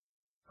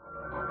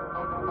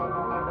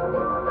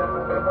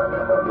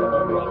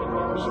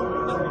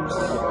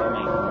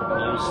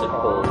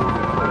musical,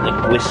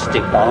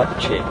 linguistic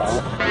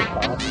objects.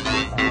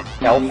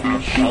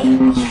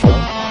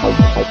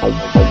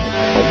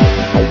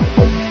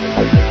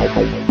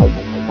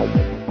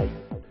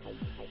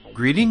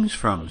 Greetings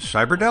from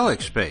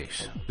Psychedelic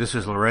Space. This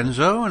is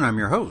Lorenzo, and I'm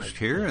your host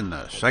here in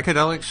the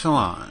Psychedelic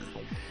Salon.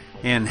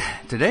 And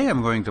today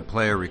I'm going to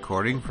play a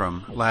recording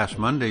from last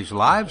Monday's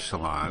live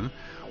salon,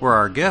 where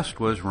our guest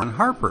was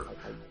Harper,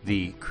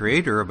 the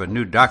creator of a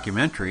new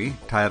documentary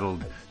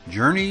titled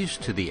Journeys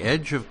to the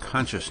Edge of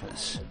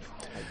Consciousness.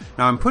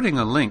 Now, I'm putting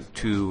a link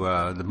to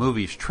the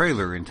movie's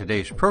trailer in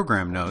today's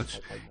program notes,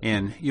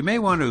 and you may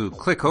want to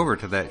click over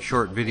to that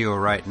short video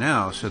right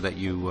now so that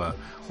you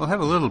will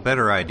have a little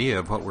better idea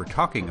of what we're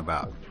talking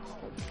about.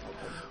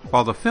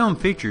 While the film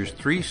features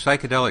 3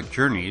 psychedelic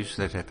journeys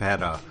that have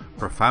had a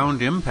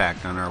profound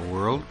impact on our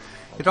world,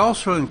 it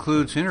also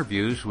includes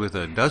interviews with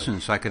a dozen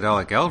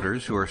psychedelic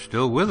elders who are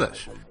still with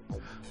us.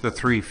 The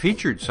 3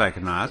 featured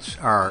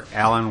psychonauts are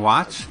Alan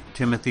Watts,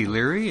 Timothy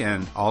Leary,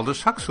 and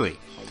Aldous Huxley.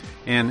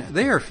 And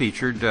they are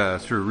featured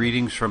through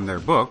readings from their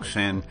books,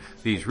 and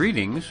these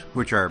readings,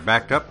 which are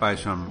backed up by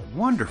some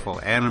wonderful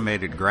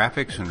animated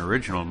graphics and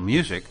original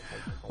music,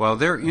 while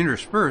they're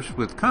interspersed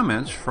with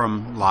comments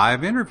from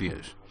live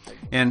interviews.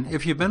 And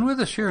if you've been with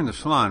us here in the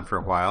salon for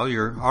a while,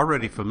 you're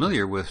already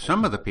familiar with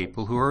some of the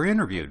people who are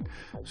interviewed,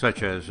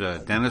 such as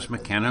Dennis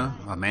McKenna,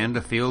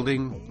 Amanda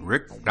Fielding,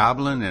 Rick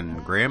Doblin,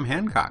 and Graham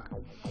Hancock.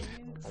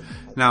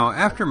 Now,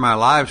 after my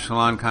live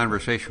salon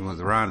conversation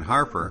with Ron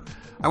Harper,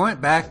 I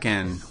went back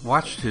and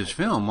watched his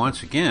film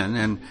once again,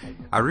 and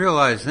I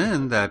realized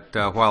then that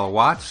while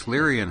Watts,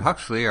 Leary, and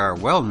Huxley are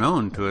well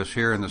known to us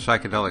here in the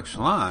Psychedelic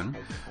Salon,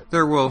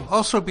 there will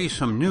also be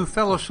some new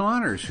fellow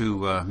saloners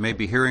who may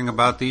be hearing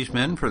about these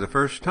men for the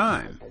first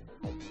time.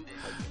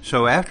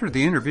 So after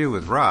the interview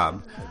with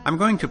Rob, I'm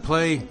going to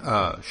play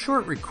a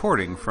short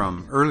recording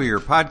from earlier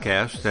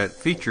podcasts that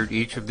featured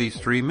each of these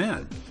 3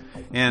 men.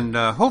 And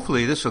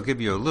hopefully this will give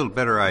you a little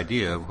better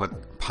idea of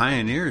what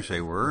pioneers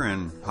they were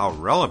and how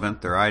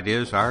relevant their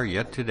ideas are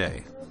yet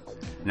today.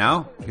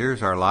 Now,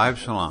 here's our live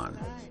salon.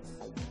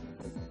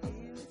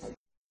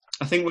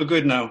 I think we're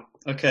good now.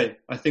 Okay,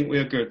 I think we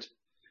are good.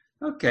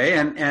 Okay,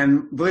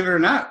 and believe it or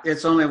not,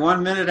 it's only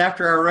 1 minute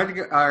after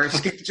our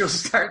scheduled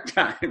start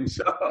time,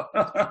 so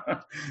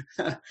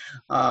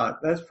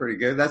that's pretty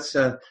good. That's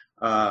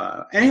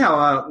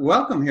anyhow.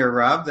 Welcome here,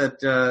 Rob.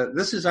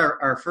 This is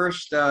our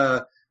first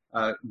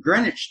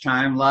Greenwich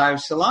time live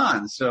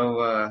salon.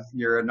 So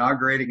you're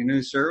inaugurating a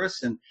new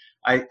service, and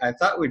I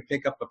thought we'd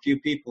pick up a few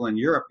people in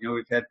Europe. You know,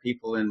 we've had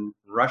people in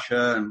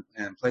Russia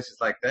and places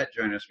like that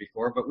join us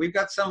before, but we've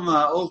got some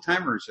old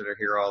timers that are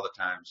here all the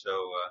time. So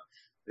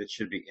it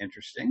should be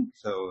interesting.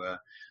 So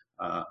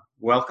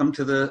welcome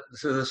to the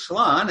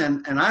salon.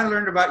 And I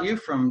learned about you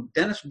from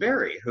Dennis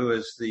Berry, who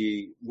is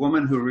the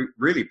woman who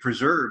really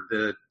preserved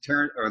the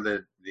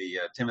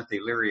Timothy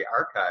Leary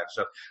archive.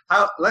 So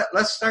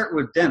let's start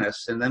with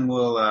Dennis, and then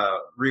we'll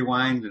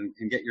rewind and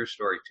get your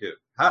story too.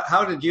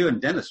 How did you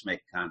and Dennis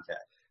make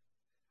contact?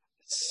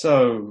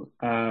 So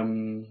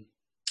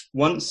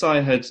once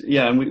I had,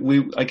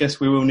 and I guess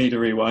we will need a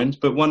rewind,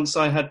 but once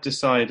I had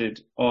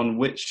decided on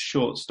which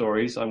short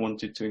stories I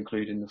wanted to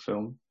include in the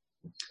film,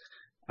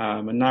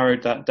 and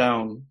narrowed that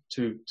down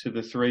to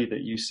the 3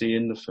 that you see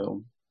in the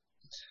film.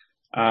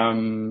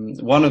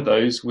 One of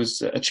those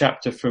was a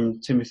chapter from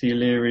Timothy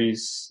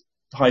Leary's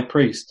High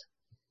Priest,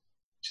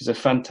 which is a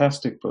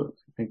fantastic book,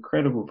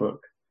 incredible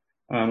book.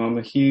 I'm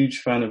a huge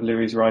fan of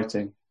Leary's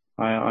writing.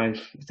 I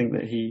think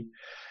that he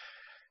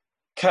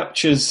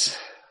captures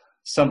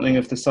something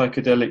of the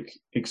psychedelic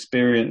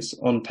experience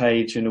on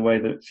page in a way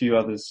that few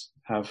others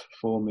have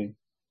for me,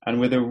 and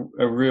with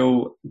a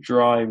real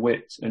dry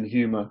wit and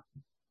humour.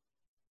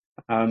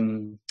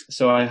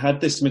 So I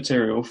had this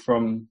material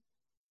from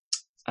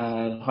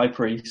High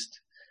Priest,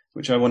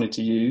 which I wanted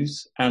to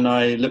use, and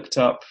I looked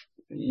up,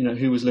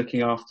 who was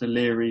looking after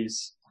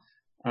Leary's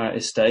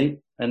estate,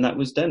 and that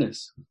was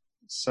Dennis.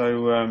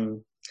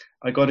 So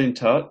I got in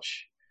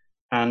touch,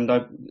 and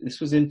this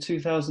was in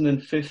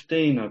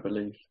 2015, I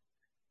believe,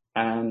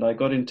 and I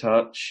got in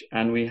touch,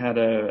 and we had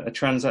a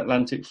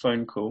transatlantic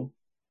phone call,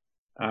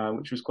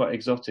 which was quite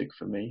exotic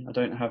for me. I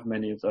don't have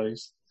many of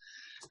those.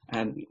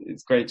 And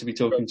it's great to be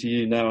talking to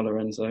you now,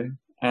 Lorenzo.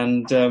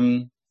 And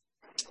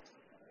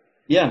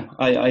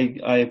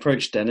I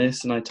approached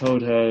Dennis, and I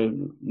told her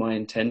my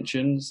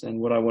intentions and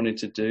what I wanted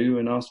to do,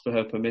 and asked for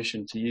her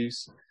permission to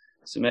use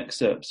some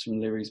excerpts from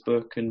Leary's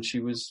book, and she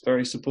was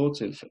very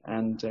supportive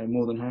and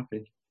more than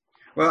happy.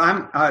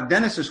 Well,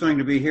 Dennis is going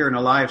to be here in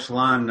a live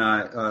salon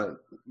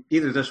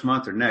either this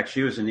month or next.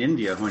 She was in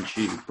India when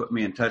she put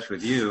me in touch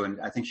with you, and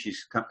I think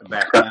she's coming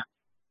back now.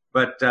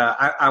 But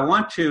I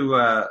want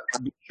to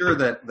be sure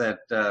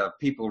that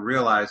people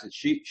realize that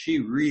she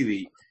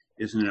really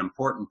is an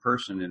important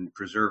person in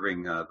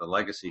preserving the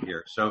legacy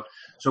here. So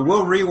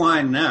we'll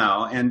rewind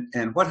now.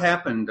 And what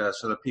happened,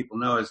 so that people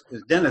know, is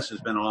Dennis has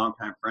been a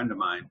longtime friend of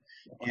mine.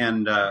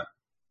 And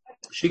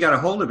she got a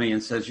hold of me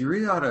and says, you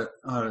really ought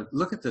to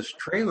look at this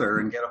trailer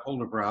and get a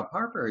hold of Rob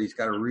Harper. He's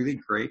got a really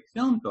great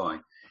film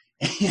going.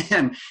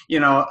 And,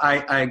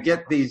 I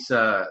get these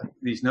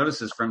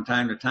notices from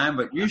time to time,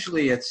 but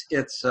usually it's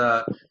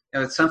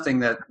something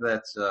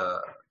that's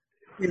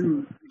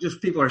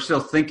just people are still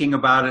thinking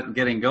about it and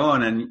getting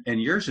going,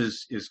 and yours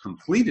is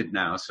completed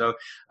now. So,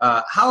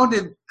 how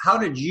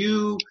did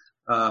you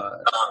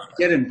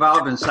get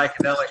involved in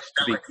psychedelics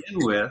to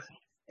begin with?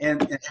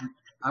 And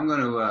I'm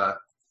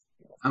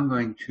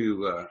going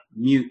to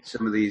mute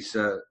some of these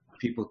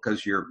people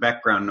because your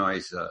background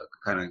noise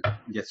kind of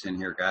gets in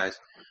here, guys.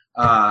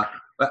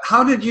 But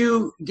how did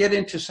you get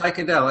into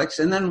psychedelics,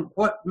 and then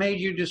what made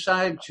you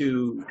decide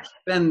to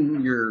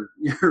spend your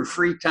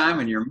free time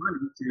and your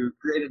money to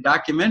create a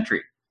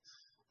documentary?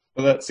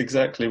 Well, that's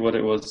exactly what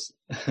it was,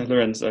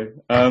 Lorenzo.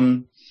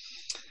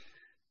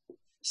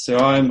 So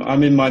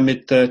I'm in my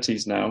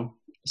mid-30s now.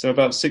 So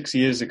about 6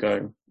 years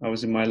ago, I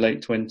was in my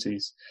late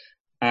 20s,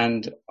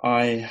 and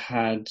I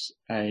had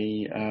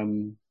a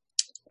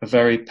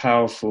very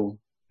powerful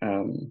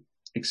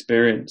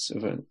experience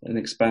of an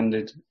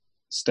expanded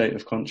state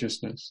of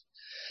consciousness,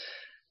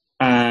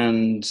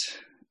 and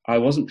I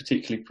wasn't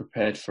particularly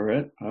prepared for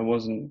it. I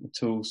wasn't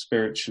at all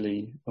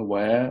spiritually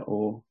aware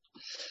or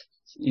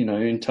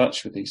in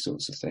touch with these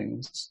sorts of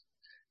things,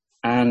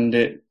 and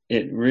it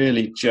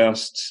really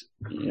just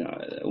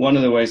one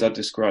of the ways I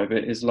describe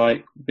it is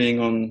like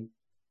being on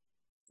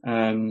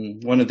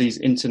one of these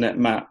internet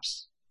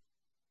maps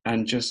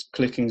and just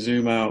clicking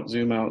zoom out,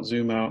 zoom out,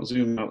 zoom out,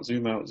 zoom out,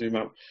 zoom out, zoom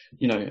out,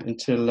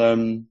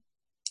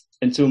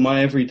 until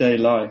my everyday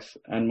life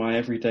and my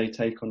everyday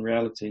take on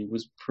reality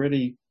was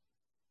pretty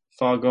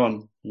far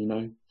gone,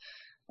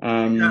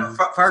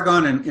 Far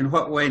gone in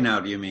what way now,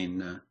 do you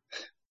mean?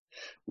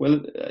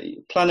 Well,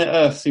 planet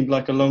Earth seemed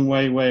like a long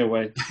way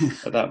away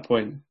at that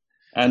point.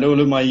 And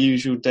all of my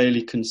usual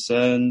daily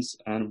concerns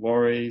and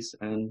worries,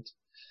 and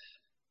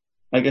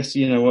I guess,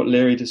 what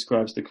Leary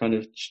describes, the kind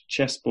of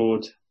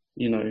chessboard,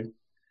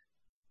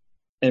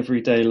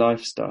 everyday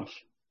life stuff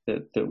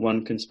that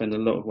one can spend a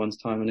lot of one's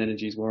time and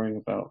energies worrying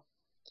about,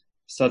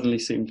 suddenly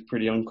seemed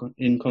pretty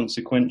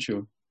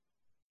inconsequential.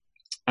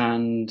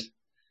 And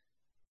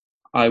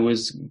I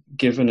was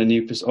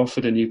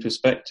offered a new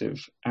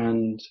perspective,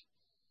 and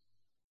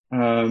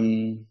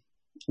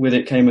with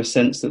it came a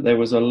sense that there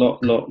was a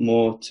lot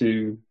more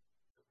to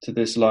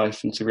this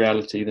life and to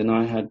reality than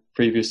I had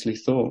previously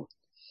thought.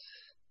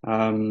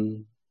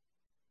 And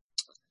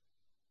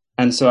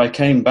so I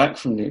came back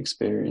from the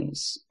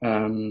experience,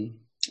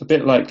 a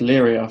bit like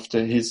Leary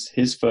after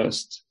his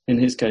first, in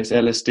his case,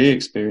 LSD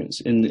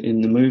experience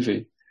in the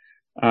movie,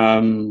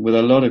 with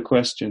a lot of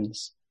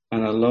questions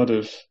and a lot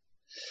of,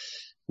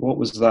 what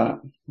was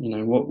that?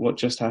 What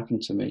just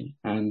happened to me?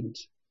 And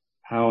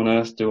how on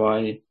earth do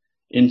I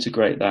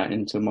integrate that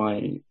into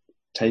my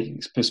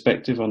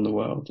perspective on the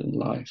world and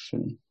life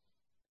and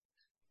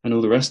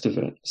all the rest of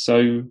it?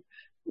 So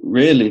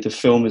really the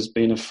film has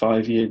been a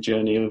 5-year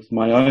journey of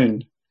my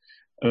own,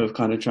 of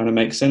kind of trying to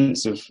make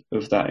sense of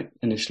that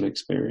initial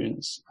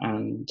experience.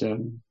 And,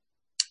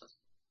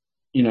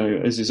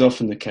 as is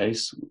often the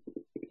case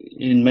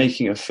in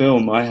making a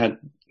film, I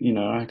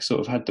sort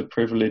of had the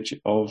privilege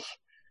of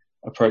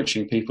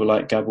approaching people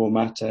like Gabor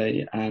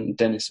Mate and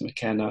Dennis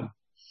McKenna,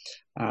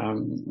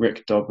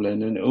 Rick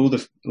Doblin, and all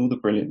the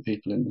brilliant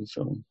people in the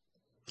film.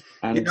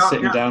 And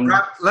sitting down.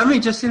 Rob, let me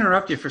just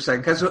interrupt you for a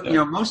second, because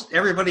most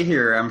everybody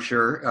here, I'm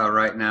sure,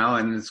 right now,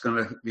 and it's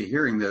going to be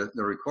hearing the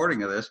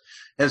recording of this,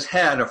 has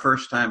had a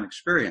first-time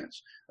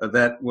experience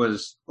that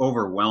was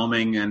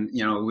overwhelming, and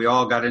we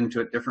all got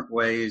into it different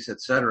ways,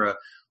 etc.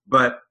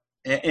 But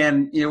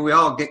we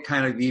all get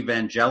kind of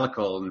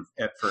evangelical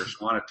at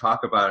first, want to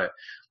talk about it.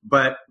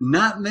 But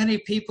not many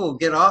people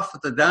get off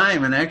at the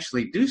dime and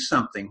actually do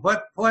something.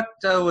 What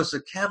was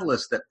the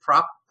catalyst that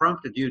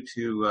prompted you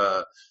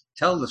to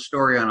tell the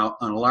story on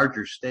a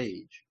larger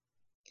stage?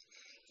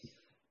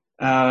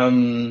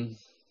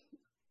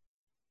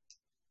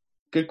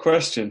 Good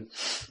question.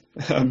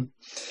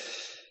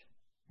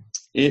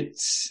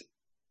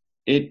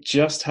 It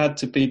just had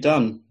to be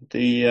done.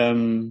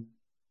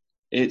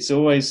 It's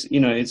always,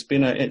 it's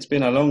been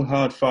a long,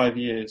 hard 5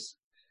 years,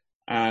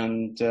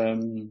 and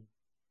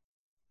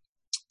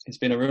it's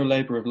been a real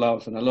labor of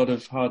love and a lot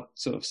of hard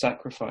sort of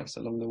sacrifice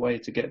along the way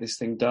to get this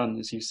thing done,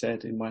 as you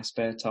said, in my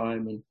spare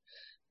time and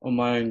on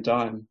my own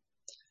dime.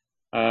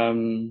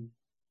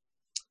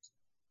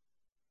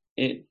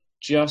 It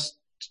just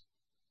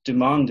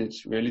demanded,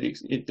 really.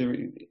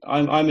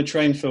 I'm a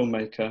trained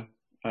filmmaker.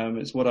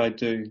 It's what I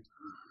do.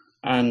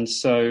 And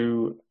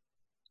so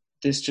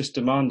this just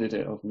demanded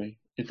it of me.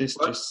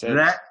 Just said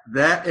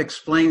that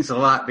explains a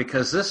lot,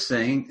 because this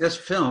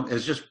film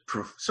is just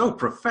so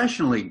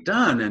professionally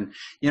done. And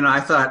I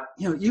thought,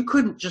 you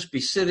couldn't just be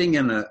sitting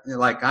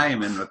like I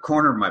am in the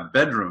corner of my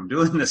bedroom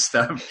doing this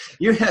stuff.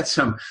 You had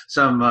some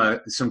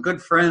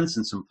good friends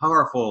and some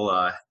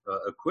powerful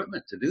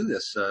equipment to do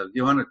this. Do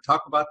you want to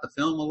talk about the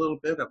film a little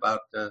bit,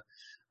 about the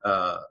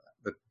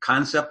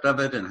concept of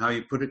it and how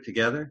you put it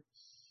together?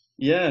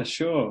 Yeah,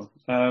 sure.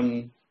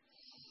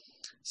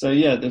 So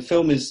yeah, the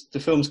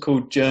film's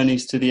called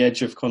Journeys to the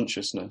Edge of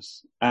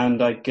Consciousness,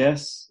 and I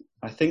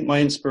think my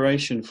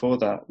inspiration for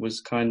that was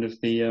kind of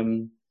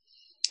the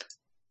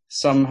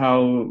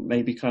somehow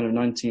maybe kind of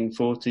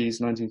 1940s,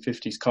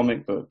 1950s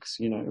comic books.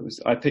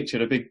 I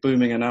pictured a big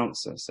booming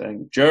announcer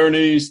saying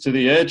 "Journeys to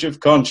the Edge of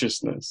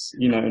Consciousness,"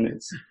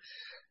 and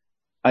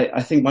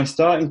I think my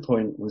starting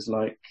point was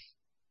like,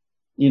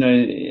 we've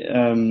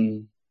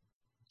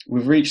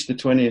reached the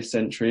 20th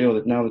century,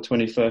 or now the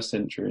 21st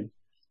century.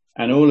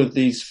 And all of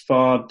these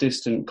far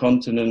distant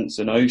continents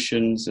and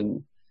oceans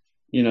and,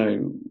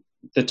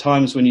 the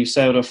times when you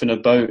sailed off in a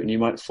boat and you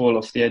might fall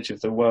off the edge of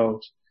the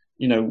world,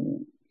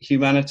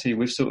 humanity,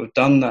 we've sort of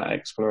done that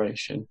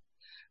exploration.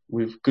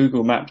 We've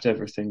Google mapped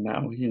everything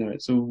now,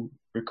 it's all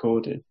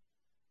recorded.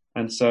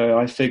 And so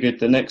I figured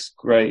the next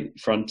great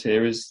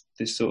frontier is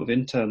this sort of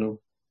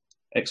internal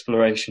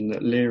exploration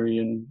that Leary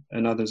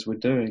and others were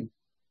doing.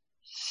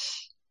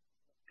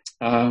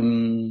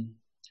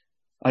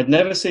 I'd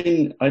never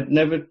seen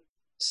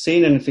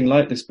anything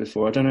like this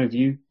before. I don't know if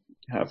you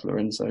have,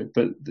 Lorenzo,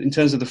 but in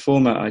terms of the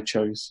format I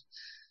chose,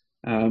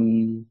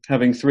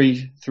 having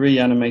three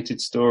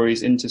animated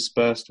stories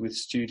interspersed with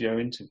studio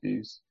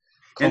interviews,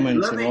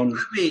 commenting on.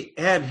 Let me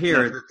add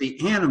here that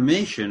the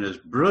animation is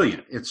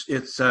brilliant.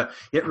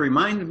 It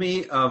reminded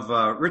me of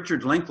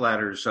Richard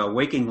Linklater's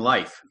Waking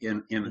Life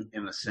in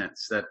a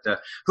sense.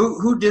 That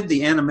who did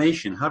the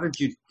animation? How did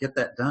you get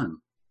that done?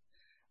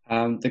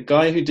 The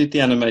guy who did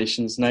the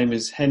animation's name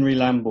is Henry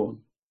Lambourne,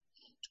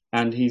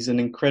 and he's an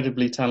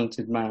incredibly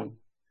talented man.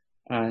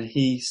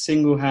 He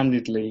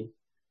single-handedly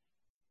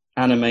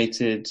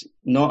animated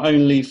not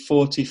only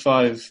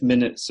 45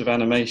 minutes of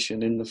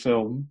animation in the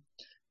film,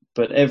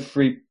 but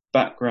every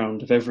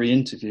background of every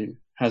interview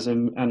has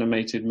an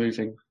animated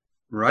moving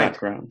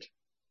background.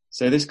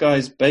 So this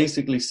guy's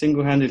basically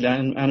single-handedly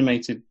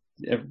animated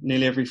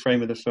nearly every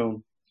frame of the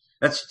film.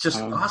 That's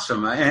just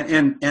awesome,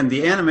 and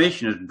the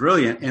animation is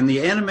brilliant, and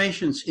the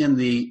animations in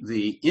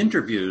the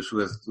interviews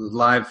with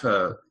live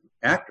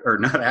actor, or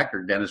not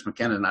actor, Dennis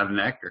McKenna, not an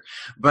actor,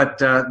 but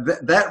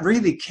that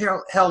really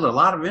held a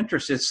lot of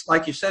interest. It's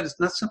like you said, it's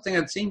not something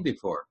I'd seen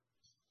before.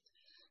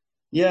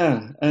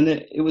 Yeah, and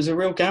it was a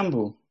real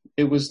gamble.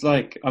 It was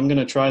like, I'm going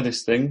to try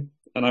this thing,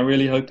 and I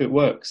really hope it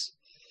works.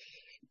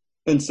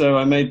 And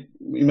so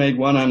we made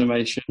one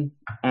animation,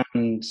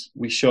 and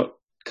we shot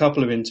a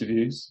couple of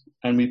interviews,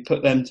 and we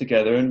put them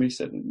together, and we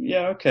said,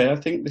 yeah, okay, I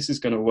think this is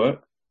going to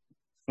work.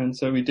 And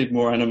so we did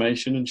more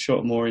animation and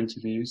shot more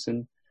interviews.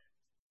 And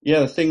yeah,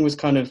 the thing was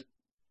kind of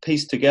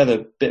pieced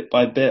together bit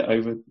by bit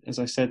over, as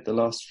I said, the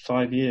last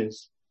 5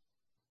 years.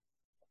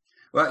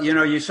 Well,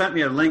 you sent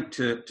me a link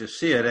to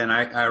see it, and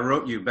I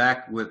wrote you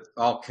back with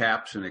all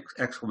caps and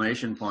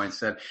exclamation points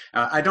that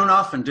I don't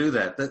often do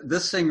that.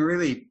 This thing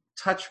really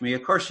touched me.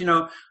 Of course, here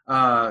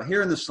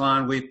in the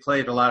Salon, we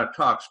played a lot of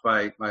talks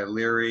by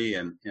Leary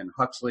and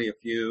Huxley, a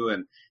few,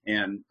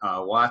 and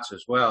Watts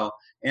as well.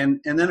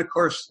 And then, of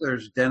course,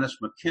 there's Dennis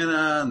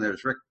McKenna, and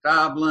there's Rick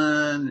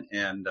Doblin,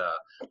 and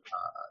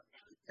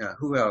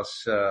who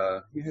else?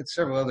 You had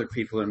several other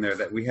people in there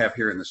that we have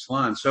here in the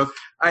Salon. So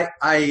I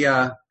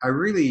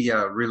really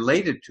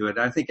related to it.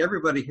 I think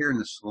everybody here in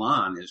the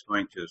Salon is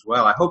going to as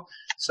well. I hope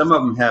some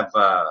of them have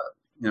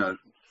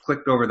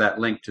clicked over that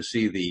link to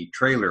see the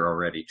trailer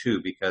already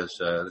too, because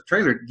the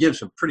trailer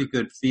gives a pretty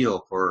good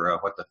feel for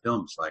what the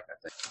film's like, I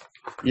think.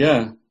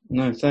 Yeah.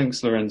 No,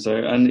 thanks,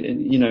 Lorenzo.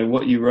 And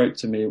what you wrote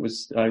to me, it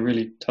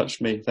really touched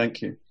me.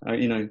 Thank you.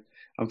 I'm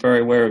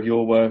very aware of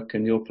your work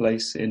and your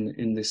place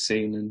in this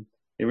scene, and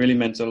it really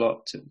meant a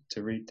lot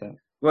to read that.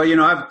 Well,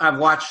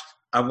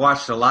 I've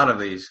watched a lot of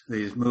these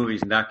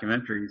movies and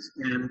documentaries,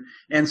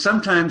 and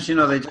sometimes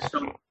they just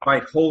don't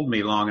quite hold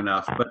me long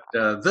enough.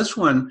 But this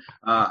one,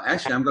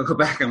 actually, I'm going to go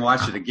back and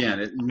watch it again.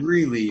 It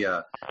really,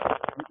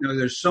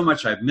 there's so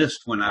much I've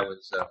missed when I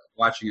was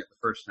watching it the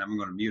first time. I'm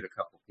going to mute a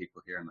couple of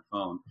people here on the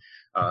phone.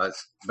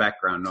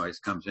 Background noise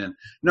comes in.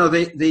 No,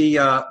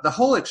 the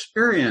whole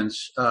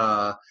experience.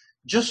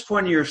 Just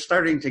when you're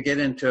starting to get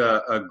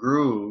into a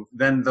groove,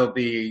 then there'll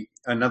be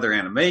another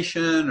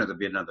animation or there'll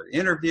be another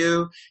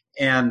interview.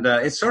 And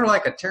it's sort of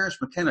like a Terence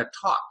McKenna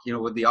talk,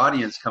 with the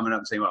audience coming up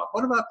and saying, well,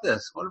 what about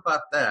this? What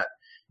about that?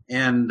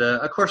 And,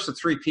 of course, the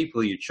three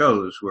people you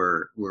chose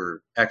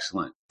were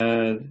excellent.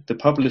 The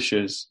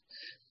publishers,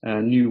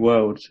 New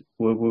World,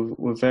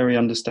 were very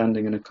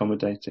understanding and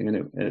accommodating,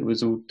 and it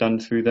was all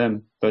done through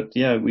them. But,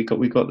 yeah, we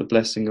got the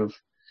blessing of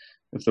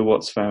the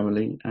Watts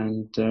family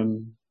and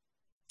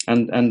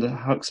the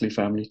Huxley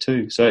family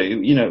too. So,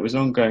 it was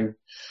an ongoing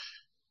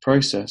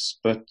process,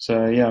 but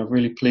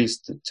really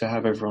pleased to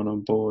have everyone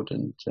on board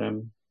and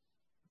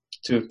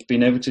to have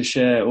been able to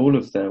share all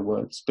of their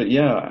words. But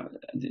yeah,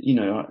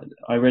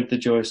 I read The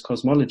Joyous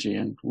Cosmology,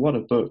 and what a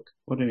book,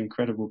 what an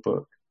incredible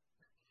book.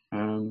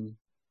 And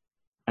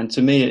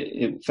to me,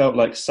 it felt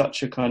like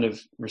such a kind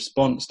of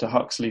response to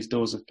Huxley's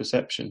Doors of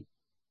Perception.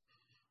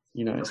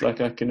 It's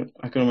like I can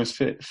almost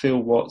feel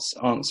Watts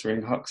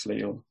answering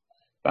Huxley or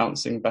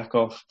bouncing back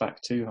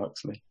to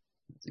Huxley.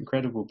 It's an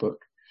incredible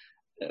book.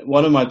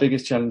 One of my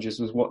biggest challenges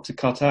was what to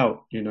cut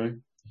out,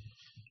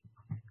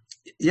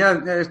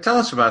 Yeah, tell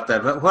us about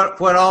that. But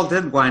what all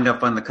did wind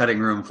up on the cutting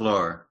room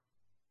floor?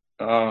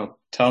 Oh,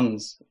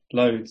 tons,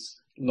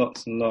 loads,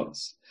 lots and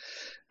lots.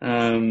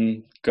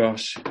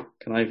 Gosh,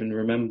 can I even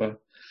remember?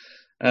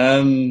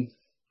 Um,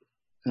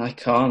 I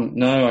can't.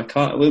 No, I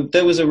can't. Well,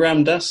 there was a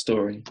Ram Dass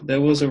story. There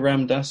was a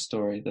Ram Dass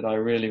story that I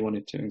really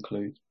wanted to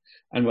include,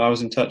 and I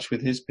was in touch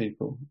with his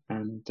people,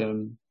 and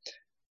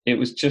it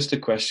was just a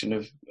question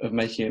of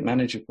making it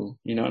manageable,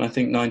 you know. And I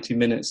think 90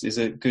 minutes is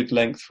a good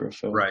length for a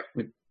film. Right.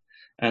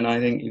 And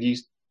I think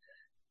if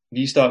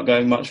you start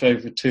going much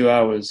over 2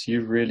 hours,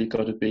 you've really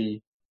got to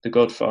be the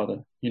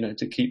Godfather, you know,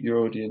 to keep your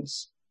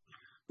audience.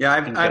 Yeah,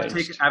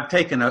 I've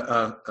taken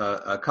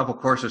a couple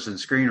courses in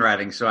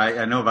screenwriting, so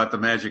I know about the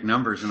magic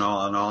numbers and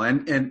all.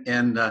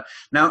 And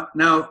now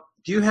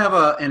do you have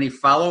any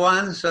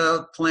follow-ons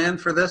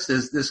planned for this?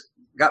 Is this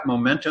got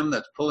momentum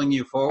that's pulling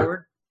you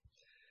forward?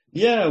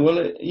 Yeah,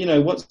 well, you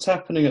know what's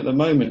happening at the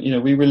moment. You know,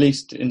 we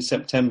released in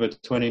September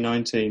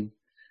 2019,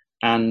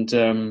 and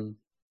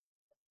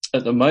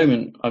at the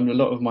moment, a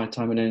lot of my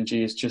time and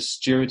energy is just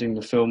stewarding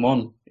the film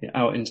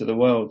out into the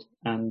world.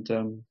 And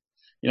you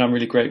know, I'm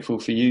really grateful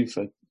for you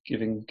for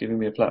giving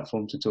me a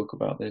platform to talk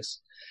about this.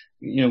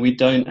 You know, we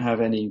don't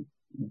have any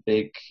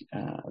big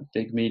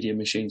media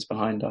machines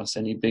behind us,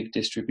 any big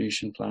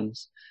distribution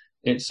plans.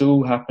 It's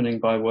all happening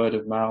by word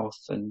of mouth,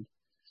 and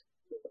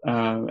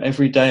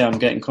every day I'm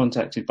getting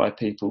contacted by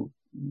people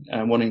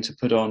wanting to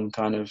put on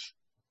kind of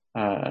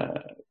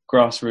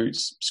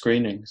grassroots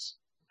screenings.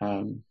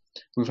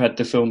 We've had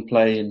the film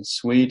play in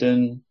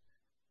Sweden,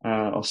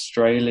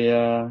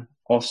 Australia,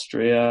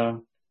 Austria,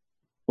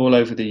 all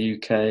over the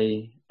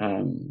UK,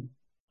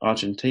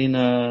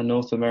 Argentina,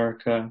 North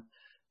America.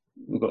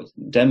 We've got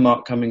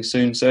Denmark coming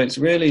soon. So it's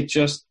really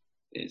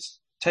it's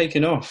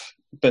taken off,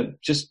 but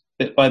just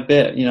bit by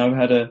bit. You know, I've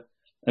had a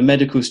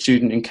medical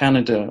student in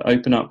Canada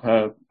open up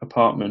her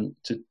apartment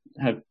to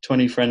have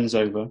 20 friends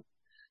over,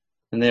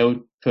 and they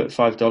all put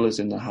 $5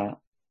 in the hat,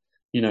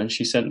 you know, and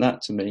she sent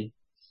that to me.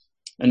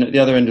 And at the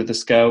other end of the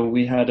scale,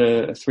 we had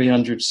a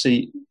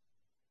 300-seat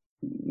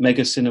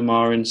mega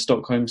cinema in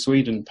Stockholm,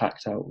 Sweden,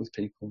 packed out with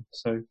people.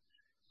 So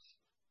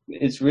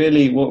it's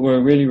really what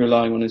we're really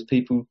relying on is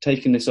people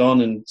taking this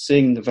on and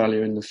seeing the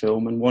value in the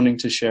film and wanting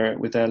to share it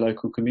with their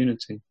local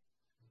community.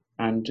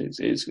 And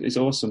it's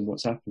awesome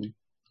what's happening.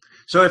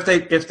 So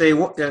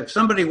if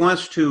somebody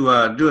wants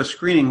to do a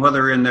screening,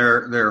 whether in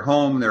their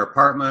home, their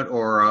apartment,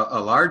 or a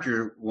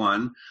larger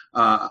one,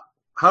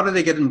 how do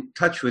they get in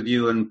touch with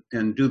you and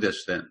do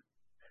this then?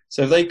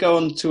 So if they go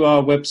on to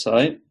our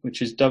website,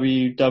 which is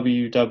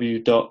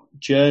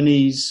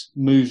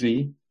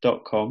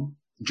www.journeysmovie.com.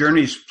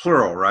 Journeys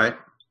plural, right?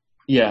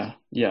 Yeah,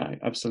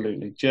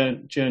 absolutely.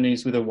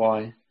 Journeys with a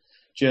Y.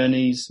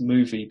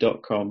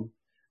 Journeysmovie.com.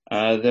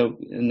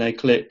 They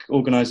click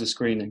organize a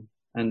screening,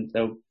 and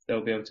they'll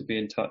be able to be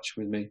in touch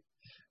with me.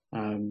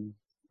 And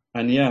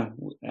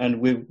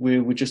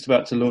we're just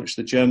about to launch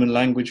the German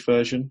language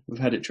version.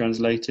 We've had it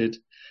translated.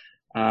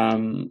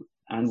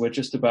 And we're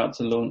just about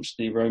to launch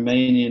the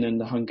Romanian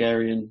and the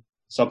Hungarian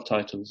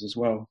subtitles as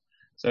well.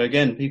 So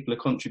again, people are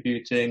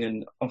contributing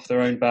and off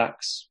their own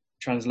backs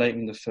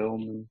translating the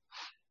film. And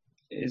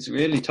it's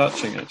really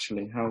touching,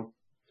 actually, how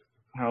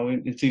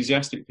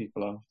enthusiastic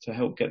people are to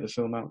help get the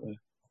film out there.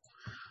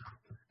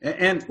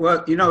 And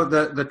well, you know,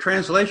 the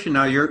translation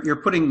now, you're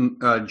putting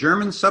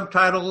German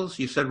subtitles.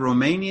 You said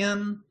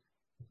Romanian.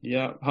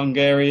 Yeah,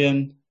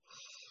 Hungarian.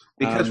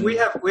 Because we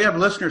have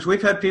listeners.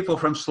 We've had people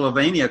from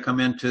Slovenia come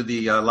into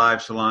the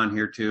live salon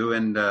here too,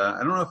 and I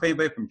don't know if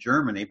anybody from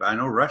Germany, but I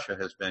know Russia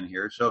has been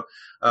here. So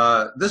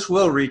this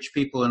will reach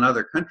people in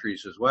other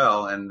countries as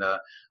well. And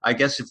I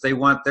guess if they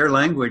want their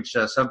language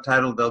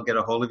subtitled, they'll get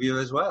a hold of you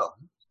as well.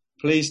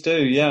 Please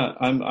do. Yeah,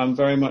 I'm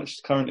very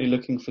much currently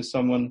looking for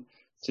someone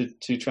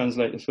to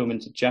translate the film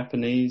into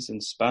Japanese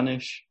and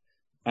Spanish,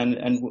 and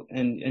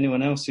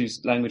anyone else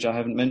whose language I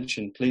haven't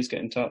mentioned. Please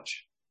get in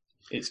touch.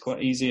 It's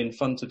quite easy and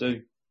fun to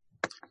do.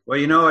 Well,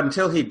 you know,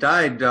 until he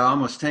died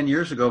almost 10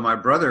 years ago, my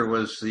brother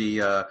was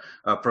the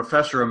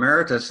professor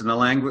emeritus in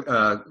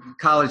the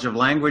College of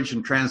Language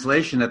and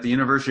Translation at the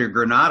University of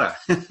Granada.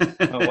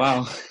 Oh,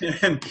 wow.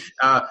 And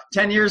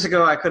 10 years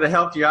ago, I could have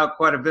helped you out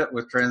quite a bit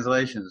with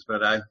translations,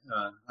 but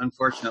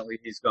unfortunately,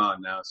 he's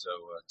gone now. So,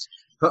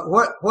 but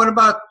what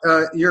about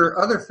your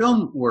other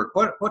film work?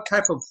 What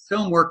type of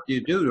film work do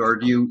you do, or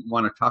do you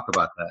want to talk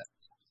about that?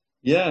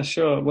 Yeah,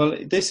 sure. Well,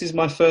 this is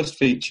my first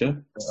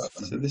feature.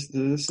 So this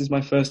is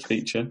my first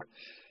feature.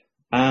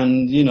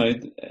 And, you know,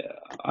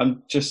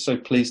 I'm just so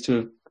pleased to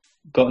have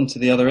gotten to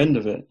the other end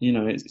of it. You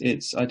know,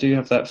 I do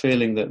have that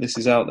feeling that this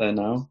is out there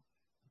now.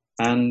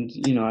 And,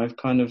 you know, I've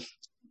kind of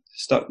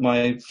stuck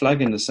my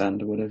flag in the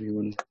sand, or whatever you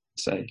want to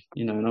say,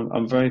 you know, and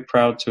I'm very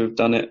proud to have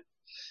done it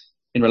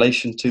in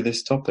relation to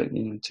this topic,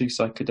 you know, to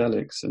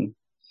psychedelics and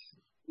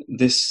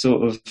this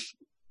sort of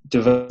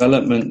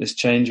development, this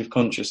change of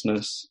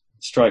consciousness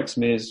strikes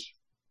me as,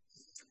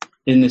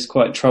 in this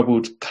quite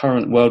troubled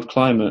current world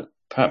climate,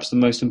 perhaps the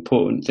most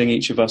important thing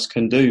each of us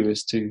can do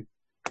is to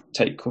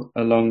take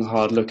a long,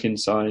 hard look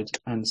inside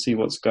and see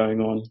what's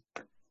going on,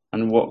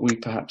 and what we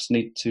perhaps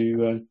need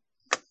to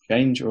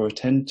change or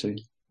attend to.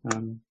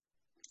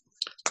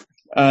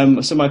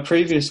 So my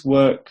previous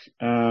work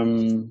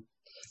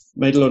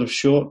made a lot of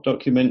short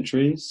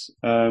documentaries.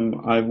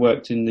 I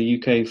worked in the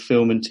UK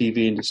film and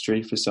TV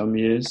industry for some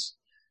years.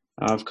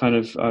 I've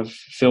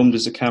filmed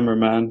as a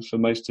cameraman for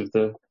most of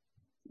the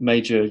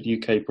major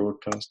UK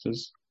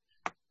broadcasters.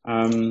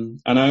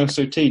 And I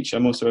also teach.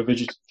 I'm also a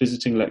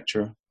visiting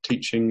lecturer,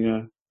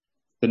 teaching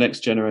the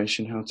next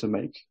generation how to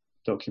make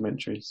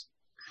documentaries.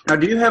 Now,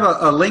 do you have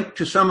a link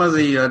to some of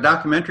the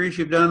documentaries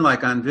you've done,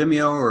 like on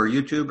Vimeo or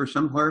YouTube or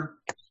somewhere?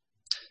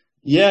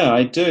 Yeah,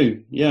 I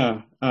do.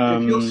 Yeah.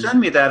 If you'll send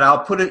me that,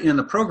 I'll put it in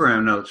the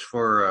program notes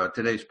for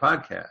today's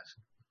podcast.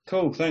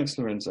 Cool. Thanks,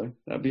 Lorenzo.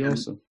 That'd be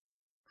awesome.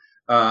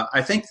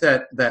 I think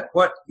that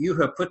what you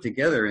have put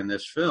together in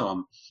this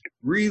film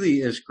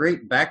really is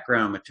great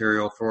background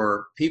material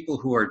for people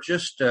who are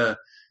just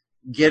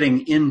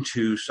getting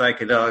into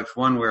psychedelics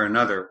one way or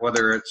another,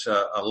 whether it's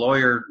a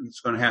lawyer that's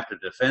going to have to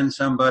defend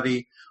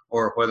somebody,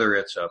 or whether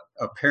it's a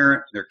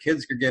parent, their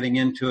kids are getting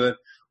into it,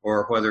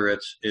 or whether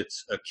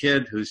it's a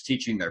kid who's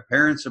teaching their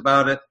parents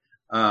about it.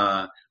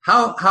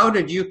 How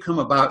did you come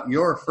about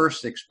your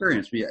first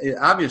experience? It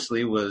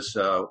obviously was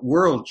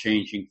world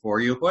changing for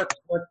you.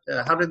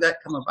 How did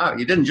that come about?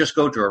 You didn't just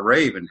go to a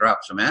rave and drop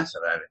some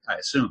acid, I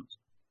assume.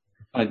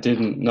 I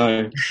didn't,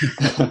 no.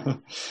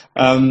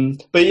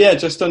 But yeah,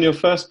 just on your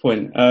first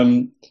point,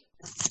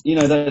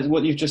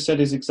 what you've just said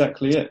is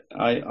exactly it.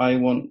 I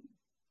want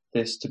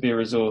this to be a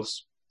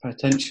resource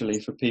potentially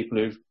for people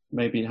who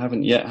maybe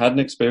haven't yet had an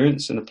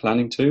experience and are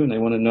planning to, and they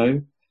want to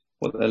know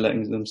what they're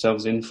letting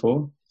themselves in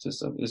for,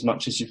 just as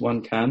much as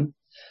one can.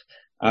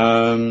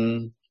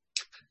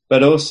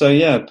 But also,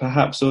 yeah,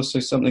 perhaps also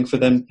something for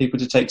people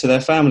to take to their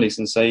families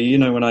and say,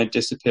 when I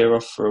disappear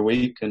off for a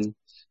week and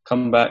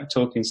come back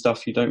talking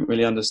stuff you don't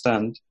really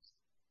understand,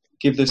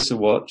 give this a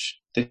watch.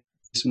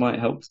 This might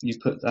help you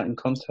put that in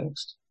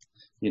context.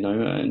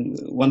 And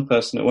one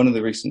person at one of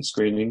the recent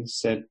screenings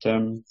said,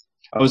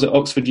 I was at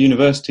Oxford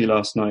University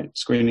last night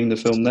screening the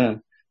film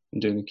there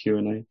and doing a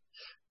Q&A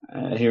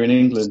here in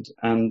England.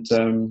 And,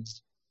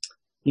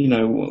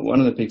 one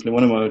of the people in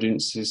one of my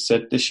audiences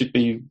said this should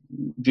be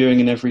viewing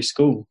in every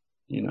school,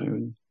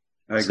 And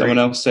someone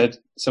else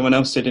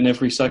said in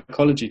every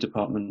psychology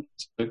department.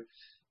 So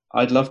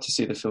I'd love to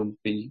see the film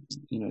be,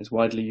 as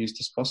widely used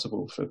as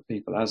possible for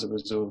people as a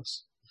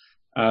resource.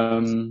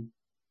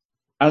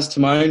 As to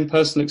my own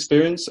personal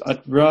experience,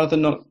 I'd rather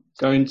not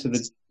go into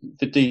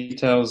the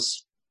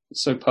details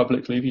so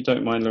publicly, if you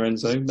don't mind,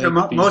 Lorenzo.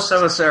 Most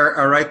of us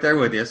are right there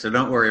with you, so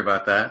don't worry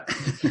about that.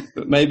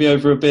 But maybe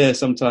over a beer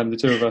sometime, the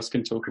two of us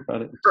can talk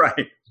about it.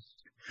 Right.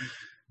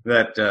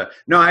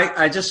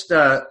 I just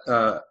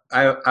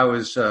I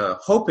was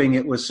hoping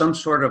it was some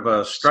sort of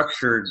a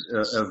structured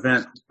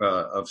event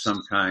of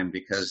some kind,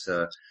 because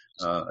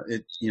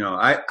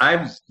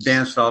I've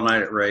danced all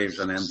night at raves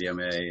on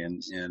MDMA,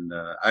 and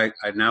I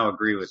now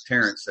agree with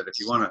Terrence that if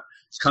you want to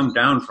come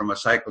down from a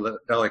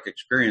psychedelic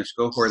experience,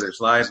 go where there's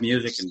live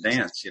music and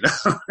dance.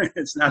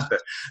 It's not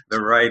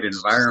the right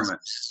environment,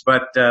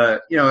 but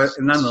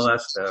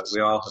nonetheless,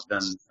 we all have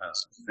done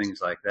things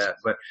like that.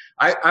 But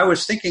I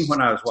was thinking when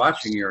I was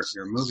watching your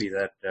movie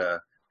that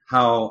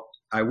how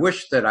I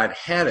wish that I'd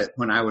had it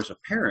when I was a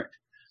parent,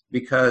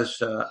 because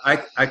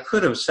I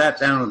could have sat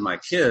down with my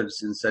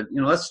kids and said,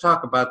 let's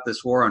talk about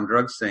this war on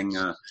drugs thing,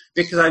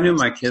 because I knew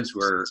my kids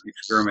were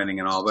experimenting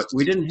and all, but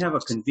we didn't have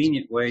a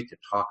convenient way to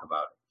talk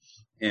about it.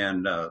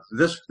 And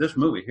this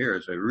movie here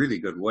is a really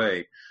good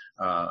way.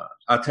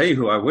 I'll tell you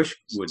who I wish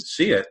would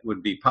see it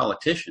would be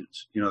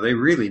politicians. They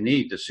really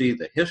need to see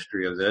the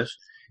history of this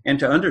and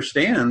to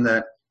understand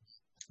that,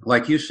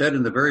 like you said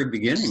in the very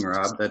beginning,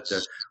 Rob, that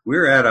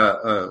we're at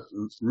a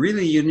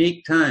really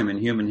unique time in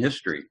human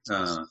history.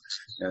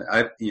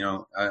 I'm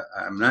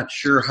not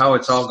sure how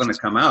it's all going to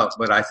come out,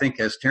 but I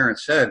think, as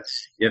Terrence said,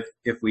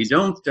 if we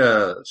don't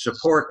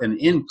support an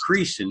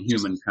increase in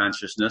human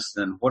consciousness,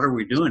 then what are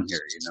we doing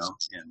here?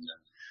 And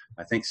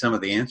I think some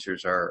of the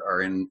answers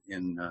are in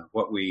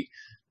what we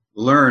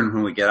learn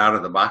when we get out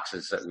of the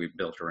boxes that we've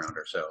built around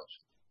ourselves.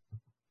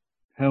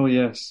 Hell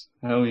yes.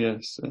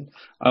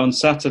 On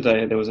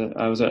Saturday,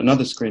 I was at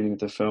another screening of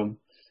the film,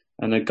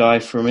 and a guy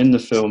from in the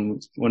film,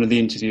 one of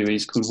the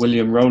interviewees called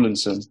William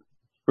Rowlandson,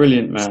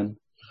 brilliant man,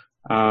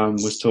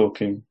 was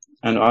talking,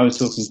 and I was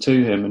talking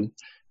to him, and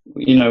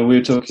we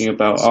were talking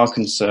about our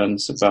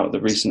concerns about the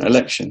recent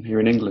election here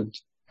in England,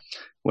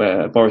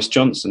 where Boris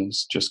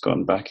Johnson's just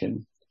gone back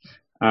in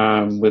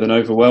with an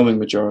overwhelming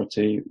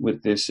majority,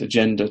 with this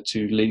agenda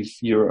to leave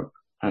Europe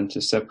and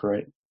to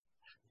separate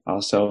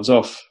ourselves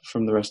off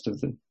from the rest of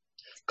the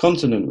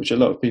continent, which a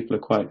lot of people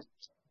are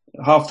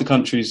half the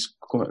country's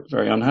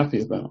very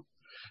unhappy about.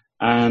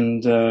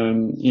 And,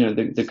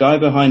 the guy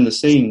behind the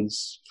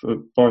scenes for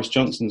Boris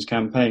Johnson's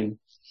campaign,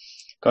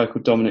 a guy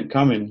called Dominic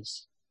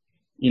Cummings,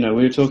 we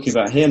were talking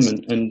about him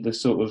and the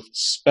sort of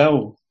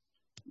spell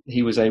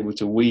he was able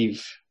to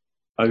weave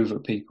over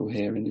people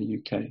here in the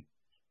UK.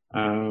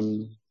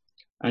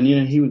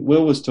 And,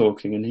 Will was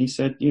talking, and he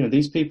said,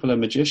 these people are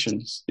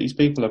magicians. These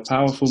people are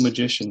powerful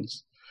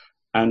magicians,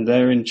 and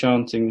they're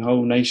enchanting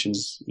whole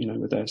nations,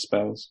 with their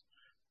spells.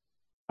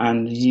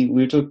 And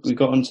we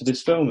got onto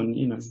this film,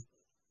 and,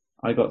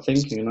 I got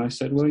thinking, and I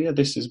said, well, yeah,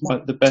 this is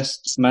the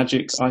best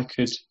magic I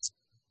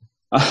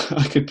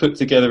could put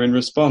together in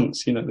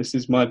response. This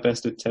is my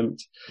best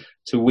attempt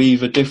to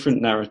weave a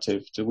different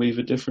narrative, to weave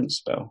a different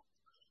spell,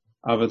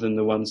 other than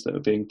the ones that are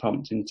being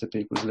pumped into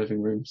people's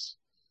living rooms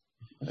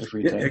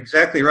every day. Yeah,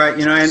 exactly right.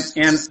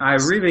 And I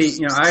really,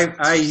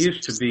 I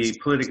used to be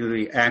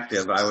politically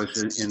active. I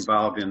was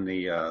involved in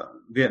the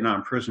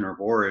Vietnam prisoner of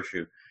war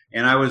issue,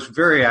 and I was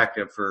very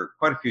active for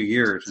quite a few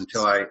years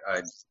until I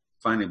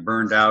finally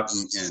burned out,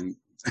 and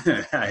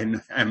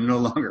I'm no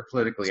longer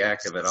politically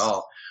active at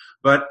all.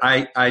 But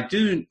I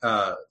do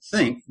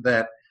think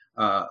that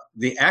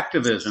the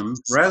activism,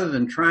 rather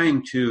than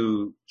trying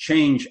to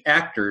change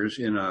actors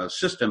in a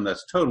system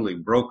that's totally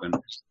broken,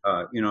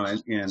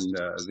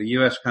 the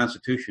U.S.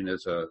 Constitution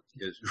is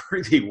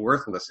really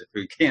worthless if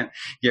we can't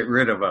get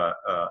rid of a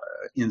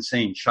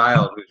insane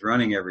child who's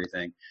running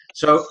everything.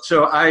 So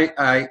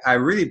I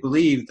really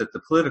believe that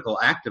the political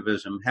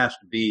activism has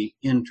to be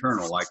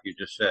internal, like you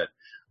just said.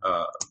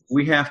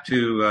 We have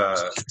to,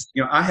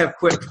 I have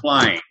quit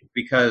flying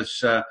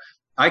because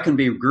I can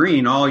be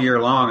green all year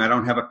long. I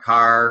don't have a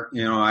car.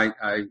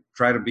 I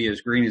try to be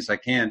as green as I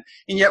can.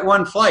 And yet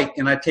one flight,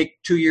 and I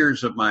take 2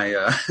 years of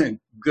my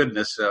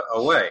goodness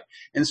away.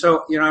 And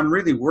so, I'm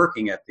really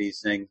working at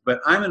these things,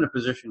 but I'm in a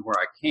position where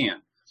I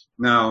can.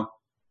 Now,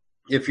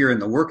 if you're in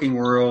the working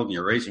world and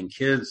you're raising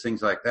kids,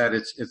 things like that,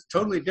 it's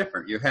totally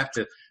different. You have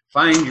to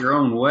find your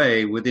own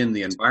way within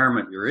the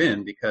environment you're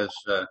in because,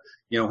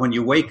 when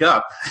you wake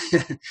up,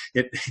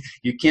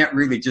 you can't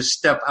really just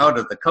step out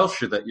of the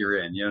culture that you're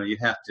in. You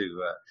have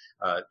to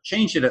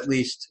change it at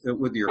least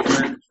with your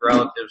friends,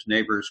 relatives,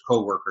 neighbors,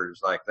 coworkers,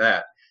 like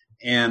that.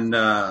 And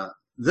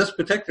this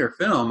particular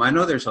film, I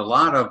know there's a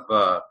lot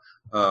of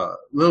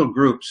little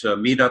groups,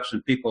 meetups,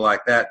 and people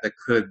like that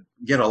could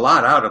get a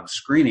lot out of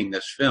screening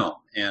this film.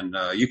 And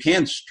you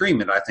can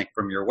stream it, I think,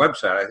 from your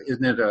website,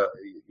 isn't it?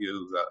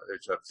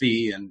 There's a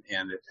fee, and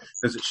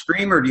does it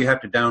stream or do you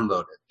have to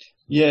download it?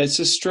 Yeah, it's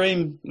a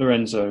stream,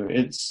 Lorenzo.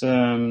 It's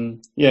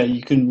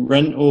you can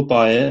rent or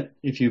buy it.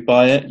 If you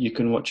buy it, you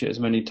can watch it as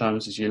many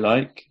times as you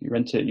like. You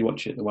rent it, you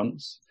watch it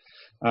once.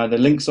 The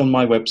link's on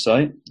my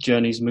website,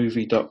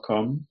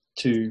 journeysmovie.com,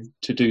 to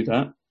do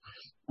that.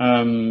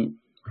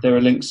 There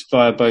are links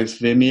via both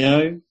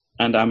Vimeo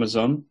and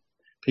Amazon.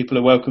 People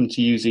are welcome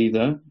to use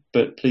either,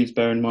 but please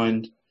bear in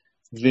mind,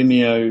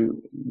 Vimeo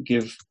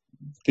give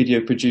video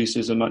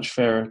producers a much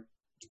fairer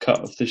cut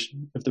of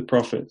the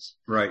profits.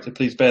 Right. So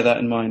please bear that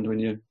in mind when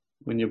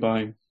you're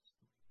buying.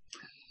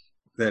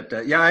 That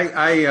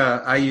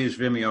I use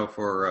Vimeo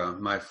for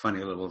my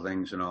funny little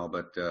things and all,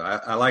 but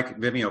I like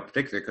Vimeo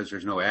particularly because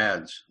there's no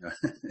ads.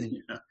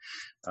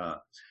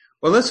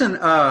 Well, listen.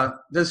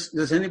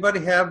 Does anybody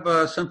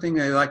have something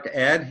they'd like to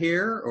add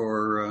here,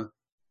 or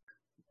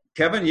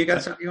Kevin, you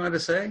got something you want to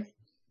say?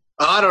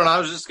 I don't know. I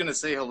was just going to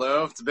say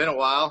hello. It's been a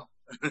while.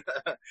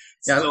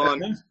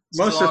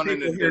 Most of the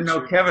people here know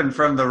Kevin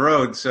from the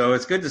road, so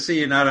it's good to see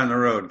you not on the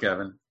road,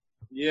 Kevin.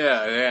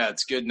 Yeah,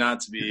 it's good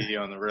not to be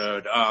on the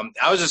road.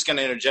 I was just going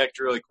to interject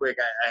really quick.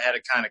 I had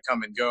to kind of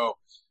come and go,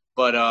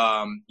 but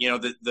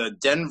the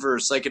Denver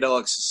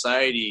Psychedelic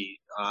Society,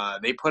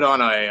 they put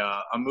on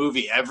a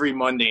movie every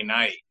Monday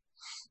night,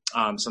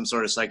 some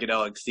sort of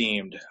psychedelic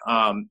themed.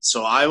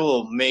 So I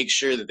will make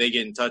sure that they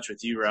get in touch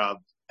with you, Rob.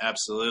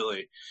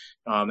 Absolutely.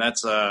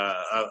 That's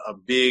a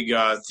big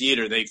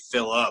theater they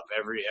fill up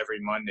every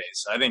Monday.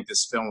 So I think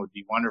this film would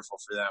be wonderful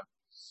for them.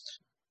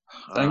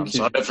 Thank you.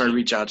 So I'll definitely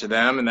reach out to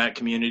them, and that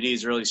community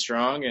is really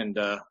strong. And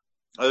other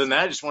than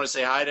that, I just want to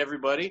say hi to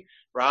everybody.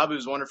 Rob, it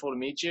was wonderful to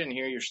meet you and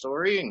hear your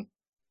story, and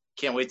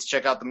can't wait to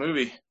check out the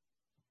movie.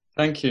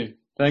 Thank you.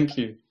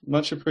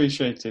 Much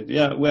appreciated.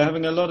 Yeah, we're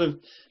having a lot of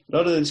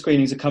the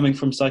screenings are coming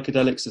from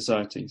psychedelic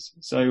societies.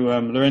 So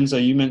Lorenzo,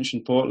 you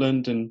mentioned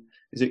Portland, and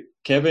is it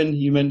Kevin?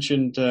 You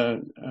mentioned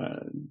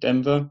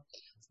Denver.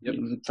 Yep.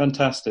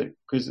 Fantastic,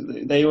 because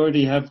they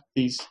already have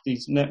these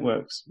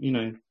networks,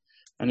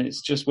 and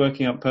it's just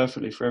working out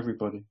perfectly for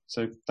everybody.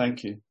 So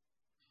thank you.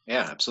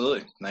 Yeah,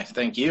 absolutely. Nice.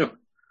 Thank you.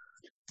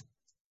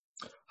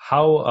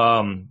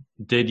 How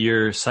did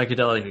your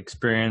psychedelic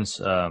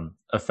experience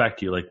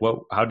affect you? Like,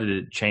 how did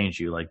it change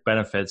you? Like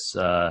benefits,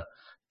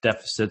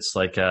 deficits,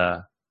 like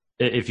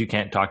if you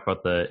can't talk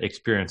about the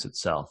experience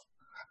itself.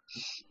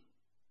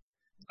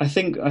 I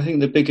think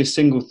the biggest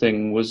single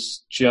thing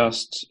was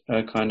just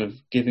kind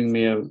of giving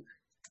me a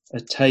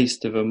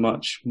taste of a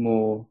much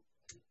more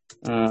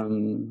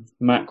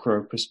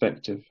macro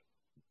perspective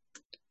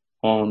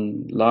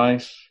on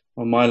life,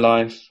 on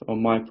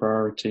my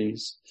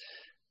priorities,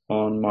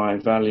 on my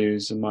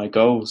values and my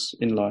goals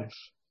in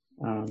life.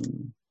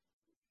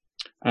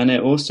 And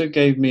it also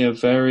gave me a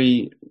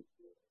very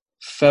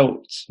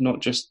felt, not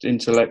just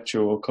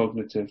intellectual or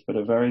cognitive, but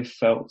a very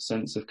felt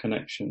sense of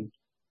connection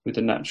with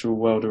the natural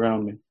world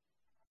around me.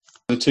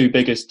 The two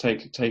biggest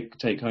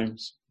take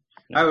homes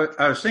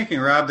I was thinking,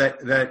 Rob,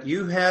 that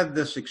you had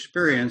this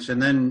experience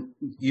and then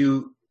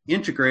you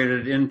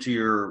integrated it into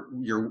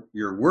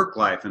your work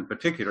life in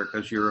particular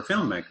because you're a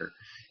filmmaker.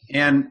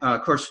 And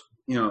of course,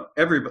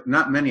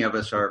 not many of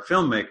us are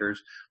filmmakers,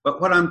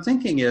 but what I'm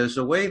thinking is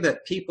the way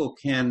that people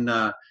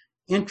can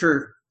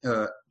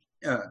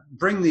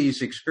bring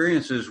these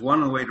experiences.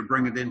 One way to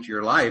bring it into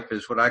your life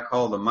is what I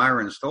call the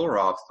Myron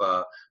Stolroff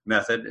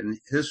method. And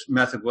his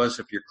method was,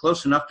 if you're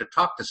close enough to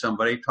talk to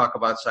somebody, talk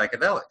about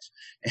psychedelics.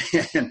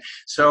 And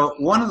so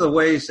one of the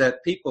ways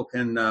that people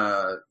can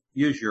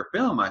use your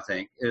film, I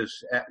think,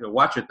 is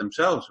watch it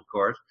themselves, of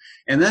course,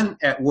 and then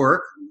at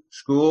work,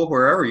 school,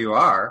 wherever you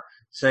are,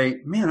 say,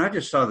 man, I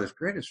just saw this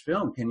greatest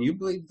film. Can you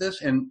believe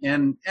this?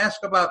 And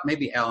ask about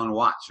maybe Alan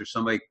Watts or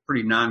somebody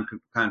pretty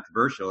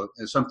non-controversial,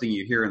 something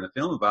you hear in the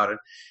film about it,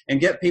 and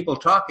get people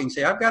talking.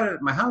 Say, I've got it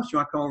at my house. You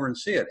want to come over and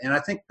see it? And I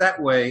think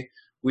that way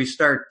we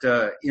start,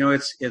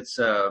 it's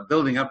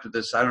building up to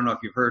this. I don't know if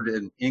you've heard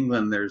in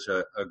England, there's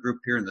a group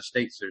here in the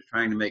States that are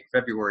trying to make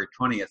February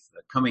 20th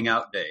the coming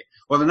out day.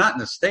 Well, they're not in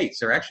the States.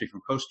 They're actually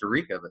from Costa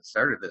Rica that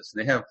started this. And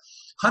they have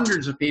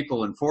hundreds of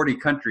people in 40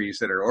 countries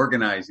that are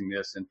organizing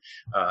this and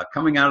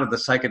coming out of the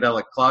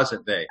psychedelic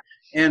closet day.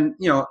 And,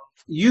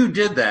 you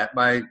did that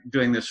by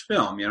doing this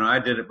film. I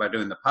did it by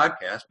doing the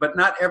podcast, but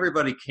not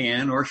everybody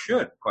can or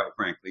should, quite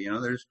frankly.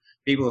 There's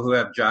people who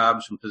have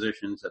jobs and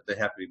positions that they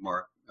have to be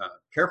more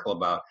careful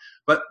about.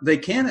 But they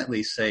can at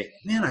least say,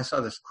 man, I saw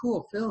this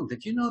cool film.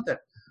 Did you know that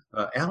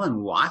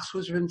Alan Watts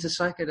was into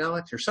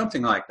psychedelics or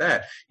something like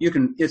that?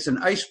 It's an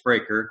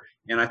icebreaker.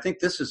 And I think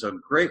this is a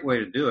great way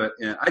to do it.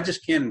 And I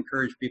just can't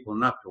encourage people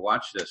enough to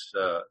watch this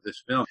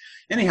film.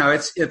 Anyhow,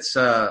 it's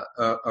a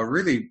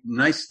really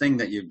nice thing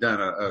that you've done,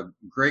 a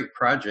great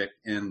project.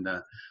 And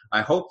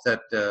I hope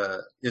that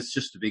it's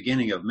just the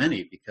beginning of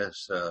many,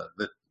 because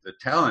the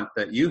talent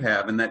that you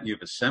have and that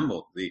you've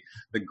assembled, the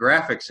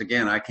graphics,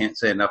 again, I can't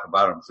say enough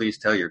about him. Please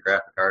tell your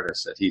graphic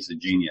artist that he's a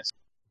genius.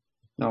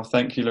 Oh,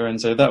 thank you,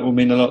 Lorenzo. That will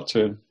mean a lot to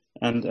him.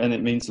 And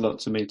it means a lot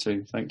to me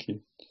too. Thank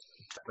you.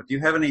 But do you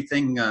have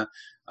anything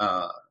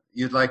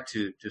you'd like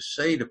to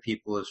say to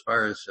people as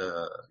far as,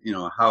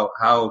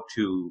 how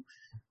to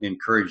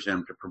encourage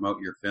them to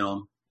promote your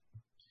film?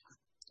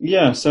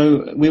 Yeah,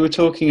 so we were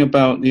talking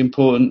about the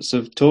importance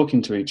of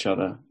talking to each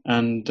other,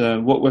 and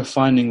what we're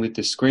finding with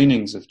the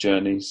screenings of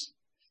Journeys,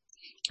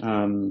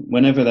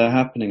 whenever they're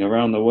happening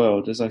around the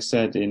world, as I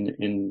said,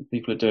 in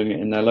people are doing it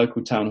in their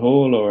local town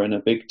hall or in a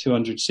big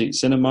 200-seat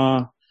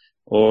cinema,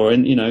 or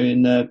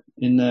in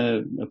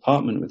their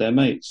apartment with their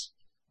mates.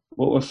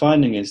 What we're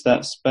finding is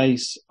that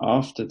space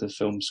after the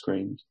film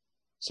screened.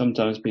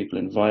 Sometimes people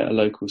invite a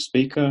local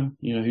speaker,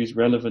 who's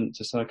relevant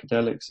to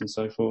psychedelics and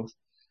so forth.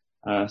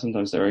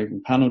 Sometimes there are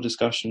even panel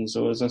discussions,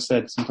 or as I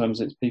said, sometimes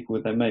it's people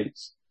with their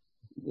mates.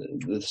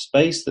 The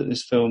space that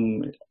this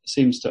film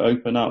seems to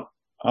open up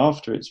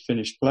after it's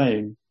finished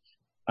playing,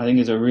 I think,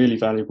 is a really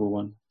valuable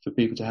one for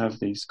people to have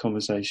these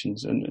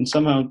conversations, and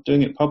somehow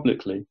doing it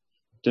publicly,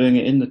 doing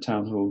it in the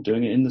town hall,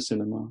 doing it in the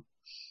cinema.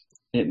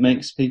 It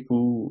makes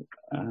people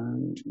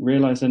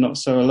realize they're not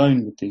so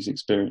alone with these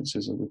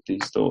experiences or with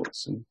these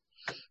thoughts.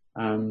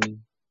 And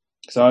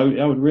so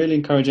I would really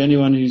encourage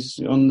anyone who's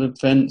on the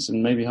fence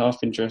and maybe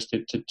half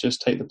interested to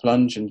just take the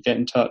plunge and get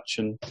in touch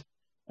and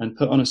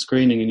put on a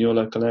screening in your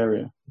local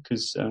area,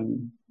 because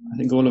I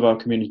think all of our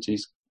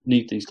communities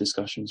need these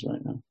discussions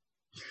right now.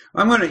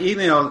 I'm going to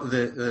email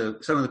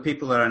some of the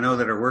people that I know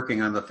that are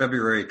working on the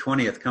February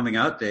 20th coming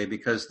out day,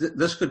 because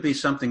this could be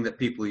something that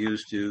people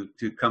use to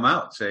come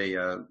out, say,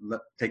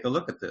 take a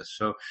look at this.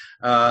 So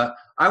I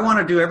want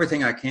to do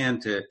everything I can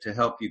to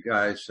help you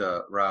guys,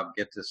 Rob,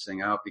 get this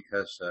thing out,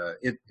 because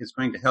it's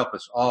going to help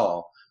us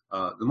all.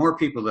 The more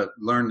people that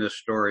learn this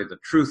story, the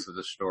truth of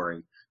the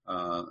story,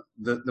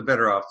 the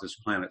better off this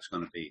planet's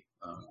going to be.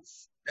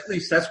 At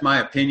least that's my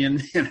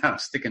opinion, and I'm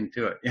sticking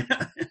to it.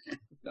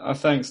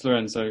 Thanks,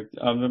 Lorenzo.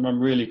 I'm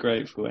really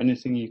grateful.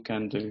 Anything you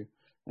can do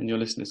and your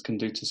listeners can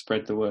do to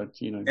spread the word,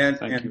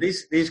 thank you.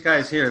 These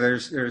guys here,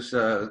 there's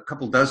a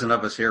couple dozen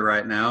of us here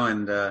right now,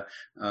 and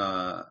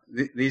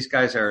these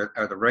guys are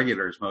the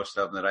regulars, most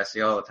of them, that I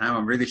see all the time.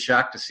 I'm really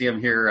shocked to see them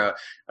here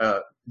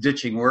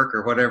ditching work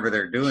or whatever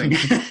they're doing.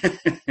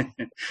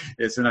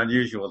 It's an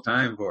unusual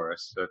time for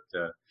us,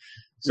 but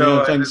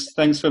so yeah,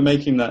 thanks for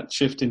making that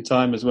shift in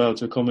time as well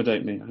to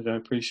accommodate me. I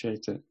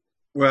appreciate it.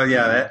 Well,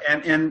 yeah,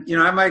 and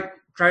I might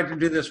try to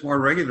do this more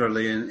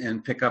regularly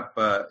and pick up,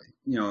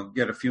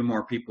 get a few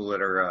more people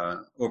that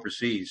are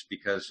overseas,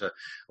 because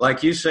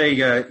like you say,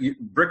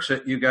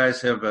 Brexit, you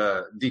guys have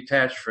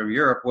detached from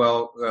Europe.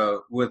 Well,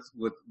 with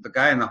the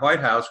guy in the White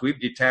House, we've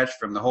detached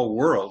from the whole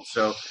world.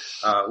 So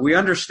we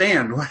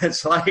understand what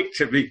it's like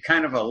to be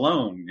kind of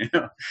alone,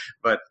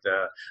 But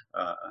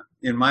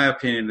in my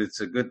opinion,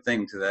 it's a good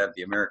thing to have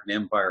the American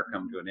empire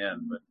come to an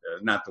end, but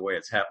not the way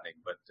it's happening.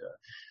 But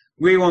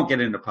we won't get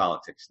into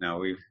politics now.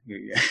 We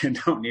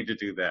don't need to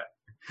do that.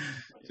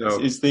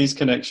 So it's these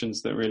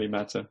connections that really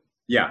matter.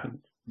 Yeah.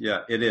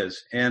 Yeah, it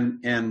is, and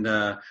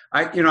I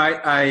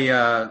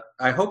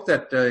hope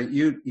that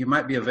you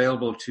might be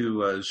available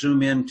to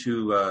zoom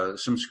into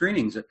some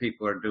screenings that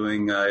people are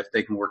doing if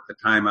they can work the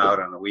time out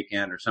on a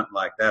weekend or something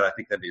like that. I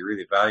think that'd be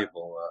really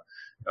valuable.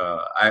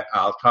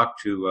 I'll talk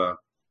to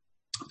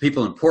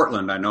people in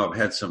Portland. I know I've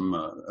had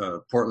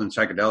some Portland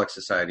Psychedelic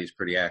Societies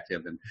pretty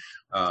active, and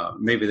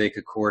maybe they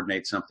could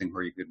coordinate something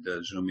where you could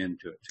zoom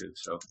into it too.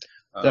 So.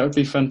 That would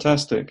be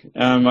fantastic.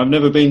 I've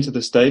never been to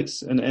the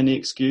States, and any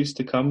excuse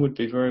to come would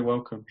be very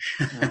welcome.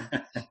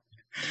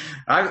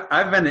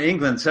 I've been to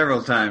England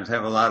several times.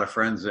 Have a lot of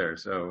friends there,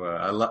 so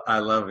I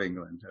love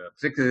England,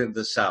 particularly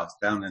the south,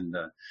 down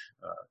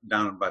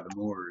by the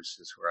moors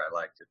is where I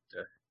liked it.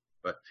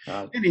 But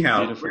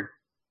anyhow,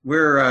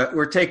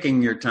 we're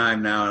taking your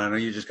time now, and I know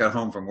you just got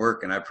home from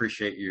work, and I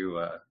appreciate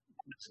you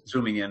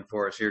zooming in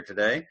for us here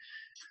today.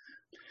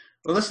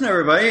 Well, listen,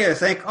 everybody, I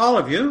thank all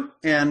of you,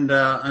 and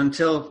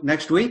until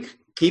next week,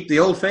 keep the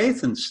old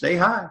faith and stay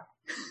high.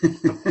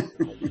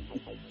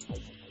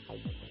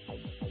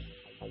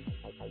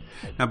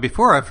 Now,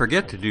 before I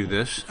forget to do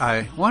this,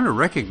 I want to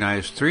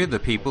recognize 3 of the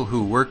people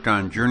who worked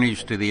on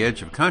Journeys to the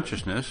Edge of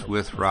Consciousness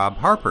with Rob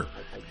Harper,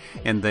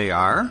 and they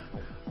are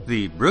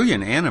the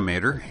brilliant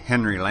animator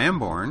Henry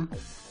Lamborn,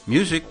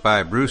 music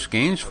by Bruce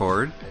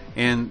Gainsford,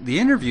 and the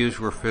interviews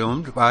were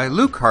filmed by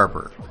Luke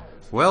Harper.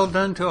 Well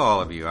done to all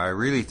of you. I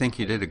really think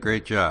you did a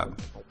great job.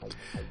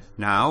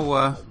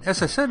 Now,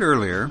 as I said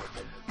earlier,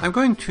 I'm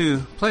going to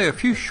play a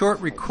few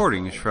short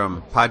recordings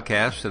from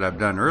podcasts that I've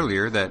done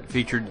earlier that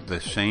featured the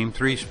same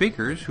 3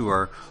 speakers who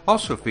are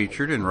also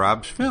featured in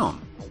Rob's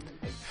film.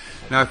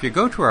 Now, if you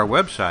go to our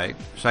website,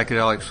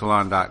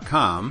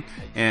 psychedelicsalon.com,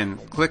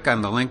 and click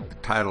on the link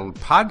titled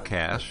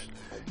Podcasts,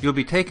 you'll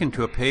be taken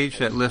to a page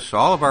that lists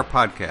all of our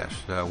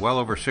podcasts, well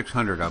over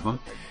 600 of them,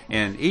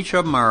 and each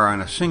of them are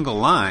on a single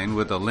line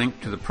with a link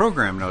to the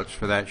program notes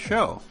for that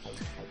show.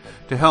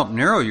 To help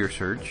narrow your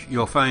search,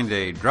 you'll find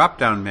a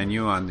drop-down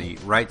menu on the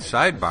right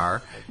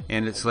sidebar,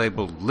 and it's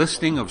labeled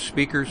Listing of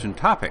Speakers and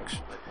Topics.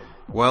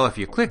 Well, if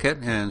you click it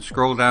and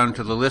scroll down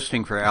to the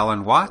listing for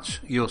Alan Watts,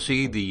 you'll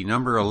see the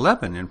number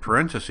 11 in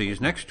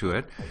parentheses next to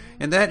it,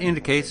 and that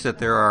indicates that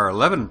there are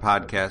 11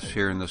 podcasts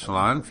here in the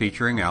Salon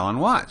featuring Alan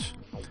Watts.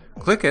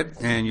 Click it,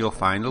 and you'll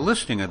find a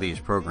listing of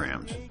these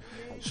programs.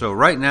 So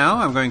right now,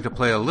 I'm going to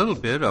play a little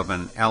bit of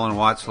an Alan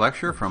Watts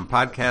lecture from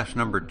podcast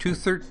number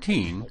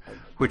 213,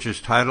 which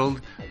is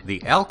titled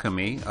The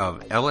Alchemy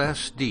of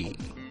LSD.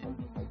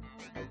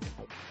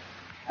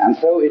 And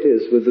so it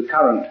is with the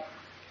current,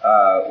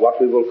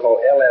 what we will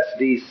call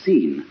LSD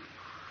scene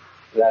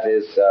that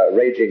is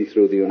raging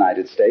through the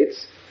United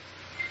States.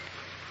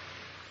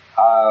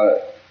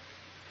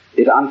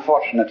 It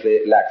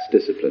unfortunately lacks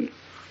discipline.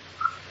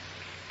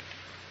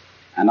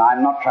 And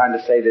I'm not trying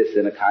to say this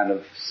in a kind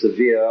of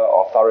severe,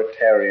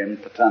 authoritarian,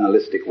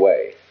 paternalistic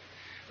way,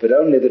 but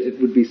only that it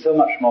would be so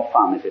much more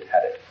fun if it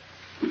had it.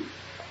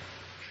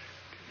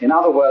 In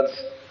other words,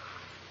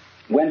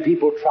 when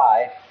people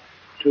try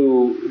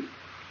to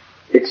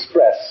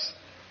express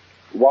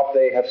what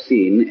they have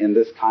seen in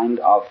this kind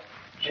of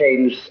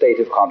changed state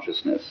of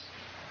consciousness,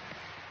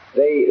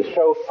 they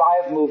show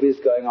 5 movies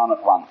going on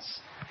at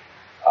once,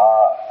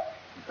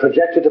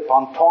 projected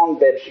upon torn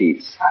bed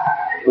sheets,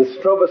 with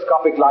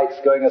stroboscopic lights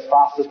going as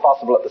fast as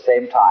possible at the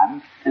same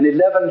time, and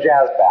 11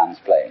 jazz bands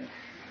playing.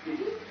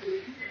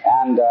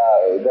 And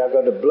they're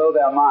going to blow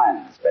their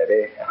minds,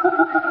 baby.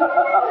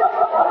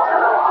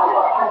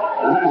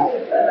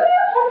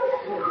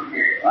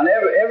 And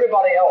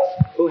everybody else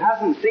who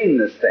hasn't seen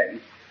this thing,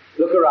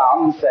 look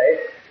around and say,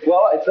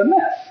 well, it's a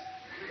mess.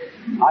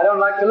 I don't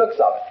like the looks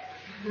of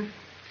it.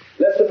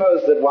 Let's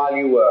suppose that while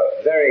you were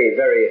very,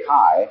 very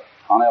high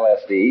on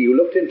LSD, you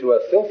looked into a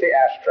filthy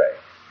ashtray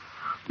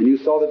and you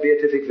saw the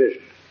beatific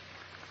vision,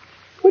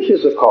 which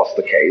is, of course,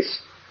 the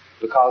case,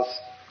 because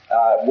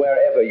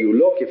wherever you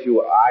look, if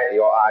your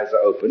eyes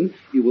are open,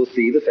 you will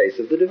see the face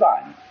of the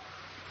divine.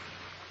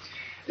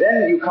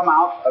 Then you come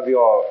out of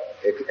your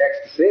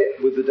ecstasy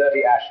with the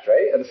dirty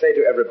ashtray and say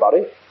to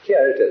everybody,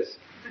 here it is.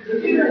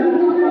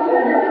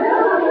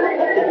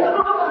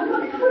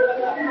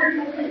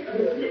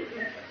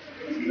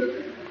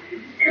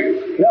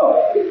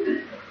 No.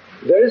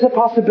 There is a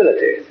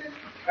possibility,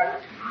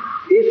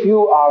 if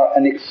you are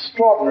an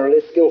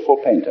extraordinarily skillful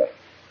painter,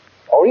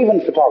 or even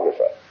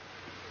photographer,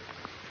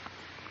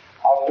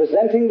 of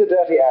presenting the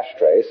dirty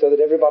ashtray so that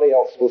everybody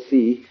else will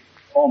see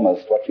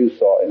almost what you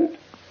saw in it.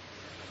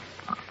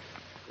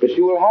 But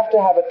you will have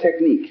to have a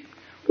technique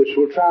which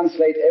will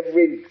translate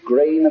every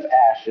grain of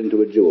ash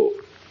into a jewel,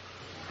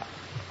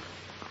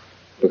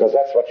 because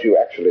that's what you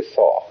actually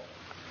saw.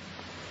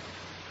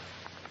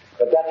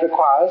 But that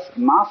requires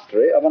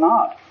mastery of an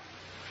art.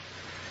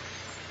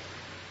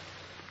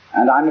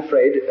 And I'm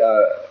afraid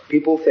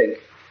people think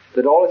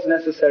that all it's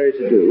necessary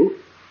to do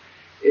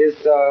is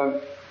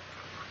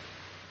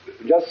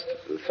just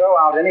throw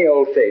out any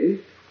old thing,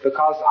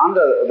 because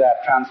under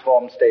that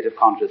transformed state of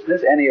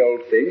consciousness, any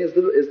old thing is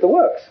the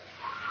works.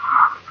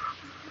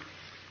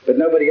 But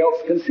nobody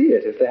else can see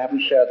it if they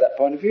haven't shared that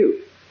point of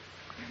view.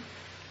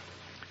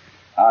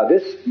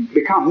 This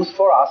becomes,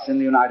 for us in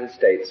the United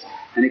States,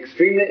 an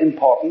extremely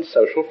important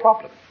social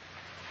problem.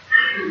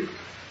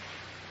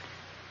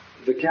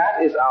 The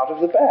cat is out of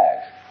the bag.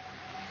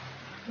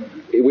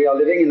 We are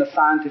living in a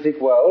scientific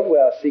world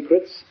where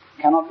secrets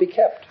cannot be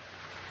kept.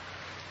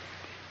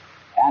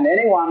 And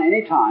anyone,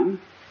 anytime,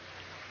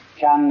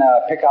 can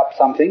pick up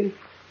something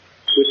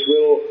which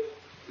will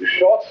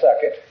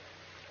short-circuit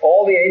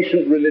all the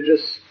ancient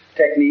religious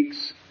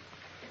techniques,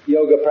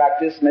 yoga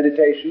practice,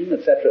 meditation,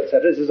 etc.,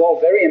 etc. This is all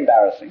very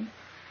embarrassing,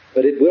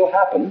 but it will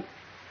happen,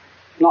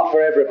 not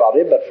for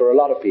everybody, but for a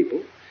lot of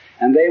people.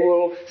 And they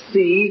will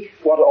see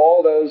what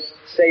all those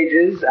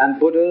sages and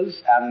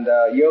Buddhas and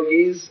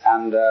yogis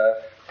and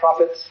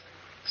prophets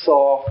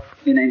saw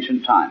in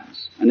ancient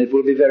times. And it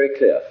will be very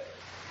clear.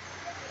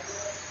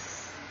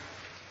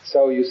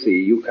 So you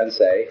see, you can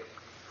say,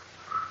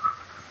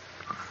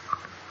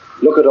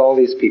 look at all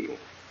these people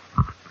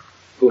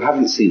who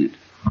haven't seen it.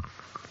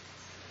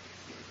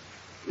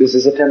 This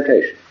is a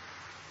temptation.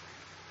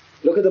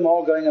 Look at them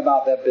all going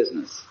about their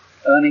business,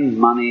 earning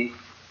money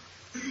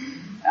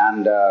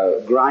and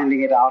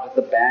grinding it out at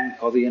the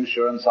bank or the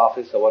insurance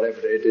office or whatever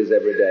it is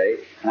every day,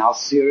 and how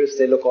serious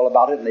they look all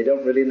about it, and they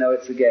don't really know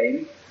it's a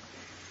game.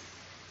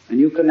 And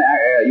you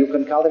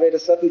can cultivate a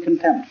certain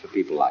contempt for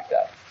people like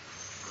that.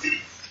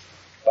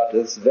 But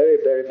it's very,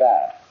 very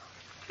bad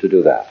to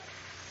do that.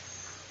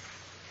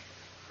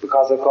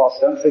 Because, of course,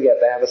 don't forget,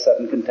 they have a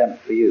certain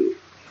contempt for you.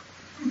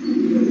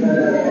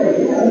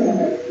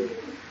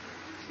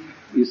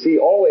 You see,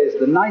 always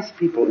the nice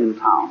people in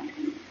town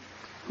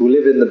who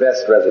live in the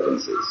best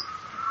residences,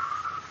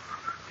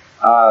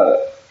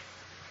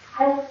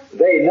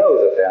 they know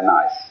that they're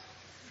nice,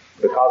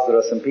 because there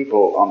are some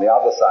people on the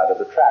other side of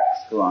the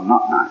tracks who are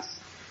not nice.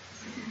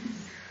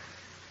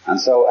 And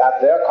so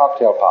at their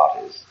cocktail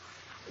parties,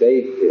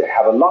 they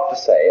have a lot to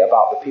say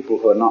about the people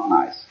who are not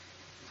nice,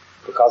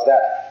 because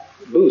that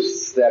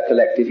boosts their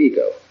collective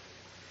ego.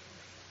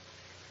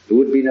 There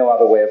would be no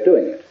other way of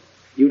doing it.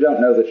 You don't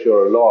know that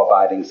you're a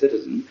law-abiding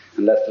citizen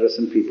unless there are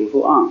some people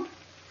who aren't.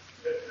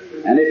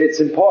 And if it's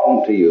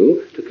important to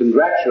you to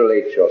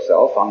congratulate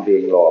yourself on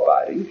being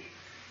law-abiding,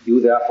 you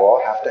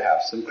therefore have to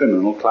have some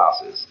criminal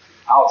classes,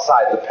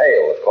 outside the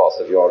pale, of course,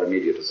 of your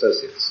immediate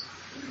associates.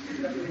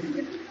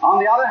 On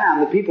the other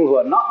hand, the people who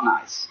are not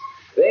nice,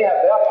 they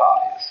have their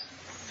parties.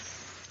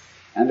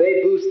 And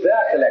they boost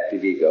their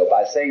collective ego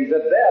by saying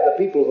that they're the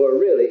people who are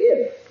really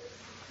in.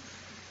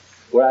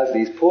 Whereas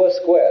these poor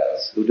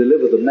squares who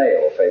deliver the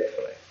mail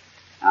faithfully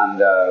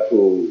and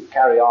who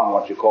carry on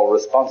what you call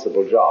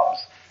responsible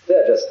jobs,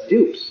 they're just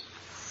dupes.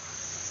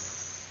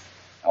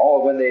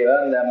 Or when they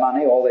earn their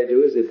money, all they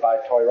do is they buy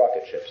toy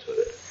rocket ships with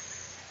it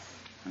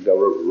and go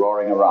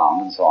roaring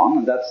around and so on,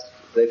 and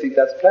they think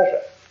that's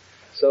pleasure.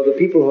 So the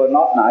people who are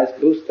not nice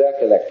boost their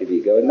collective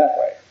ego in that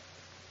way.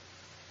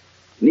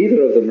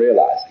 Neither of them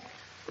realizing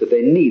that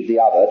they need the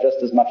other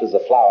just as much as a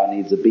flower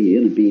needs a bee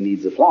and a bee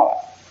needs a flower.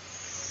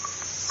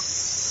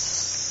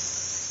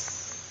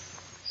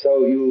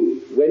 So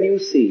when you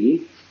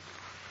see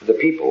the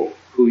people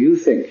who you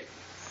think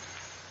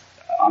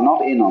are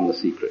not in on the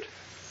secret,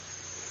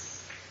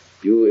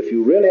 if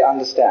you really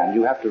understand,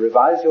 you have to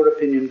revise your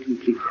opinion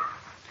completely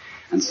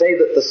and say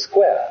that the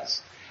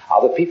squares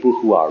are the people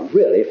who are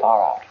really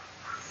far out,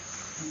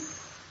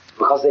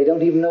 because they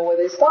don't even know where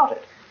they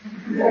started.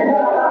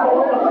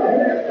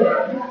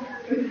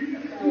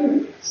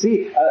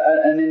 See,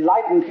 an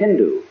enlightened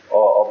Hindu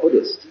or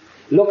Buddhist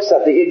looks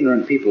at the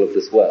ignorant people of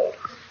this world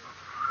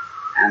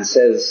and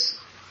says,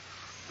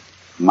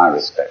 my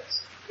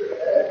respects.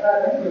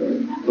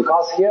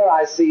 Because here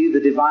I see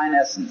the divine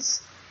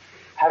essence,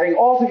 having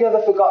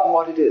altogether forgotten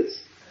what it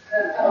is,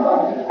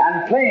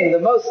 and playing the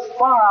most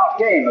far-out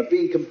game of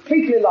being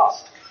completely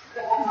lost.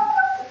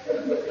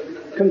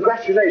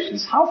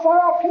 Congratulations. How far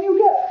out can you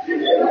get?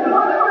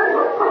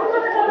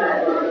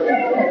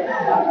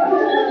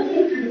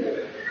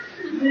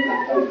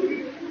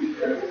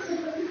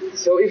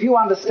 So if you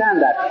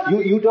understand that,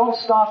 you don't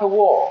start a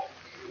war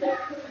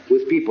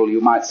with people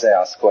you might say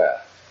are square.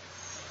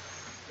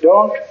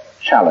 Don't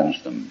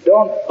challenge them.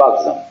 Don't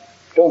bug them.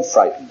 Don't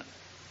frighten them.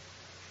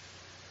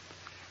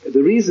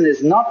 The reason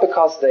is not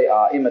because they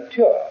are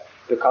immature,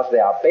 because they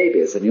are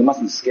babies, and you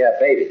mustn't scare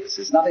babies.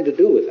 It's nothing to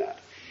do with that.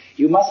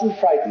 You mustn't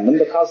frighten them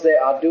because they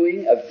are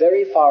doing a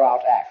very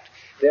far-out act.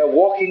 They are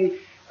walking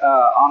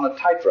on a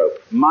tightrope,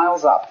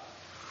 miles up.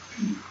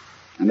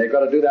 And they've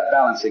got to do that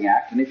balancing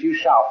act, and if you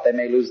shout, they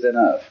may lose their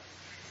nerve.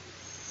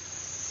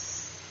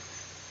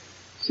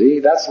 See,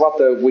 that's what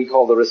we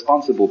call the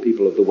responsible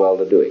people of the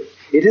world are doing.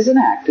 It is an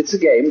act, it's a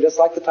game, just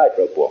like the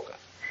tightrope walker.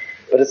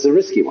 But it's a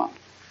risky one.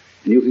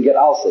 And you can get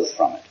ulcers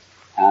from it,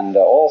 and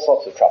all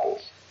sorts of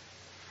troubles.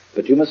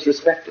 But you must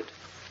respect it.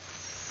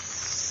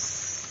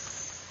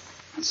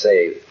 And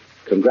say,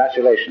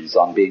 congratulations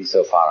on being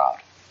so far out.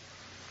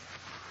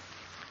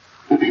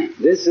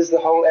 This is the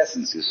whole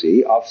essence, you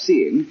see, of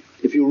seeing,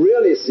 if you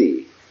really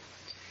see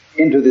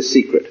into this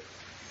secret,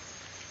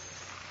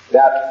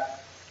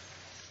 that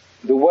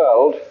the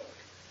world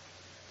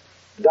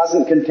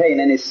doesn't contain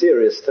any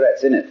serious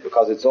threats in it,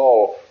 because it's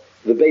all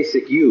the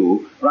basic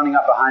you running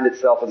up behind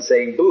itself and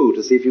saying boo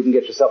to see if you can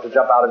get yourself to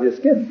jump out of your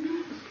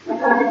skin.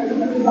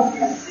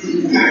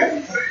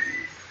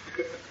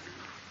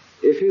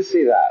 If you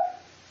see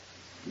that,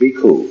 be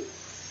cool.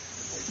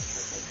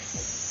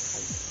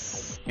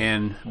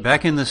 And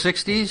back in the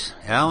 60s,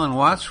 Alan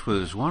Watts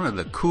was one of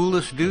the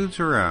coolest dudes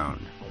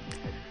around.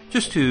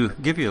 Just to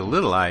give you a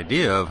little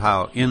idea of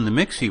how in the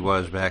mix he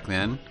was back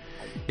then,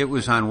 it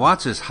was on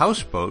Watts's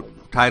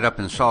houseboat, tied up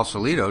in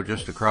Sausalito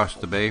just across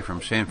the bay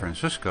from San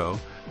Francisco,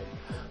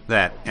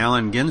 that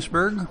Allen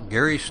Ginsberg,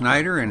 Gary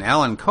Snyder, and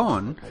Alan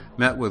Cohen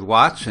met with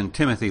Watts and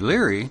Timothy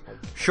Leary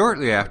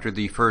shortly after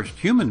the first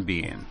human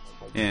being.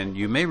 And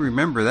you may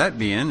remember that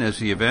being as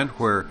the event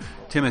where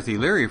Timothy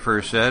Leary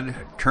first said,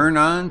 "Turn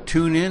on,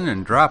 tune in,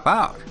 and drop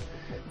out."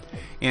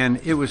 And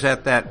it was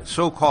at that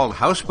so-called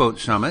houseboat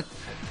summit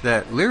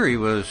that Leary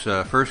was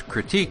first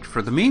critiqued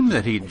for the meme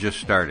that he'd just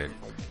started.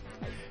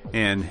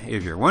 And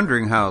if you're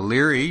wondering how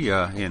Leary,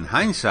 in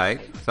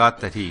hindsight, thought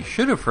that he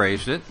should have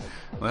phrased it,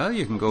 well,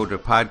 you can go to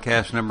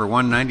podcast number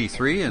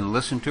 193 and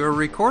listen to a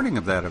recording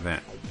of that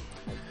event.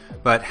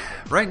 But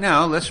right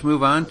now, let's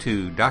move on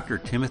to Dr.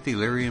 Timothy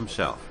Leary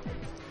himself.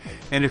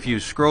 And if you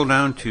scroll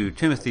down to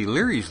Timothy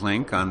Leary's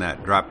link on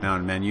that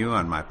drop-down menu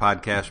on my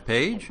podcast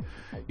page,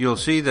 you'll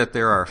see that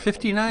there are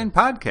 59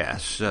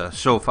 podcasts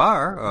so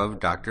far of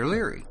Dr.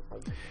 Leary.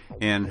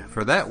 And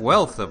for that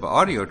wealth of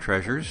audio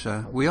treasures,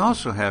 we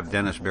also have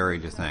Dennis Berry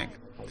to thank.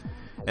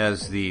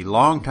 As the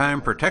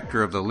longtime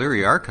protector of the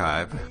Leary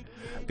Archive,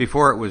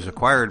 before it was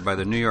acquired by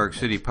the New York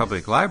City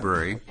Public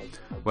Library,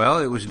 well,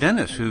 it was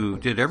Dennis who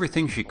did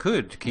everything she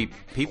could to keep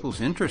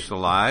people's interest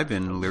alive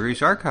in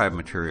Leary's archive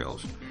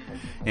materials.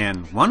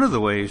 And one of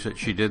the ways that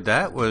she did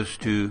that was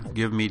to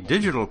give me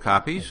digital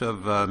copies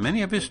of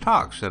many of his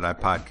talks that I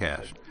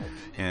podcast.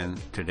 And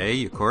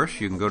today, of course,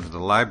 you can go to the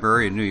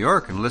library in New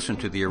York and listen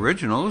to the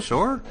originals,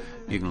 or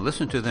you can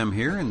listen to them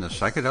here in the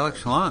Psychedelic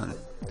Salon.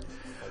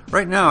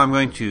 Right now, I'm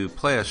going to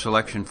play a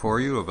selection for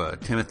you of a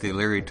Timothy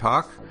Leary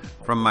talk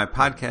from my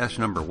podcast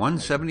number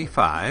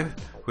 175,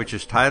 which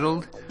is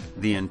titled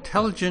The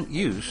Intelligent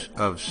Use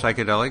of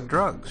Psychedelic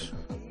Drugs.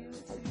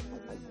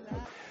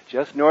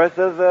 Just north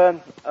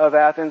of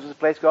Athens is a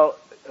place called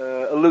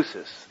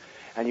Eleusis.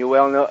 And you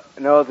well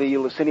know the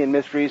Eleusinian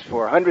mysteries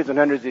for hundreds and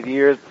hundreds of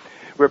years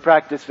were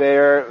practiced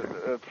there.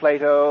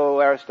 Plato,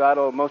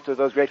 Aristotle, most of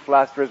those great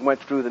philosophers went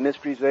through the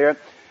mysteries there.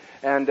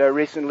 And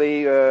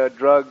recently,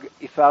 drug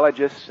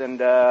ethologists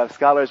and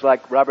scholars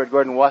like Robert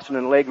Gordon Wasson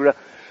and Allegra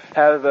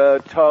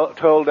have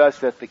told us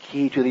that the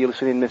key to the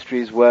Eleusinian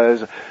mysteries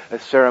was a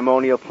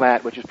ceremonial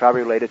plant which is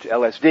probably related to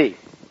LSD.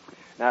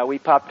 Now, we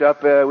popped up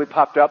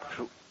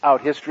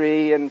throughout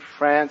history in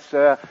France,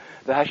 the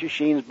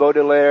Hashishins,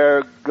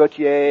 Baudelaire,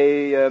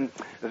 Gautier,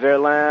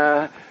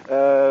 Verlaine.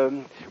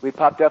 We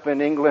popped up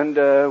in England,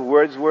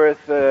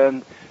 Wordsworth,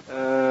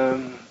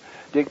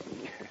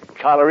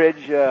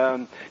 Coleridge,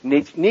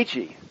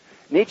 Nietzsche.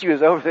 Nietzsche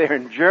was over there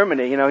in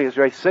Germany. You know, he was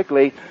very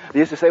sickly. They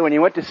used to say when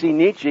you went to see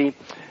Nietzsche,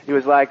 he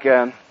was like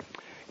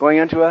going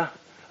into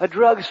a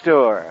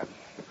drugstore.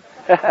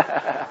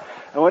 I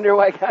wonder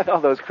why he got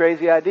all those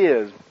crazy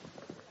ideas.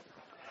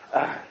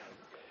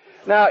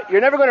 Now,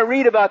 you're never going to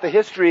read about the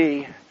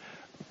history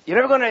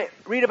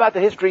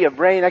of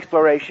brain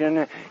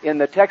exploration in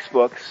the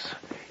textbooks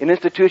in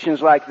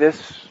institutions like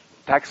this,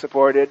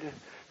 tax-supported,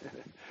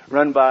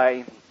 run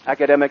by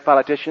academic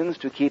politicians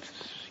to keep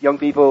young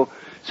people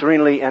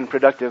serenely and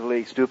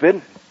productively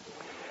stupid.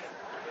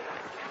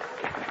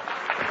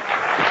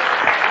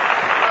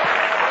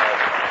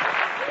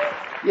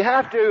 You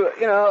have to,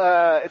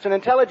 it's an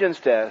intelligence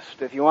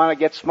test. If you want to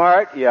get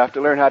smart, you have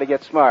to learn how to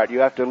get smart. You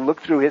have to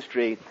look through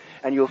history,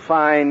 and you'll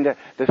find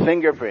the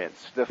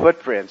fingerprints, the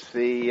footprints,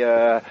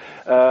 the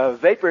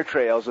vapor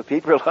trails of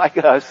people like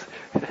us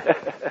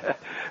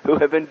who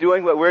have been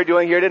doing what we're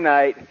doing here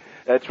tonight,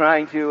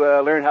 trying to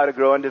learn how to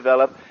grow and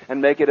develop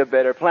and make it a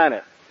better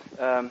planet.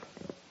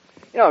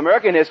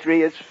 American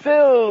history is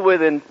filled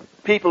with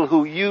people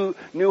who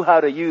knew how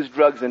to use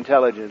drugs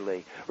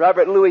intelligently.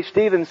 Robert Louis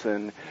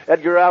Stevenson,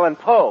 Edgar Allan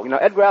Poe.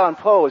 Edgar Allan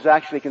Poe is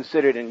actually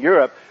considered in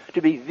Europe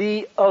to be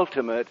the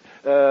ultimate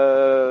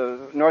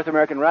North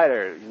American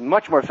writer. He's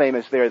much more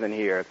famous there than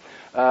here.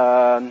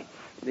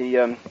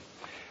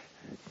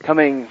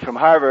 Coming from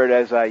Harvard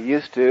as I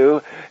used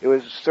to, it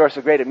was a source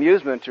of great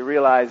amusement to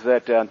realize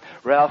that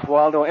Ralph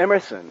Waldo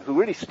Emerson, who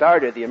really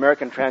started the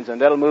American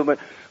Transcendental Movement,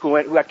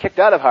 who got kicked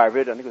out of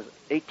Harvard, I think it was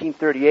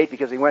 1838,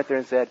 because he went there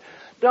and said,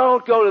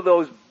 "Don't go to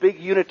those big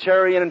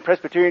Unitarian and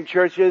Presbyterian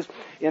churches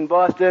in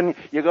Boston.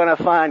 You're going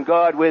to find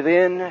God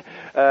within,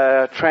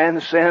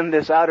 transcend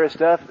this outer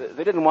stuff."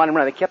 They didn't want him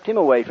around. They kept him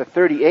away for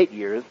 38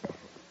 years.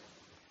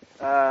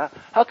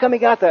 How come he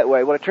got that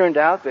way? Well, it turned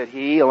out that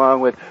he,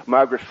 along with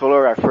Margaret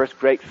Fuller, our first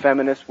great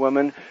feminist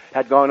woman,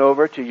 had gone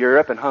over to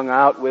Europe and hung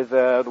out with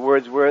the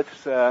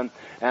Wordsworths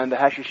and the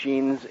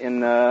Hashishins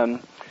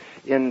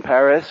in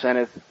Paris,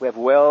 and we have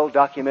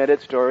well-documented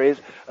stories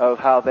of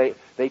how they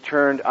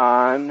turned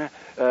on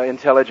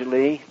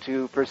intelligently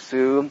to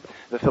pursue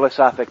the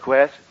philosophic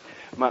quest.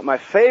 My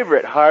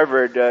favorite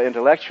Harvard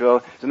intellectual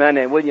is a man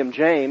named William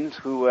James,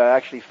 who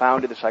actually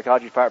founded the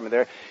psychology department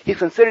there. He's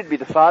considered to be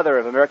the father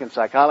of American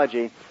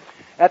psychology.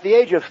 At the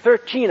age of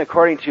 13,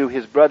 according to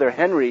his brother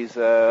Henry's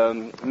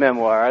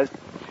memoirs,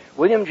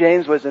 William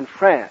James was in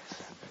France.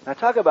 Now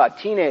talk about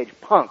teenage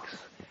punks.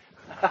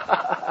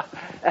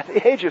 At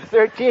the age of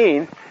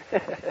 13,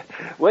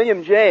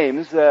 William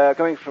James,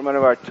 coming from one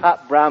of our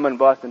top Brahmin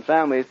Boston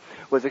families,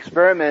 was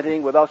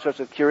experimenting with all sorts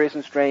of curious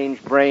and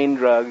strange brain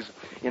drugs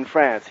in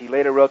France. He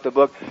later wrote the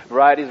book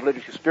Varieties of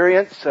Religious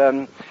Experience,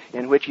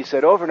 in which he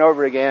said over and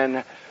over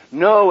again,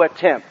 no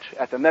attempt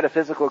at the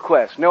metaphysical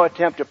quest, no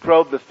attempt to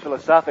probe the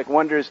philosophic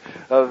wonders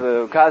of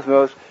the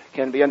cosmos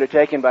can be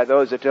undertaken by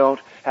those that don't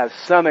have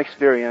some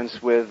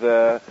experience with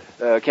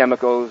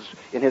chemicals.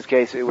 In his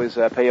case, it was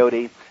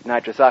peyote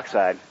nitrous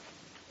oxide.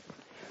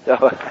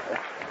 So,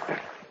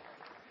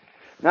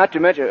 not to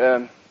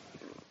mention,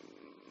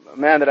 a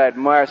man that I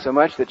admire so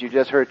much that you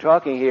just heard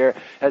talking here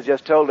has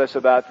just told us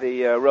about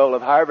the role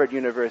of Harvard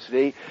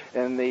University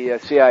and the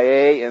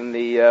CIA in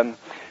the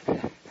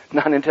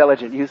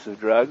non-intelligent use of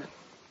drugs.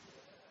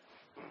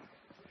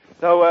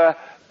 So,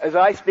 as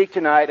I speak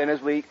tonight and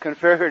as we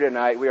confer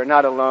tonight, we are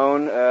not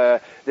alone.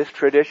 This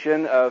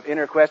tradition of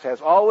inner quest has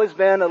always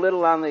been a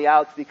little on the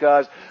outs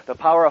because the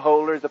power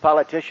holders, the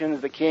politicians,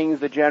 the kings,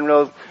 the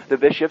generals, the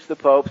bishops, the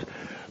popes,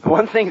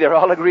 one thing they're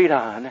all agreed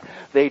on,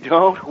 they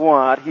don't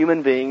want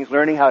human beings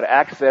learning how to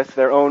access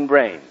their own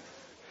brains.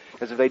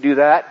 Because if they do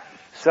that,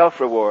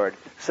 self-reward,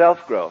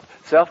 self-growth,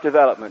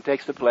 self-development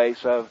takes the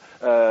place of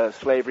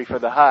slavery for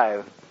the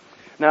hive.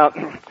 Now,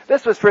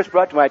 this was first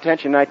brought to my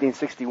attention in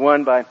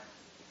 1961 by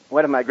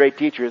one of my great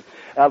teachers,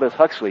 Aldous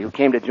Huxley, who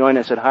came to join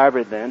us at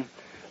Harvard then.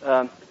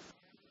 I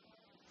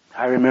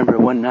remember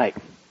one night,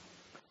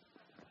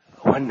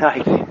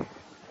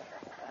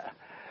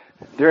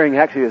 during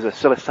actually it was a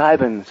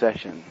psilocybin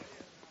session,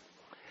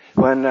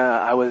 when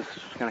I was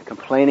kind of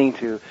complaining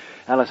to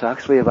Aldous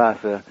Huxley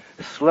about the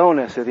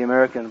slowness of the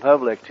American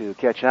public to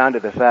catch on to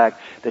the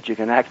fact that you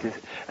can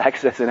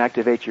access and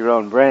activate your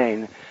own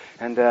brain.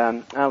 And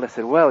Aldous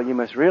said, well, you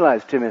must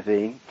realize,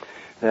 Timothy,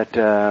 that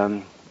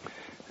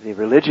the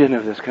religion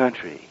of this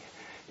country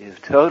is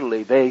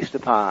totally based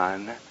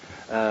upon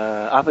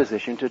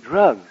opposition to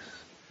drugs.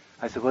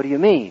 I said, what do you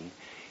mean?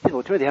 He said,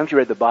 well, Timothy, haven't you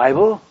read the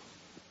Bible?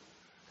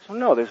 I said,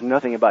 no, there's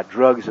nothing about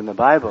drugs in the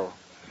Bible.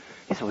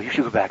 He said, well, you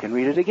should go back and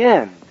read it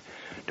again.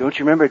 Don't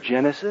you remember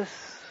Genesis,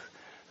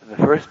 the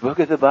first book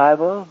of the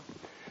Bible?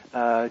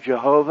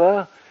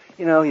 Jehovah?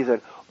 You know, he's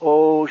an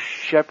old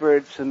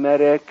shepherd,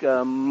 Semitic,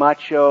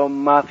 macho,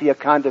 mafia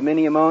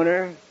condominium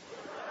owner.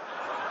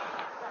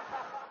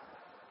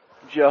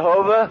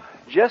 Jehovah,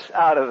 just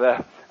out of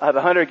the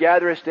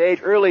hunter-gatherer stage,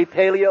 early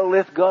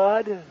Paleolith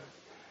God,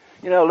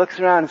 you know, looks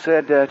around and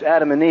said to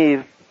Adam and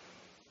Eve,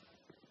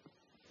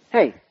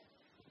 hey,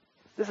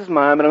 this is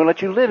mine, but I'm going to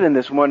let you live in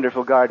this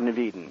wonderful Garden of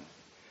Eden.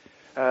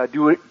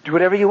 Do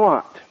whatever you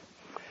want,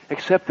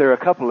 except there are a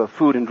couple of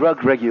food and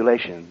drug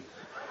regulations.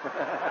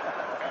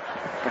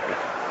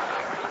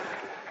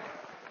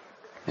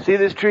 See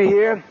this tree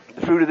here?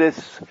 The fruit of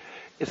this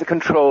is a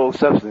controlled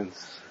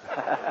substance.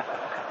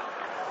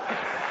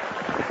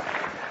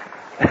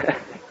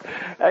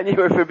 And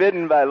you are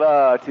forbidden by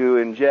law to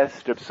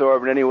ingest,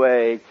 absorb in any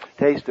way,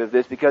 taste of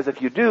this, because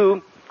if you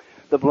do,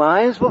 the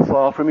blinds will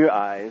fall from your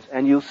eyes,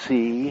 and you'll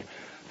see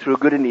through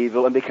good and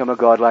evil and become a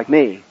god like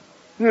me.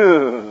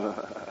 You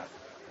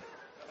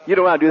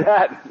don't want to do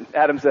that.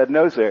 Adam said,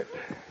 no, sir.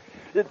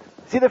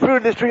 See the fruit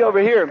of this tree over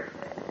here?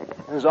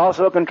 There's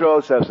also a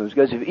controlled substance,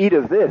 because if you eat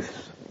of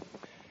this,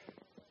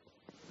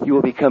 you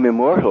will become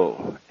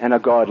immortal and a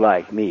god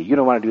like me. You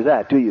don't want to do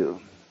that, do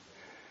you?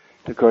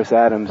 Of course,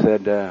 Adam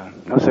said,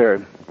 no,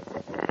 sir.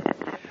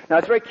 Now,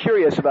 it's very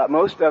curious about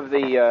most of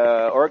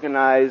the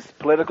organized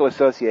political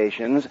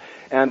associations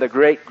and the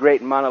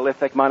great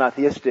monolithic,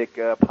 monotheistic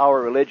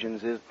power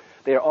religions is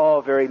they are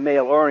all very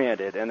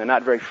male-oriented, and they're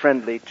not very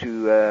friendly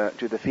to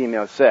the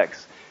female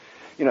sex.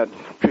 You know,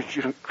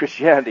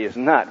 Christianity is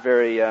not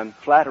very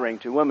flattering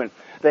to women.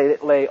 They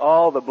lay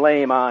all the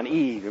blame on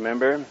Eve,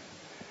 remember?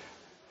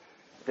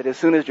 That as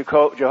soon as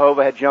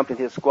Jehovah had jumped in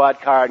his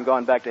squad car and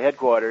gone back to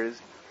headquarters,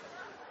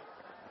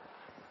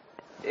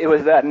 it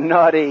was that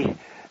naughty,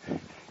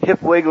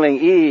 hip-wiggling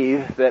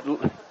Eve that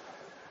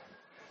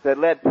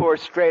led poor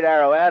straight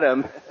arrow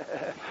Adam.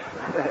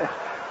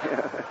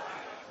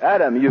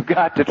 Adam, you've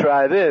got to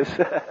try this.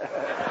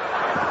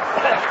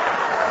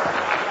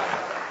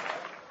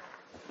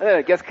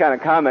 It gets kind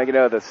of comic, you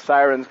know, the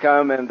sirens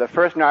come and the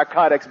first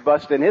narcotics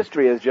bust in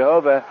history is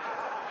Jehovah.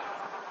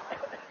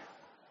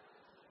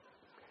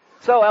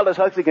 So Aldous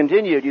Huxley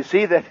continued, you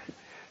see that,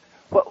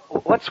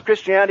 what's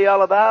Christianity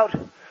all about?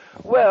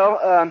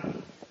 Well,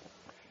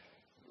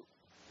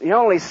 the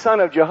only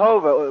son of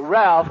Jehovah,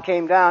 Ralph,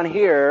 came down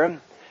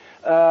here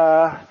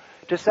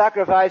to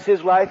sacrifice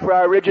his life for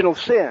our original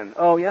sin.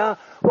 Oh, yeah?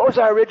 What was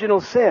our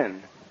original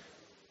sin?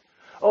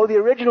 Oh, the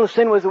original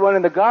sin was the one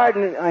in the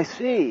garden. I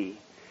see.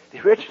 The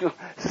original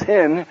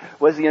sin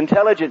was the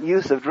intelligent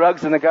use of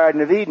drugs in the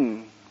Garden of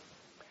Eden.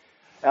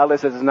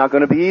 Aldous says it's not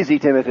going to be easy,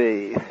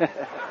 Timothy.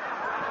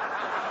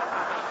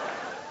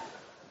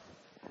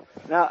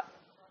 Now,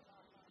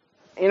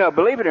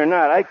 believe it or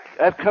not,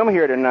 I've come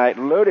here tonight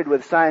loaded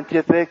with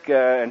scientific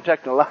and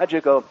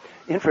technological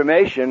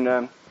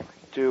information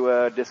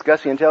to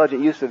discuss the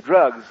intelligent use of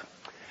drugs.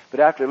 But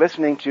after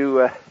listening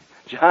to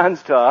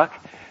John's talk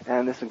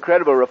and this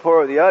incredible rapport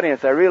with the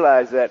audience, I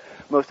realized that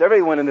most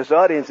everyone in this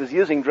audience is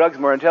using drugs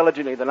more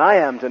intelligently than I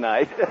am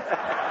tonight.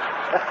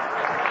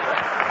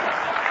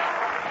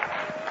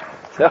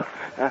 So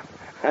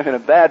I'm in a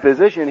bad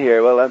position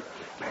here. Well,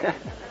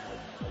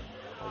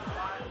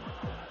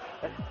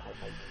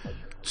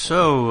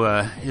 So,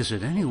 is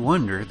it any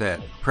wonder that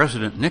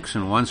President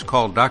Nixon once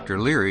called Dr.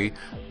 Leary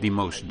the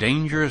most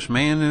dangerous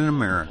man in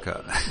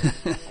America?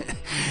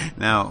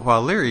 Now,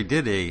 while Leary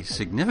did a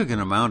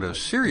significant amount of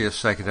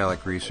serious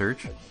psychedelic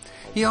research,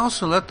 he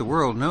also let the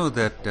world know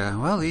that,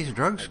 these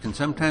drugs can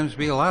sometimes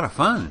be a lot of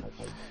fun.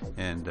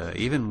 And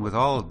even with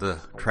all of the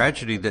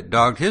tragedy that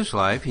dogged his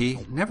life, he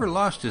never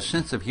lost his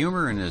sense of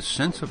humor and his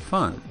sense of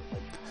fun.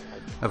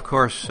 Of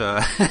course,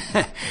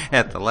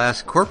 at the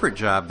last corporate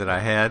job that I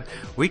had,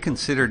 we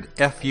considered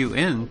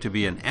FUN to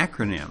be an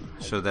acronym,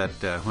 so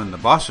that when the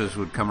bosses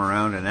would come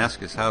around and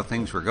ask us how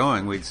things were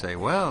going, we'd say,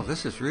 well,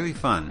 this is really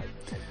fun.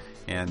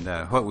 And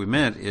what we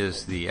meant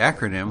is the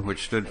acronym,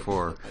 which stood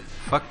for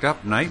Fucked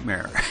Up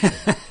Nightmare.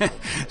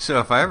 So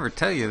if I ever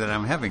tell you that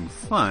I'm having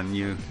fun,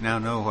 you now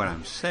know what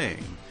I'm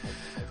saying.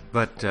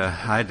 But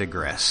I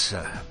digress.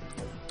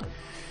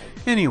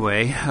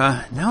 Anyway,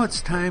 now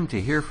it's time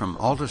to hear from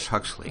Aldous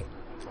Huxley.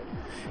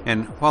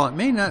 And while it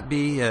may not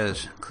be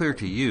as clear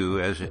to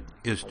you as it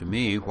is to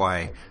me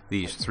why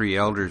these three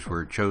elders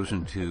were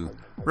chosen to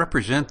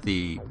represent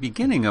the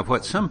beginning of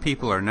what some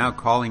people are now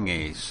calling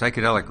a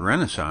psychedelic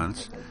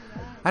renaissance,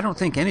 I don't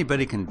think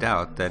anybody can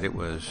doubt that it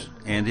was,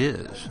 and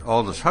is,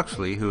 Aldous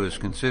Huxley who is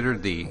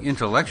considered the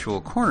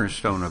intellectual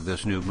cornerstone of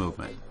this new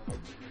movement.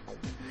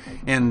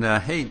 And,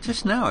 hey,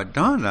 just now it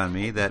dawned on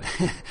me that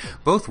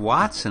both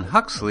Watts and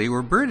Huxley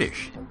were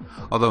British,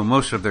 although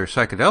most of their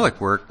psychedelic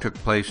work took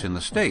place in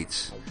the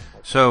States.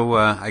 So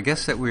I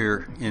guess that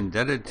we're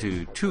indebted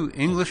to two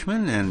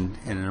Englishmen and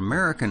an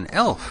American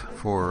elf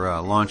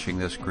for launching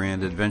this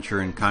grand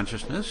adventure in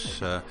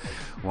consciousness,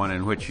 one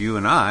in which you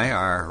and I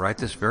are right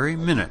this very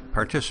minute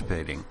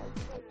participating.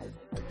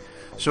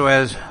 So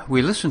as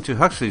we listen to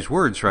Huxley's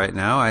words right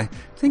now, I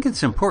think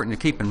it's important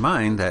to keep in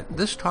mind that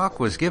this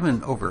talk was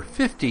given over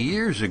 50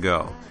 years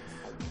ago.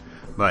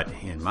 But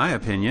in my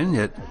opinion,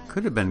 it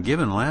could have been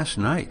given last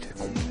night.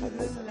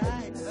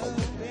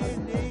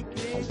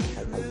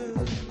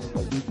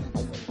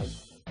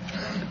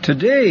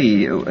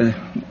 Today,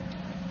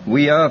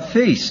 we are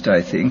faced,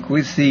 I think,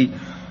 with the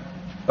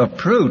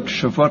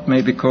approach of what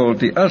may be called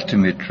the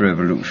ultimate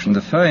revolution,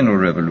 the final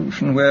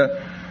revolution,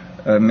 where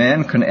a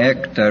man can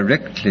act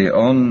directly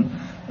on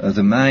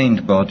the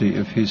mind-body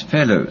of his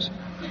fellows.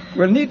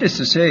 Well, needless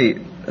to say,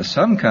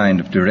 some kind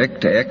of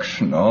direct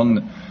action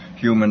on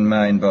human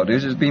mind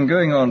bodies has been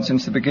going on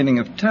since the beginning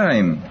of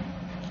time.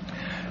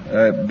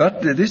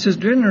 But this has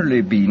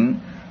generally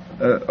been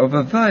of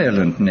a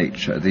violent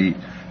nature. The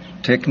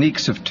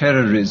techniques of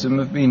terrorism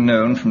have been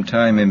known from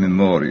time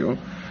immemorial,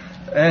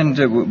 and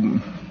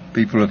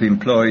people have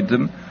employed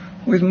them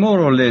with more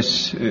or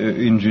less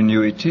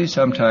ingenuity,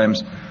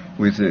 sometimes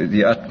with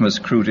the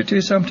utmost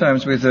crudity,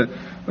 sometimes with a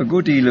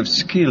good deal of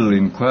skill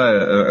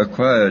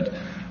acquired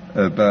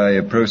by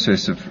a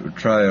process of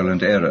trial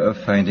and error,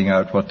 finding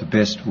out what the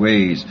best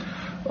ways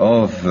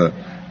of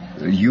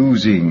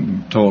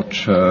using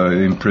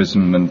torture,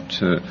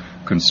 imprisonment,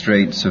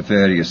 constraints of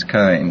various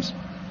kinds.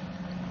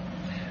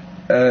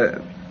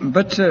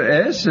 But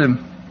as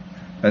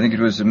I think it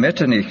was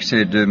Metternich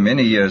said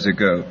many years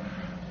ago,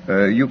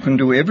 you can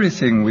do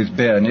everything with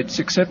bayonets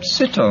except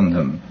sit on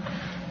them.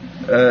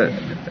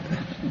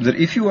 That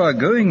if you are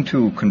going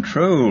to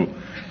control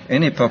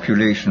any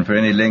population for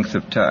any length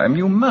of time,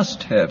 you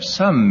must have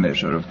some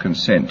measure of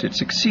consent.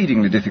 It's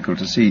exceedingly difficult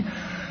to see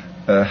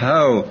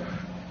how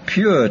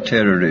pure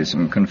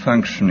terrorism can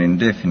function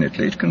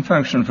indefinitely. It can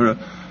function for a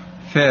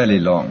fairly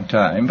long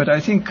time, but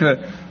I think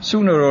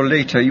sooner or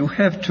later you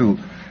have to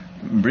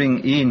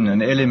bring in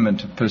an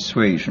element of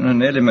persuasion,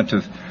 an element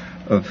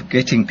of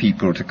getting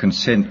people to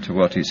consent to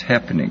what is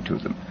happening to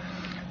them.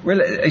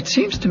 Well, it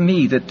seems to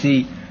me that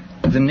the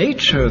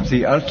nature of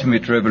the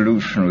ultimate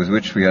revolution with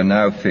which we are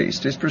now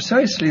faced is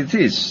precisely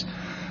this,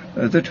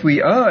 that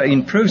we are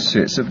in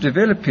process of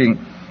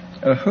developing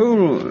a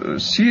whole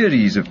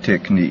series of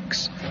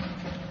techniques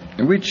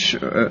which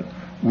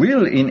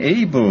will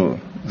enable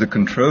the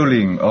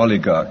controlling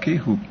oligarchy,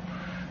 who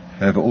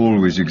have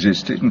always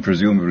existed and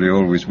presumably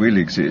always will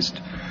exist,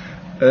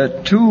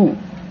 to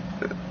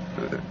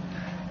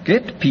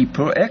get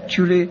people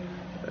actually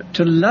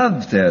to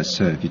love their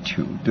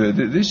servitude.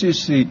 This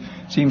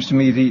seems to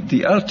me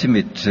the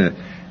ultimate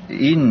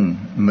in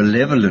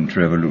malevolent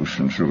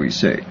revolution, shall we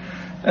say.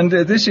 And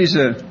this is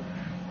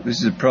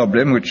a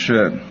problem which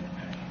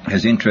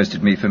has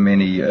interested me for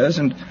many years,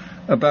 and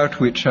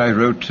about which I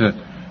wrote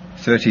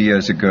 30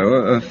 years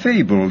ago, a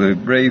fable, The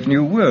Brave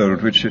New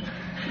World, which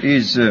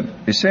is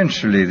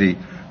essentially the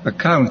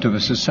account of a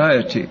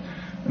society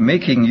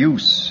making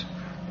use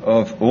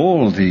of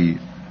all the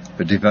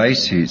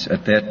devices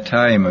at that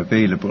time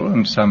available,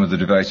 and some of the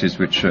devices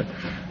which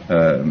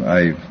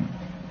I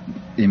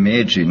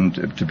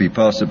imagined to be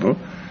possible,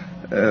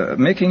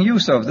 making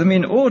use of them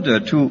in order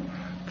to,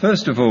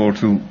 first of all,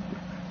 to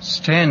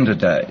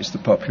standardize the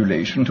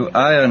population, to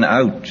iron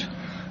out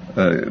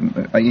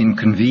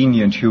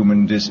inconvenient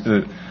human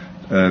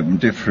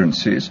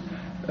differences,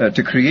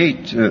 to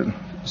create,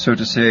 so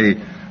to say,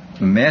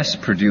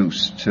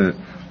 mass-produced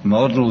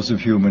models of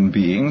human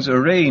beings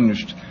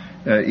arranged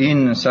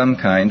in some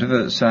kind of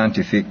a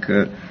scientific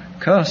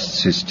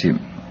caste system.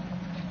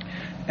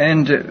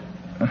 And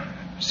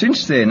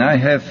since then I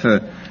have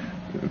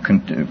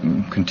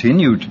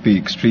continued to be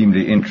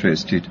extremely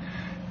interested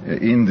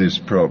in this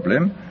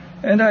problem,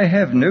 and I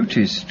have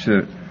noticed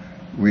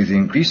with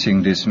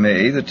increasing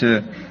dismay that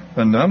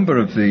a number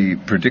of the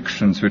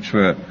predictions which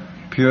were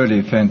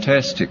purely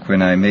fantastic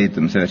when I made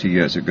them 30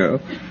 years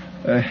ago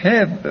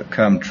have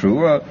come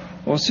true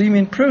or seem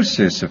in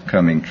process of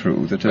coming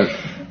true, that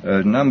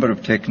a number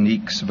of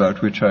techniques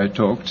about which I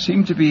talked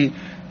seem to be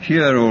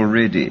here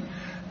already,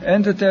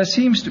 and that there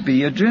seems to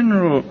be a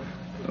general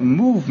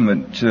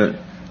movement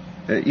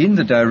in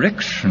the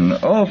direction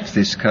of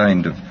this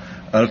kind of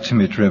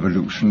ultimate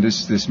revolution,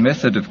 this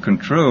method of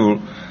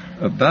control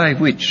by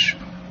which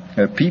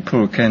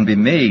people can be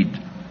made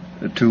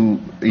to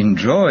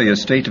enjoy a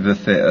state of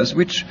affairs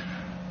which,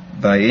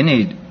 by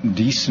any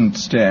decent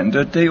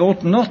standard, they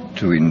ought not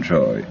to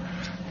enjoy.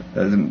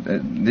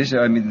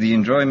 The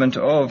enjoyment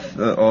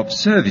of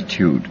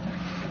servitude.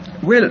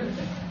 Well,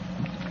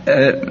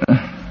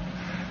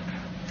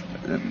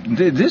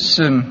 this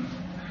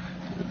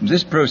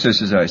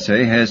process, as I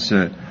say, has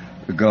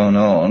gone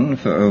on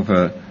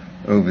for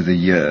over the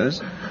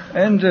years,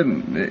 and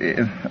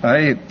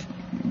I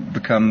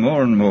become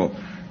more and more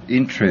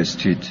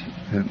interested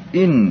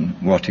in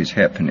what is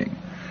happening.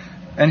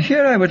 And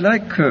here I would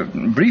like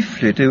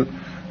briefly to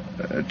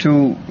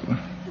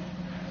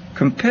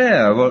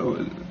compare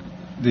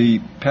the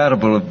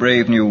parable of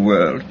Brave New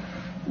World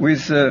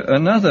with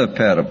another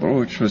parable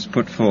which was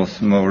put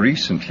forth more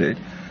recently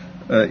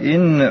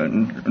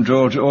in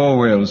George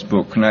Orwell's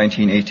book,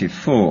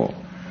 1984.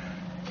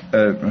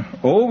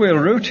 Orwell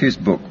wrote his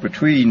book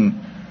between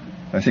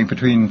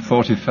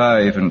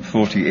 45 and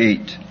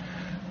 48,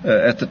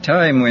 at the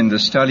time when the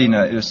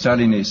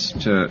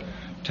Stalinist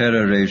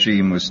terror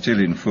regime was still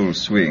in full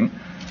swing,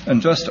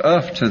 and just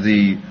after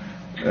the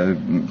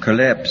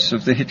collapse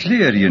of the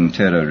Hitlerian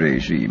terror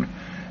regime.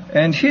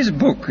 And his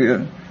book,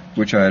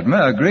 which I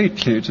admire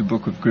greatly, it's a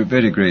book of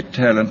very great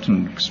talent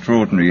and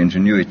extraordinary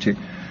ingenuity,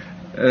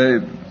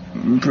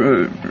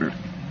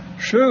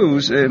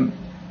 shows,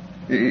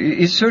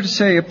 is so to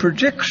say a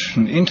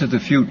projection into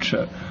the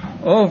future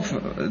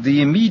of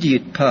the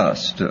immediate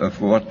past,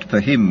 of what for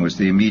him was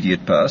the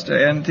immediate past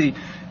and the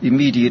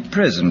immediate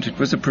present. It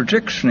was a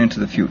projection into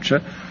the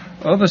future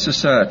of a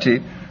society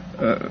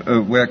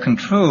where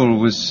control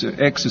was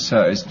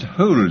exercised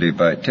wholly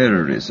by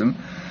terrorism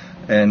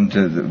and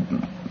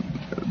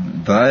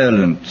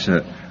violent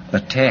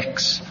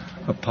attacks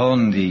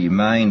upon the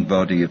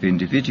mind-body of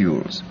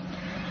individuals.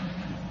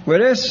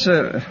 Whereas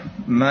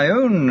my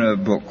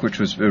own book, which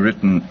was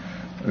written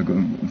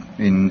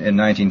in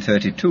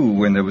 1932,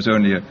 when there was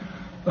only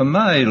a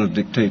mild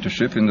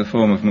dictatorship in the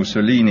form of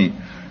Mussolini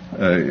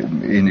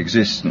in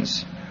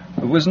existence,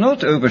 was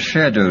not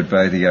overshadowed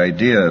by the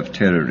idea of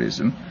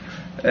terrorism,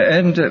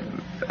 and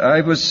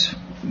I was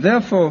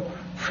therefore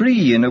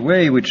free in a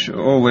way which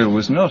Orwell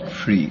was not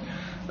free,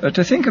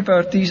 to think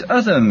about these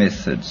other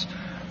methods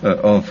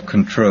of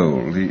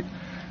control,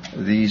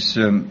 these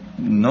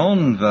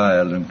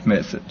non-violent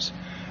methods.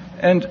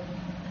 And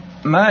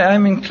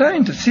I'm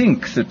inclined to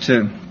think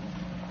that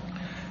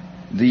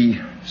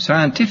the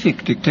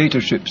scientific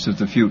dictatorships of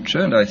the future,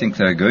 and I think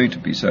there are going to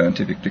be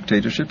scientific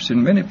dictatorships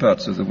in many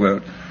parts of the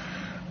world,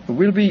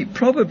 will be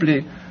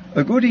probably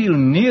a good deal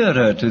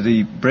nearer to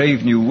the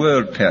Brave New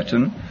World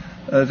pattern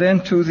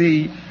than to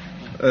the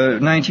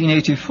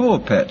 1984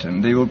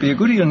 pattern. They will be a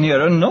good deal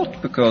nearer,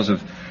 not because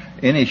of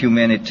any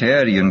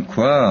humanitarian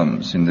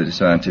qualms in the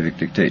scientific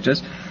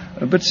dictators,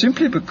 but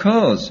simply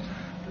because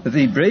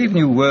the Brave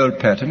New World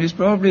pattern is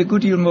probably a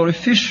good deal more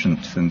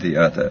efficient than the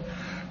other.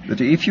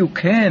 That if you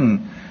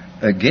can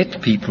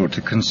get people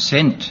to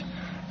consent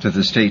to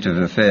the state of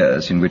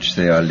affairs in which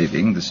they are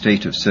living, the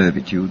state of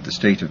servitude, the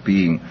state of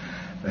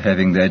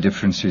having their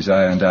differences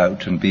ironed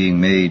out and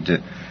being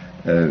made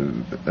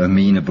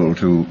amenable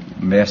to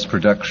mass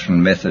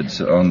production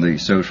methods on the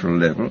social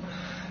level,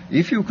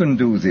 if you can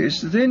do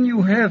this, then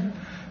you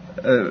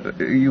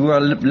are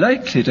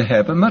likely to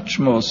have a much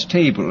more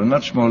stable and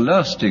much more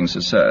lasting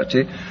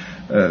society,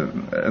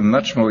 a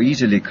much more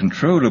easily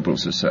controllable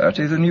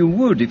society than you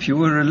would if you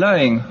were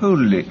relying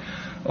wholly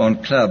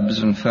on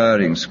clubs and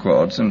firing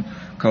squads and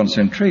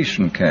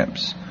concentration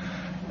camps.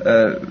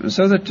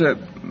 So that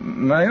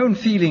my own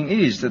feeling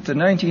is that the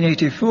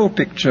 1984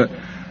 picture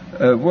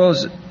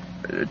was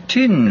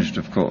tinged,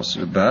 of course,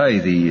 by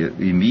the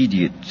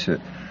immediate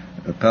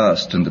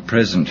past and the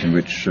present in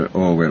which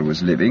Orwell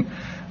was living,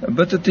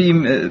 but that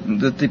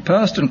the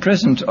past and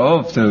present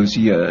of those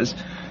years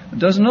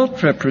does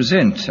not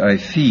represent, I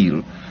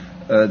feel,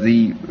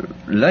 the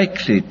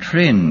likely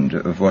trend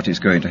of what is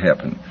going to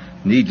happen.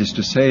 Needless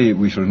to say,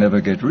 we shall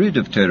never get rid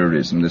of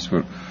terrorism. This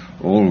will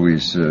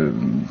always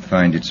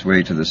find its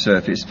way to the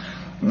surface.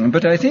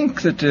 But I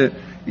think that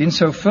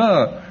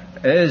insofar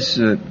as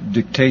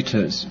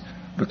dictators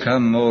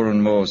become more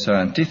and more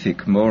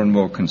scientific, more and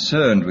more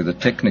concerned with a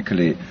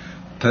technically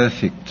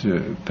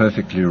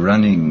perfectly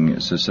running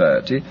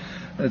society,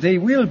 they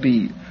will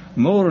be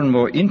more and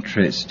more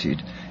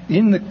interested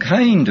in the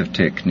kind of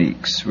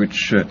techniques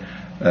which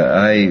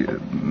I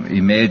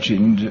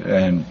imagined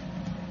and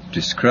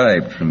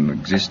described from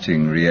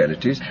existing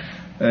realities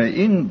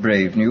in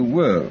Brave New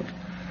World.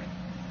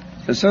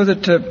 So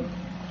that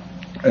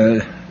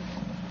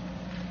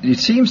it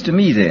seems to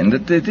me then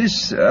that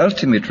this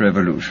ultimate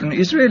revolution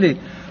is really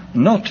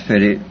not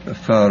very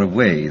far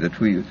away, that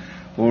we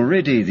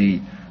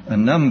already a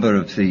number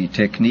of the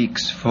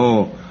techniques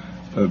for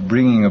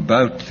bringing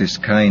about this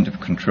kind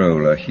of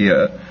control are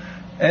here,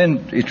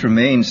 and it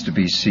remains to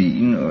be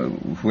seen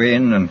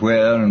when and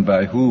where and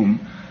by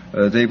whom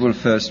they will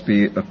first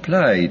be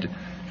applied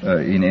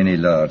in any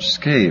large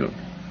scale.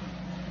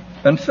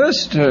 And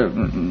first,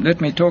 let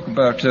me talk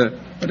about a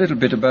little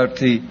bit about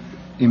the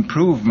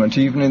improvement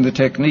even in the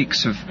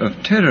techniques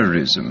of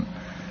terrorism.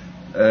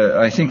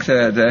 I think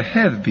there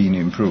have been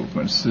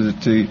improvements.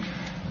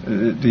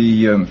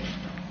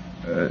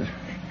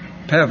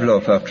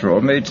 Pavlov, after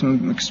all, made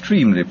some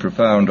extremely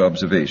profound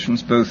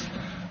observations, both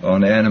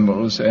on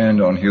animals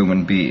and on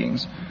human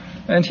beings.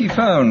 And he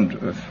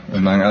found,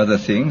 among other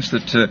things,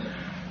 that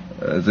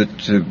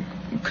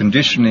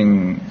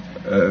conditioning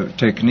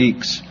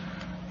techniques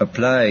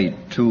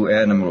applied to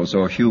animals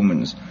or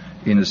humans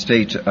in a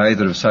state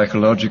either of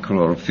psychological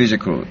or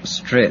physical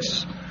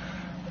stress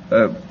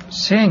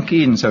sank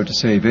in, so to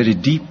say, very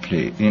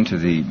deeply into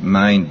the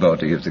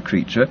mind-body of the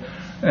creature,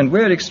 and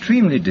were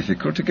extremely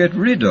difficult to get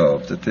rid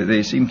of, that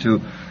they seem to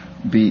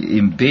be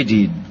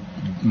embedded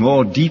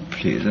more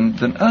deeply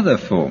than other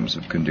forms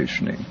of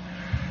conditioning.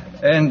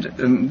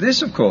 And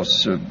this, of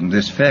course,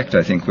 this fact,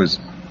 I think, was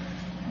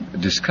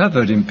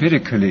discovered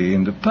empirically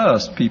in the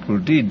past. People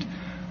did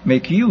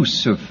make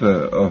use of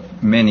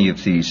many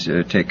of these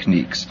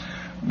techniques.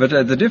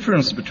 But the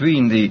difference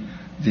between the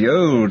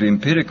old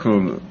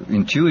empirical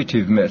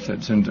intuitive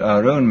methods and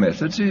our own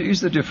methods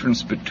is the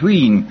difference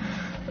between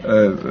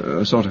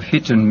a sort of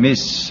hit and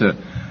miss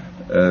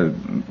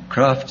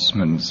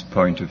craftsman's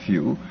point of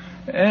view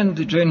and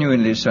the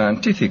genuinely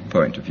scientific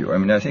point of view. I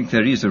mean, I think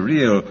there is a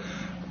real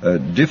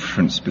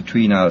difference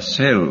between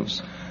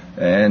ourselves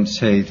and,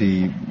 say,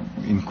 the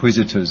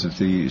inquisitors of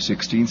the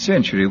 16th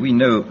century. We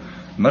know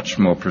much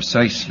more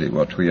precisely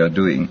what we are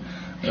doing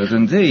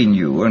than they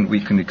knew, and we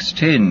can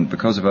extend,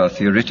 because of our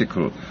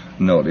theoretical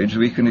knowledge,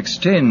 we can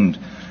extend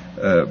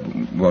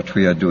what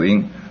we are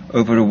doing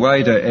over a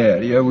wider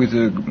area with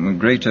a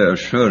greater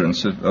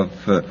assurance of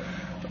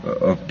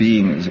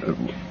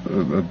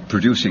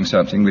producing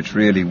something which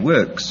really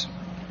works.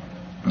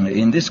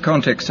 In this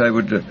context, I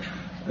would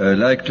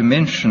like to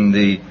mention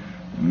the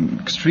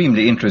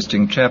extremely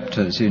interesting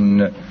chapters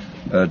in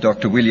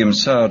Dr. William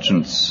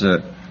Sargent's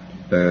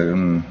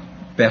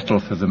Battle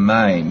for the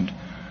Mind,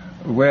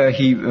 where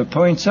he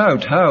points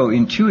out how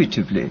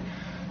intuitively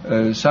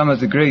some of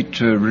the great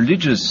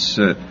religious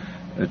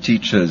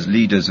teachers,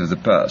 leaders of the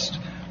past,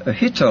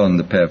 hit on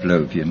the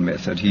Pavlovian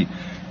method.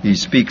 He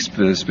speaks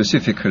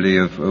specifically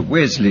of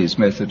Wesley's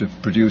method of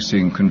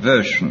producing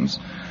conversions,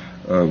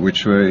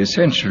 which were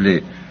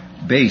essentially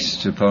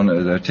based upon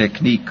a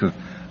technique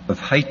of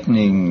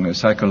heightening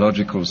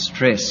psychological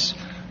stress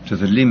to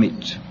the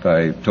limit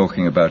by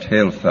talking about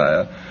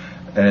hellfire,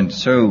 and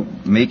so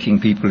making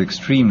people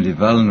extremely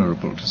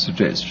vulnerable to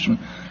suggestion,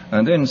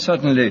 and then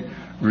suddenly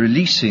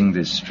releasing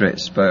this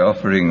stress by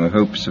offering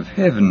hopes of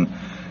heaven.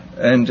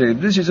 And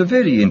this is a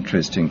very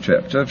interesting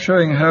chapter of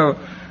showing how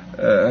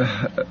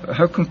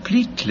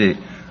completely,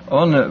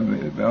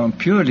 on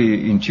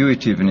purely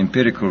intuitive and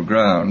empirical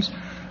grounds,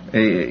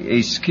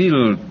 a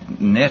skilled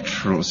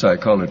natural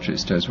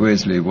psychologist, as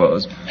Wesley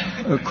was,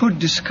 could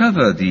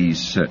discover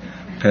these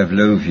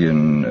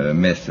Pavlovian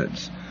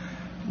methods.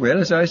 Well,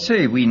 as I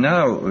say, we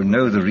now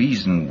know the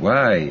reason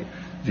why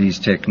these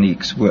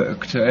techniques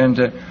worked, and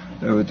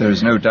there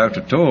is no doubt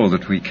at all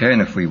that we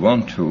can, if we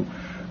want to,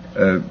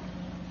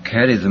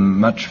 carry them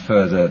much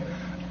further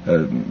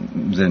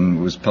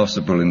than was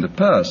possible in the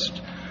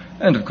past.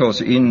 And of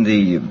course, in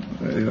the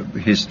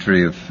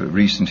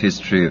recent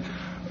history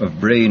of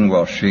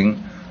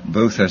brainwashing,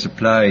 both as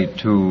applied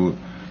to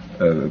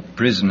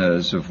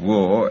prisoners of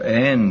war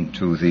and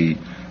to the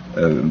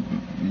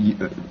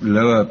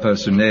lower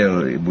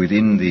personnel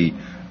within the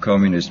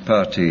Communist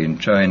Party in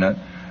China,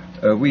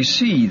 we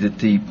see that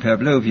the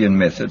Pavlovian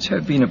methods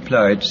have been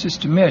applied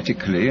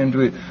systematically and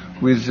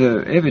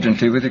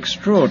evidently with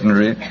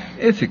extraordinary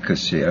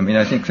efficacy. I mean,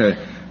 I think there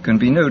can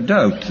be no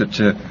doubt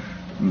that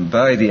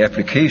by the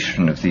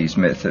application of these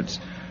methods,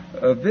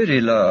 a very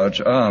large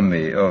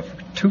army of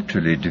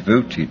totally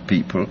devoted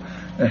people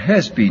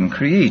has been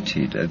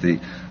created.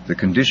 The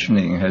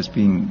conditioning has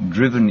been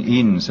driven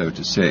in, so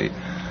to say,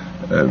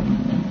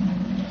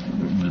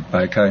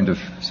 by kind of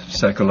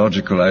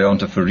psychological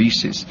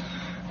iontophoresis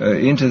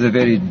into the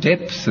very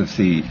depth of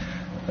the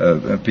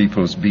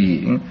people's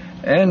being,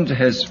 and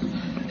has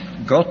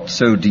got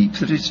so deep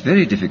that it's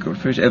very difficult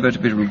for it ever to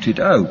be rooted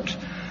out.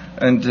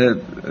 And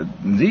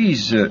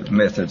these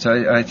methods,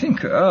 I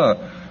think, are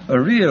a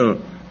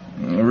real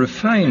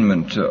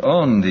refinement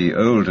on the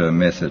older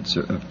methods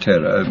of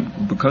terror,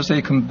 because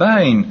they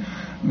combine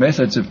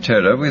methods of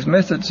terror with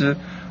methods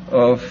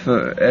of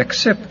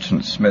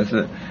acceptance,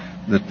 that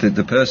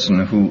the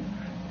person who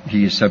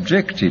he is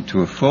subjected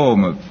to a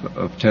form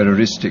of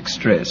terroristic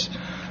stress,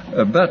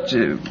 but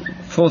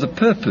for the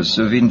purpose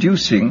of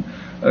inducing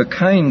a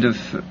kind of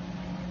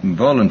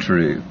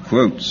voluntary,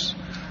 quotes,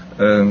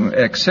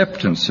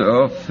 acceptance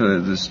of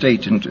the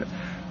state and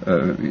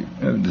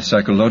the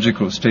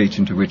psychological state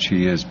into which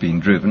he has been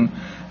driven,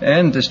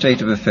 and the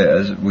state of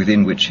affairs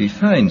within which he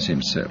finds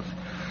himself.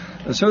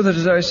 So that,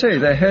 as I say,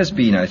 there has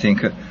been, I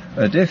think,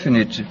 a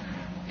definite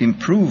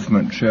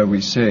improvement, shall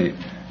we say,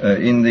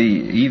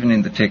 even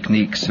in the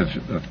techniques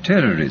of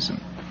terrorism.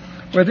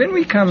 Well, then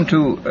we come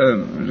to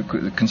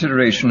the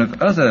consideration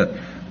of other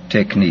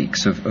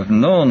techniques, of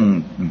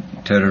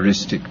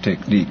non-terroristic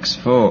techniques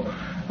for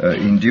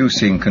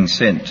inducing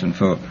consent and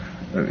for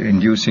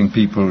inducing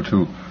people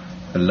to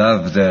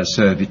love their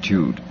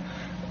servitude.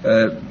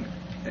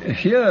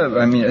 Here,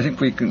 I mean, I think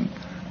we can,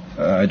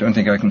 I don't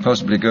think I can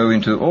possibly go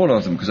into all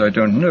of them because I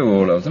don't know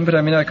all of them, but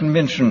I mean, I can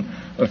mention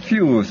a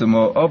few of the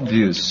more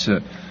obvious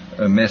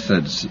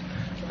methods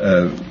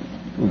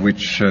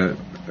which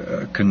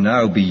can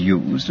now be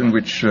used and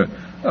which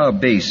are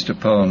based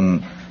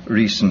upon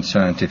recent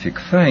scientific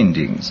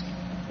findings.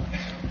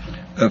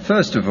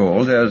 First of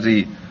all, there are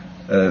the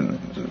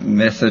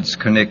methods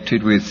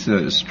connected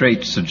with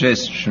straight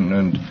suggestion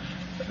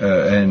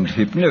and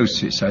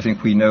hypnosis. I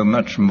think we know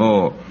much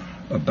more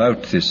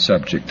about this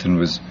subject than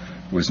was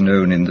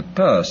known in the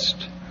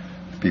past.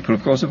 People,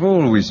 of course, have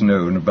always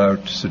known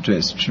about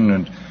suggestion,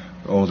 and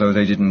although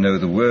they didn't know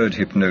the word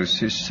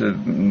hypnosis,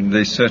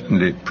 they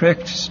certainly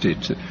practiced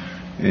it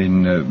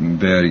in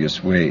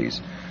various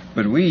ways.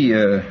 But we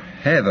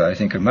have, I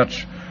think, a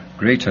much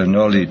greater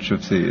knowledge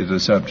of the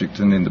subject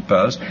than in the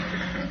past,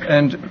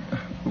 and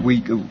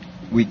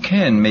we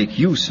can make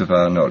use of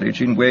our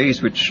knowledge in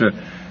ways which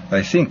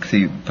I think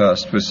the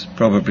past was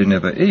probably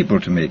never able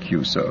to make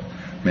use of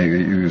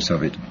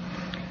it.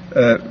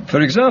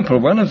 For example,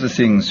 one of the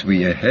things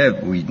we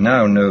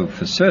now know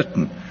for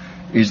certain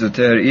is that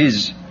there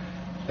is,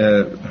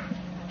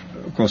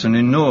 of course, an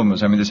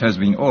enormous, I mean, this has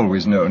been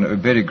always known, a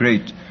very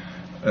great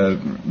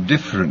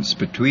difference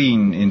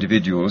between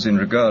individuals in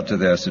regard to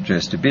their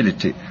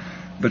suggestibility.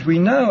 But we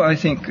now, I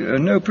think,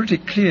 know pretty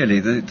clearly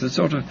the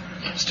sort of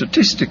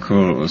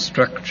statistical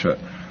structure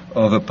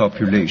of a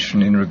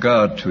population in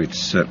regard to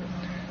its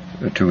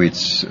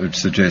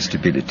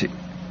suggestibility.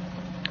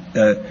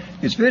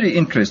 It's very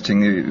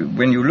interesting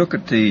when you look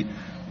at the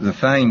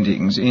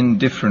findings in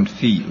different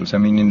fields. I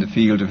mean, in the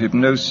field of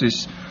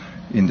hypnosis,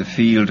 in the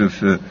field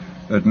of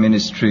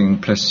administering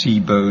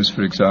placebos,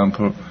 for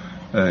example,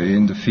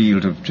 in the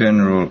field of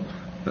general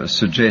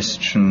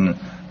suggestion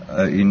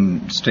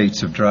in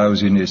states of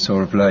drowsiness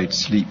or of light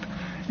sleep,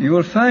 you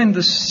will find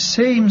the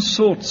same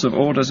sorts of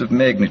orders of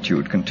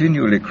magnitude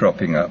continually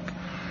cropping up.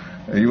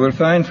 You will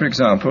find, for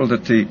example,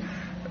 that the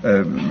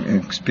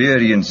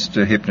experienced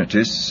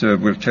hypnotists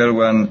will tell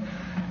one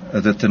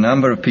that the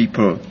number of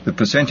people, the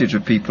percentage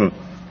of people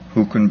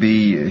who can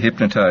be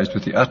hypnotized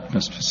with the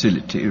utmost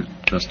facility,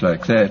 just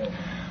like that,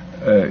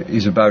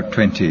 is about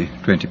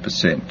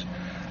 20%.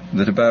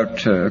 That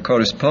about a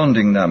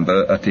corresponding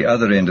number at the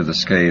other end of the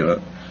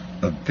scale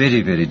are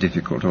very, very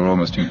difficult or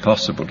almost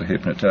impossible to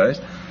hypnotize,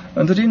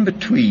 and that in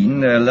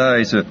between there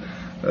lies a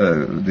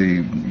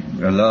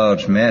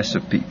large mass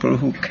of people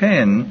who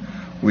can,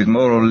 with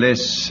more or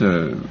less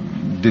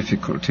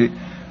difficulty,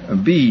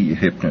 be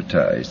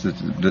hypnotized,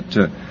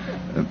 that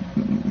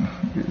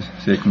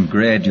they can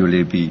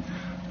gradually be,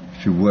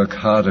 if you work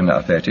hard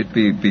enough at it,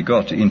 be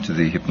got into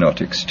the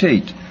hypnotic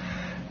state.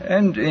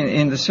 And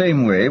in the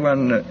same way,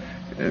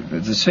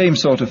 the same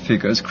sort of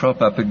figures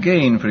crop up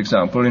again, for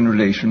example, in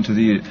relation to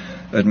the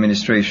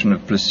administration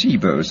of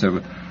placebos.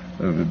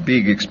 A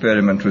big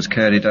experiment was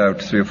carried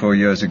out 3 or 4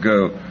 years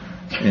ago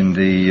in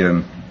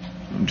the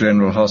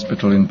General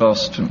Hospital in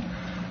Boston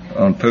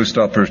on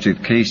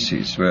post-operative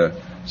cases where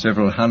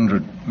several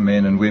hundred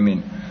men and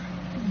women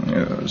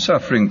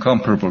suffering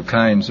comparable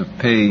kinds of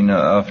pain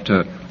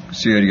after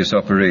serious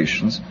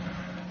operations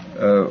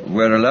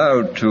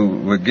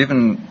were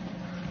given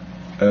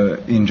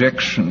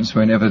injections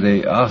whenever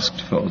they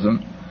asked for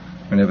them,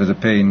 whenever the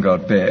pain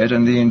got bad,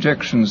 and the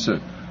injections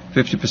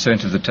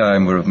 50% of the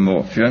time were of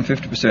morphine and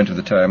 50% of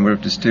the time were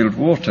of distilled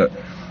water.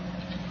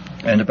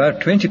 And about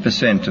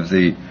 20%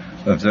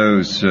 of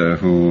those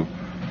who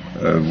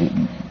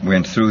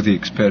went through the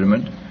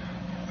experiment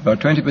About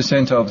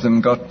 20% of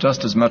them got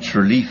just as much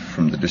relief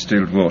from the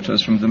distilled water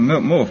as from the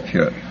more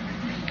pure.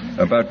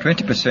 About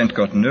 20%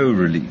 got no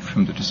relief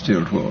from the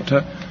distilled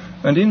water,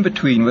 and in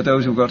between were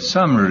those who got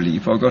some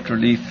relief or got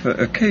relief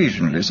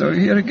occasionally. So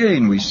here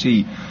again we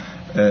see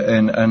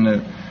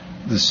the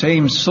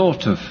same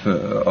sort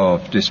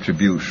of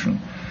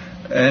distribution.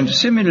 And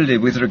similarly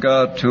with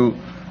regard to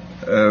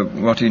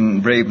what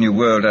in Brave New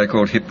World I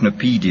call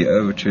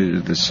hypnopedia, which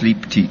is the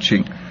sleep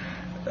teaching,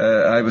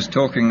 I was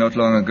talking not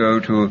long ago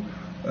to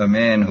a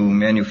man who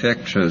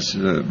manufactures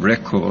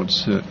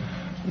records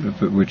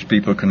which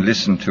people can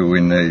listen to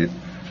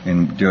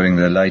during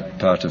the light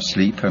part of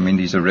sleep. I mean,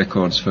 these are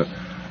records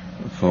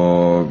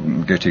for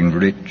getting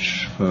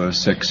rich, for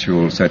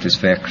sexual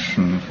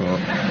satisfaction, for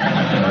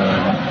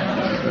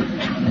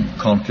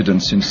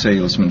confidence in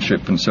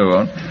salesmanship, and so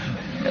on.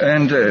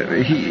 And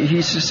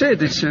he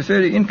said it's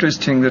very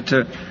interesting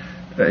that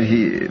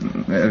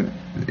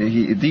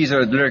these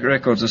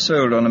records are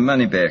sold on a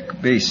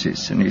money-back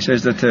basis, and he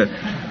says that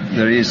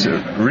there is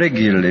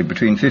regularly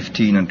between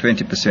 15 and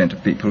 20%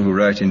 of people who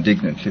write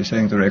indignantly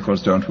saying the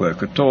records don't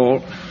work at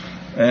all,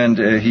 and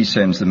he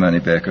sends the money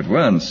back at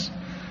once.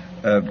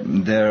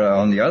 On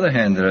the other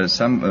hand, there are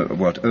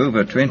somewhat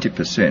over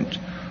 20%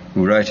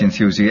 who write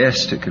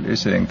enthusiastically,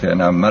 saying they're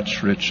now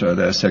much richer,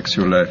 their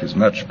sexual life is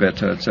much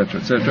better,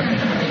 etc., etc.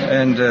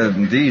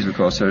 And these, of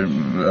course, are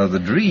the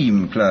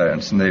dream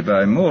clients, and they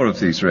buy more of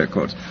these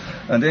records.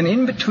 And then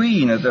in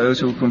between are those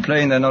who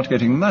complain they're not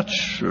getting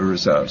much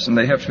results, and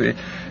they have to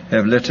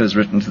have letters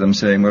written to them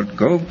saying, well,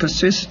 go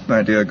persist,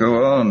 my dear,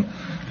 go on,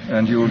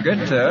 and you'll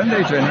get there. And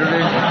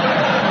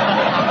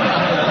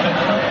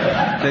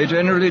they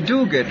generally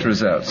do get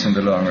results in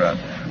the long run.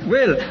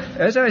 Well,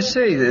 as I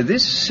say,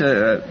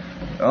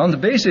 on the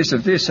basis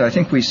of this, I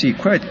think we see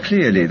quite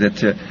clearly that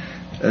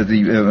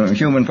the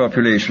human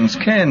populations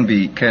can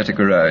be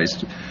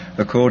categorized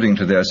according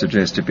to their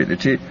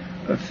suggestibility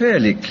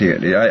fairly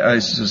clearly. I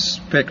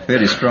suspect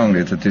very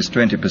strongly that this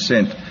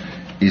 20%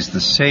 is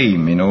the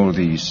same in all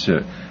these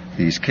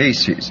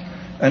cases.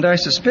 And I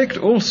suspect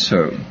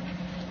also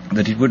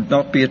that it would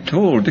not be at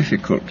all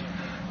difficult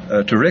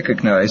to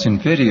recognize in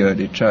very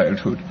early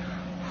childhood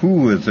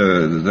who were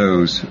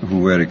those who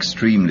were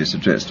extremely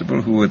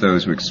suggestible, who were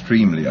those who were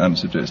extremely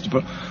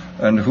unsuggestible,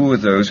 and who were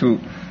those who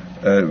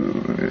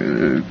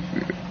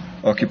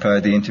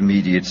occupied the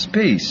intermediate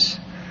space.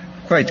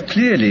 Quite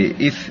clearly,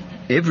 if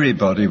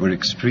everybody were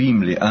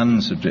extremely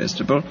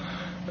unsuggestible,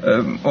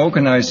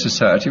 organized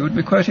society would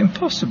be quite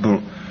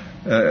impossible.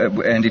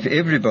 And if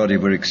everybody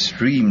were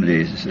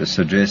extremely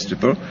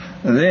suggestible,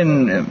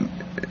 then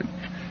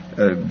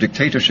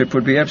dictatorship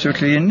would be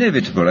absolutely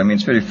inevitable. I mean,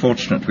 it's very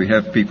fortunate we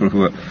have people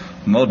who are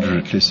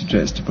moderately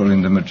suggestible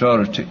in the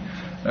majority,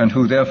 and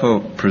who therefore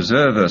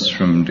preserve us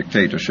from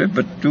dictatorship,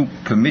 but do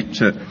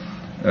permit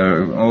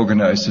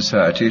organized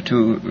society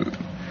to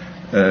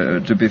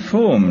be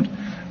formed.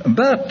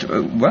 But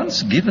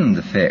once given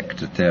the fact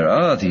that there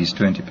are these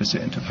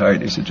 20% of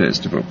highly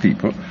suggestible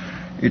people,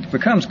 it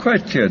becomes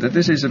quite clear that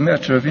this is a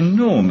matter of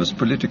enormous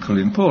political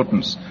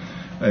importance.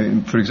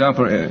 For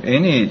example,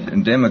 any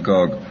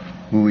demagogue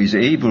who is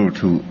able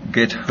to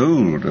get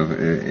hold of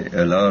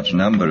a large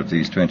number of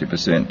these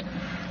 20%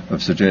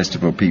 of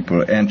suggestible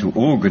people and to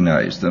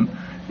organize them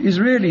is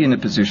really in a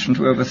position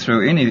to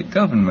overthrow any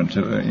government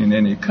in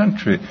any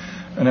country.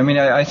 And I mean,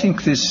 I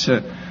think this,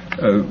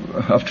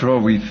 after all,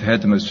 we've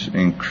had the most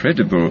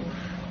incredible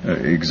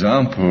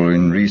example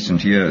in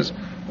recent years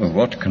of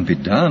what can be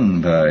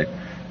done by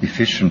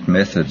efficient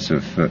methods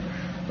of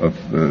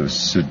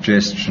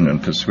suggestion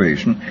and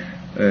persuasion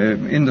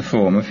in the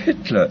form of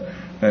Hitler.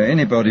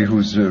 Anybody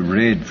who's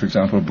read, for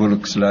example,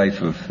 Bullock's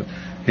Life of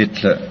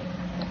Hitler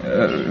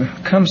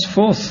comes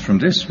forth from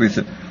this with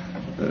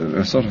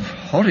a sort of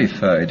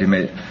horrified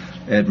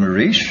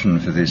admiration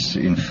for this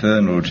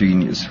infernal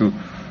genius who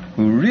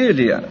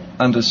really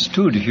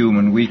understood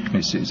human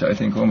weaknesses, I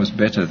think, almost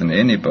better than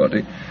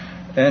anybody,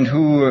 and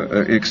who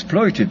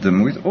exploited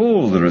them with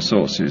all the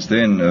resources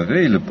then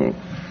available.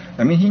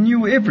 I mean, he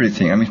knew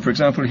everything. I mean, for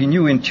example, he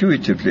knew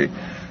intuitively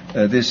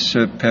this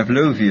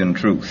Pavlovian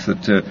truth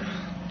that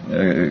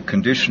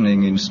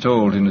conditioning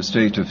installed in a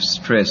state of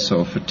stress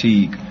or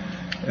fatigue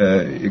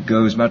it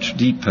goes much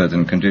deeper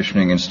than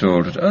conditioning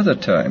installed at other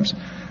times.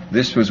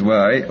 This was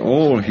why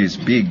all his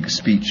big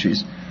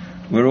speeches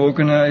were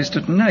organized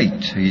at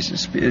night. He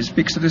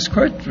speaks of this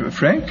quite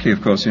frankly,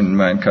 of course, in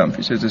Mein Kampf.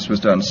 He says this was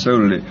done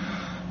solely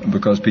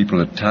because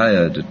people are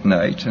tired at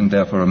night and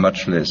therefore are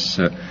much less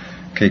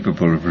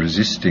capable of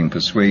resisting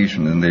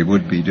persuasion than they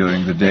would be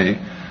during the day.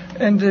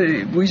 And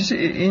we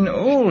see in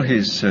all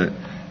his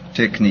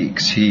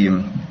techniques, he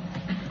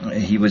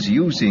was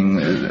using,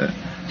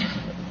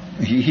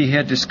 he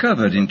had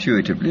discovered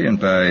intuitively and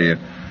by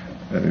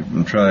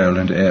trial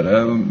and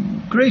error a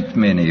great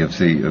many of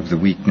the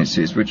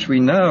weaknesses which we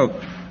now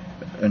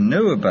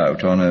know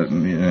about in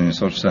a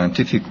sort of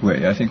scientific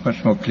way, I think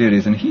much more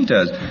clearly than he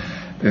did.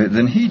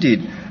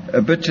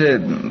 But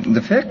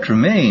the fact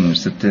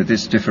remains that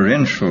this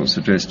differential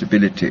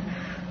suggestibility,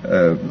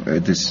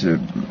 this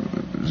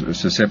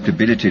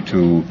susceptibility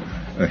to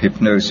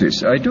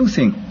hypnosis, I do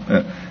think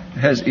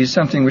is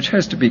something which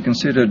has to be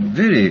considered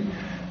very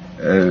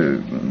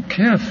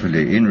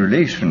carefully in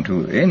relation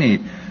to any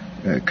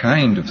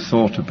kind of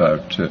thought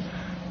about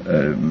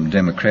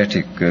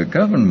democratic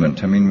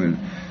government. I mean,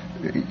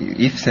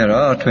 if there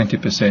are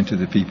 20% of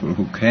the people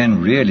who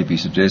can really be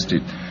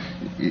suggested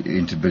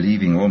into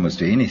believing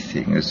almost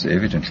anything, as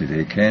evidently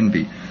they can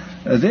be,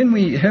 then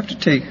we have to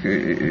take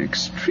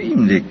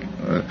extremely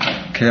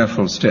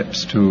careful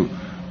steps to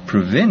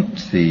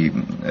prevent the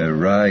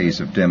rise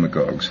of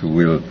demagogues who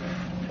will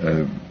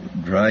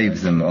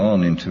drive them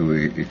on into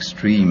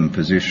extreme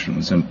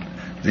positions and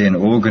then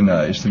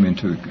organize them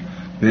into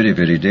very,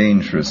 very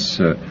dangerous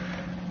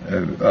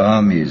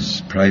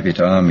armies,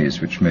 private armies,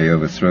 which may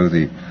overthrow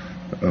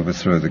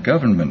the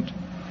government.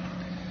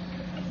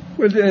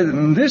 Well,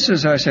 this,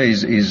 as I say,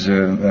 is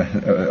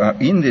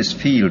in this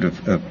field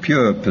of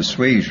pure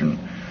persuasion.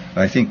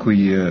 I think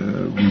we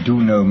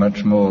do know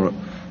much more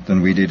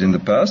than we did in the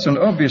past, and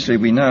obviously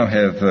we now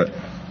have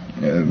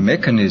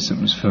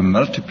mechanisms for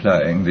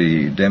multiplying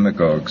the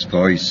demagogue's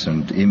voice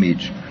and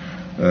image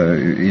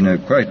in a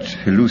quite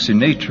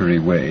hallucinatory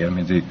way. I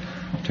mean, the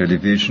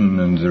television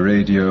and the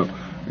radio.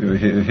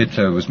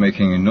 Hitler was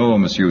making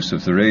enormous use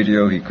of the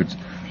radio. He could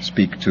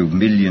speak to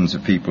millions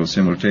of people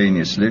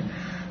simultaneously.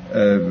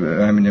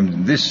 I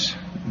mean, this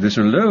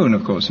alone,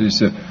 of course,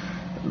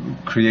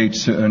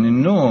 creates an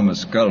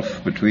enormous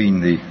gulf between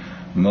the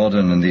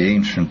modern and the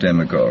ancient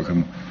demagogue.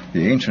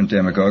 The ancient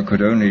demagogue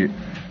could only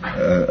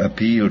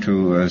appeal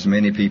to as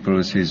many people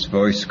as his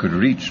voice could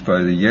reach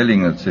by the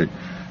yelling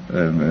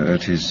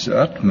at his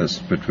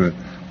utmost, but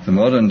the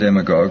modern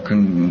demagogue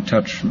can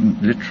touch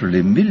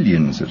literally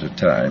millions at a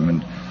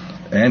time,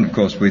 and of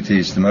course with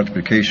the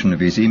multiplication of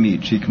his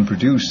image, he can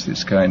produce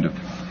this kind of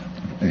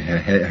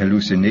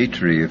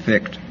hallucinatory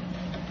effect,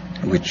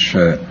 which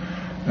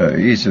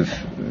is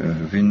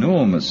of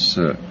enormous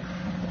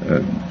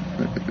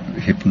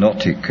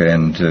hypnotic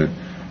and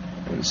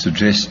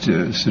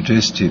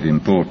suggestive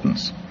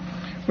importance.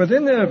 Well,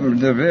 then there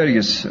are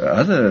various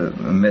other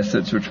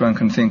methods which one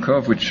can think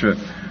of, which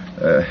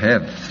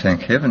have,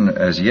 thank heaven,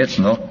 as yet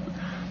not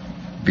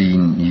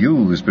been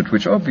used, but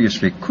which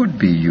obviously could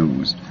be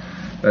used.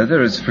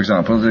 There is, for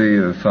example,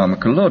 the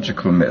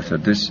pharmacological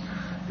method.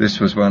 This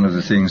was one of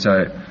the things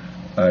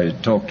I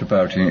talked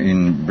about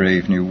in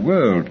Brave New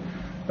World.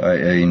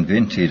 I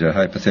invented a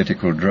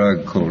hypothetical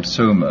drug called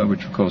Soma,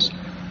 which of course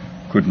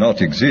could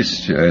not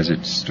exist as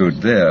it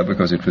stood there,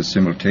 because it was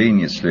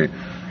simultaneously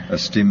a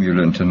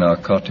stimulant, a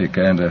narcotic,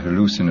 and a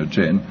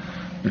hallucinogen,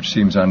 which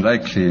seems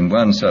unlikely in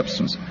one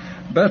substance.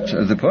 But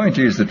the point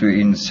is that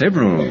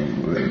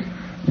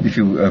if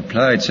you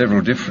applied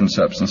several different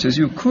substances,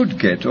 you could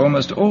get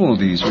almost all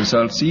these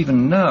results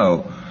even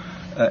now.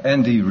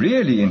 And the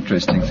really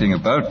interesting thing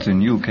about the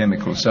new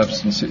chemical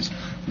substances,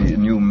 the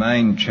new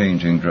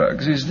mind-changing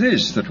drugs, is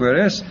this, that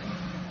whereas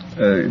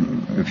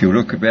if you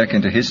look back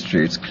into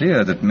history, it's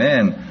clear that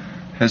man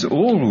has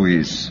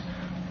always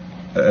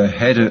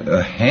had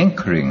a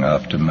hankering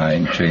after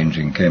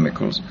mind-changing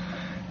chemicals.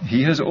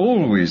 He has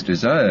always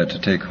desired to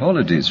take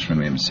holidays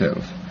from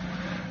himself.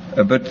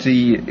 But this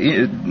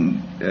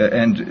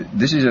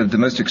is the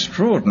most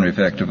extraordinary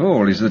fact of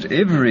all, is that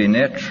every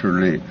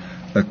naturally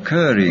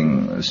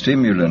occurring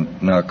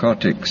stimulant,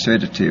 narcotic,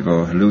 sedative,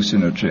 or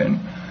hallucinogen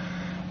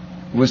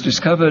was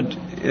discovered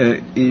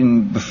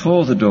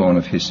before the dawn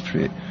of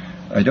history.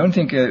 I don't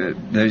think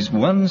there is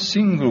one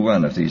single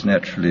one of these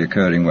naturally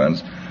occurring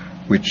ones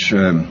which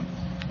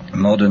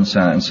modern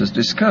science has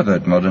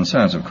discovered. Modern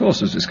science, of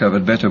course, has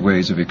discovered better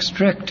ways of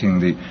extracting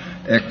the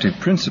active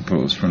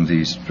principles from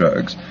these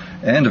drugs,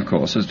 and, of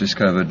course, has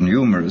discovered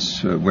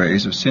numerous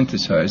ways of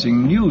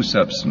synthesizing new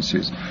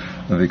substances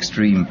of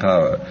extreme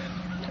power.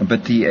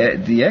 But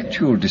the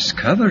actual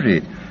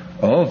discovery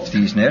of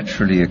these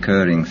naturally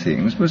occurring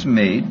things was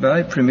made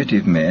by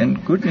primitive man,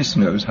 goodness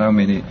knows how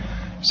many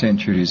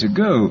centuries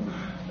ago.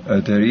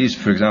 There is,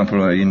 for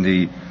example, in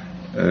the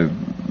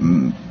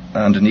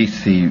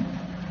underneath the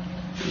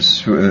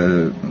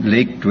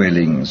lake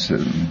dwellings,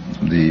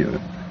 the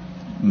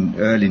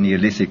early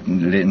Neolithic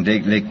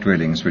lake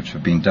dwellings which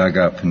have been dug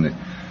up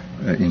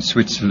in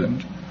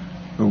Switzerland,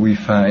 we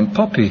find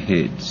poppy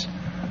heads,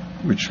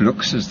 which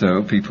looks as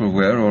though people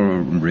were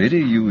already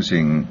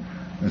using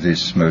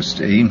this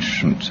most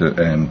ancient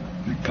and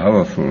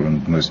powerful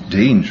and most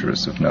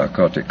dangerous of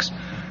narcotics,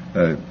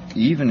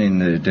 even in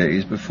the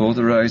days before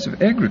the rise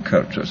of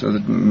agriculture, so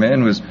that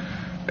man was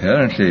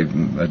apparently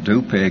a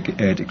dope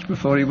addict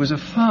before he was a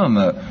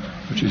farmer,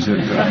 which is a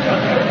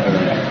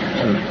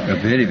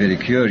very, very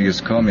curious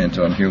comment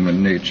on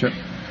human nature.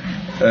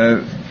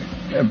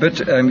 But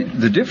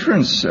the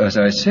difference, as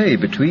I say,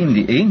 between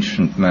the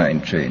ancient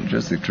mind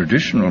changers, the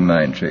traditional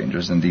mind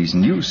changers, and these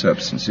new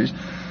substances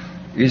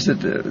is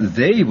that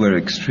they were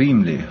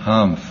extremely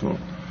harmful,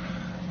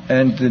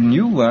 and the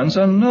new ones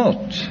are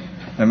not.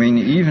 I mean,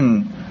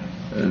 even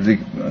the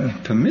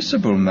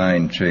permissible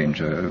mind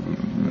changer,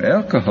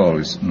 alcohol,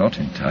 is not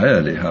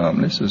entirely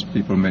harmless, as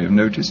people may have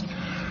noticed,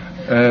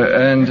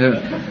 and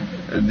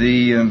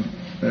the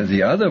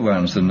the other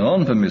ones, the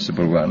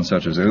non-permissible ones,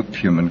 such as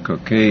opium and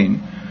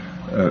cocaine,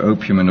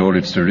 opium and all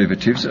its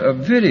derivatives, are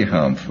very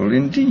harmful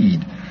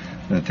indeed.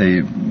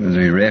 They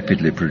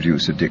rapidly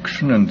produce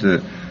addiction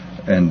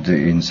and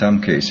in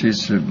some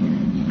cases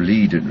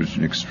lead at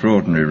an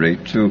extraordinary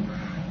rate to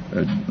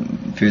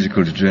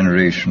physical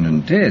degeneration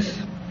and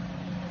death.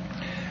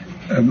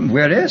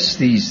 Whereas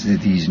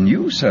these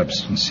new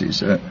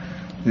substances,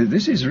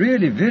 this is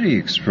really very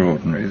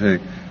extraordinary,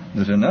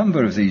 that a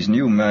number of these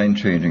new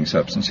mind-changing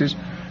substances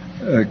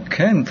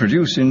can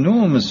produce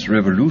enormous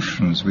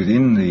revolutions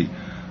within the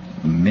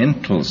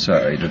mental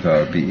side of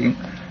our being,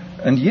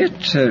 and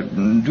yet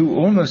do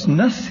almost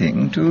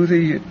nothing to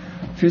the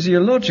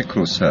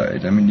physiological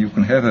side. I mean, you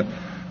can have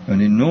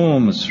an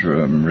enormous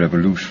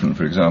revolution,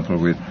 for example,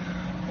 with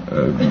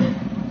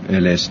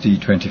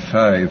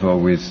LSD-25 or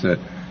with the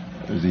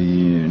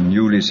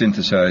newly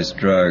synthesized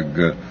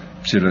drug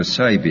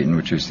psilocybin,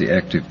 which is the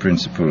active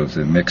principle of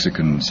the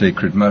Mexican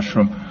sacred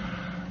mushroom.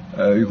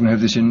 You can have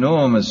this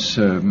enormous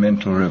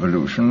mental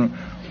revolution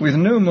with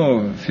no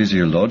more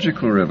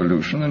physiological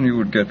revolution than you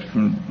would get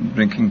from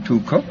drinking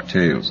 2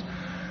 cocktails.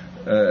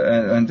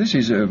 And this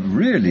is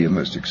really a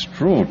most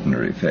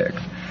extraordinary fact.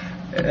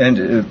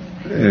 And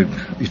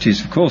it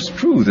is, of course,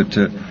 true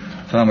that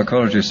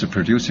pharmacologists are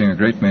producing a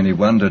great many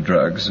wonder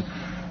drugs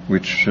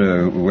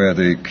where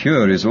the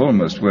cure is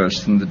almost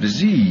worse than the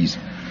disease.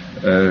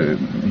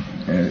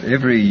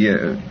 Every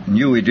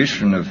new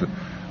edition of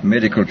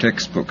medical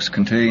textbooks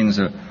contains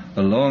a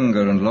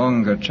longer and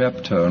longer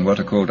chapter on what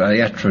are called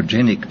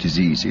iatrogenic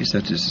diseases,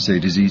 that is to say,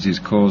 diseases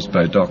caused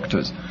by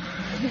doctors.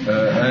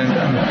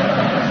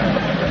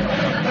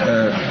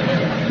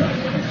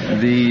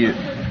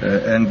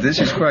 And this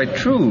is quite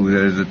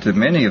true, that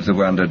many of the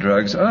wonder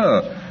drugs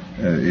are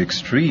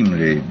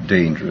extremely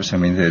dangerous. I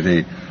mean,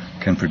 they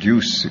can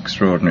produce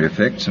extraordinary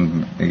effects,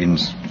 and in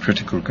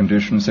critical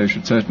conditions they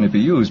should certainly be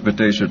used, but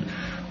they should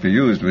be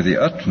used with the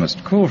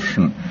utmost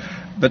caution.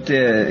 But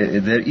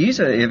there is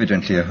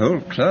evidently a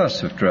whole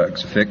class of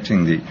drugs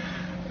affecting the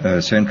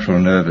central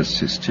nervous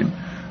system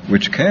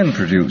which can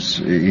produce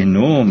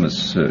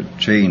enormous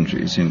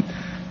changes in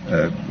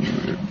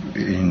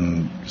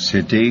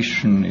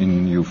sedation,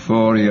 in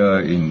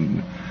euphoria,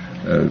 in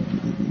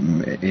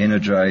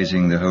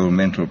energizing the whole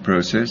mental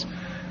process,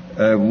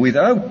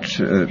 without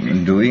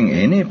doing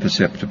any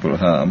perceptible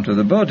harm to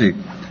the body.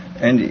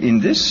 And in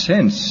this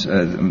sense,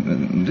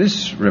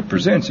 this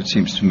represents, it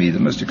seems to me, the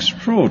most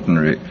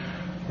extraordinary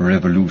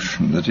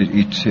revolution, that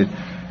it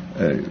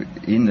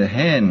in the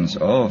hands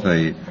of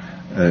a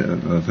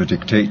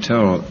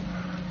dictator,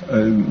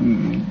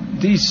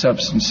 these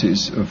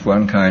substances of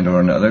one kind or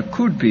another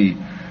could be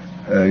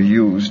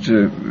used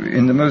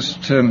in the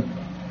most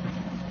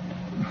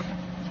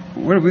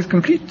with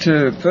complete,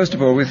 first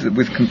of all,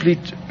 with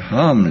complete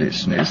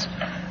harmlessness,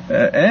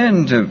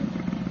 and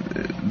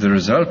the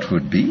result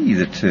would be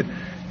that,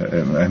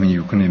 I mean,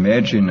 you can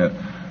imagine a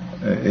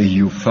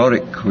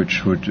euphoric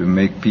which would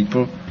make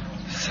people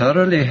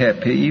thoroughly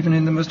happy even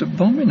in the most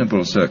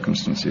abominable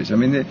circumstances. I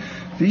mean,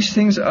 these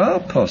things are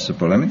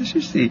possible. I mean, this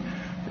is the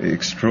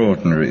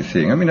extraordinary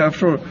thing. I mean,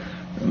 after all,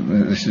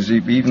 this has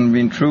even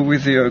been true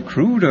with the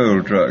crude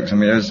oil drugs. I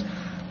mean, as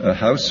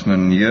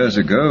Houseman years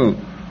ago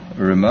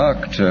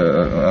remarked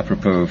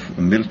apropos of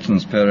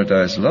Milton's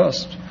Paradise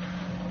Lost,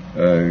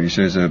 he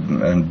says,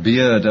 and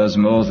beer does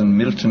more than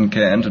Milton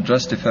can to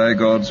justify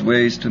God's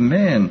ways to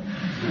man.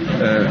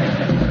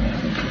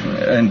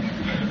 And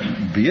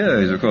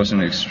beer is, of course,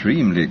 an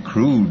extremely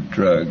crude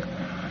drug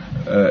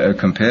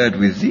compared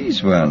with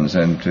these ones,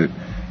 and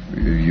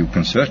you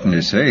can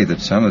certainly say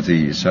that some of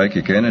the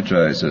psychic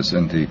energizers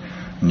and the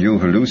new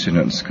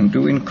hallucinants can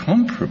do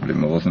incomparably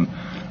more than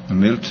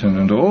Milton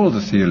and all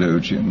the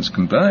theologians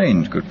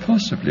combined could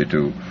possibly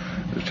do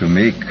to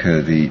make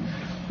the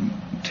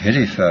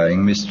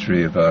terrifying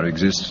mystery of our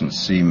existence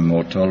seem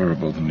more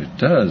tolerable than it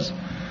does.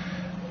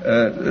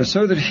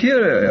 So that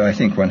here, I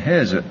think, one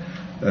has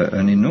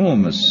an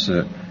enormous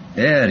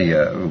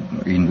area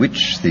in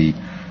which the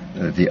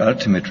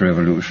ultimate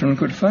revolution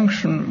could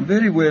function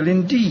very well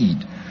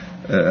indeed.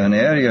 An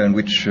area in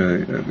which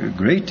a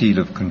great deal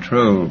of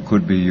control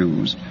could be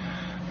used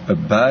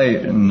by,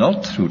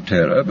 not through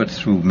terror, but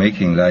through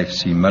making life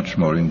seem much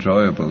more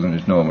enjoyable than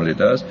it normally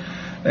does.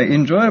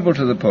 Enjoyable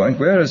to the point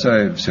where, as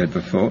I've said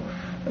before,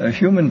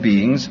 human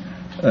beings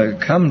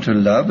come to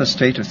love a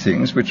state of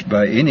things which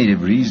by any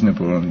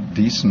reasonable and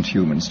decent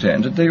human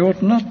standard they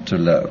ought not to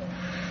love.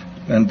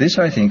 And this,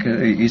 I think,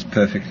 is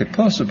perfectly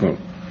possible.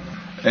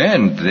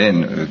 And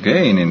then,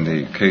 again, in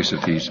the case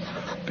of these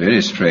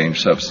very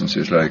strange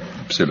substances like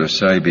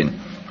psilocybin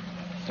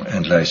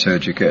and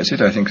lysergic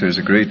acid, I think there's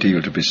a great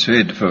deal to be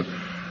said for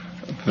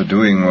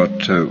doing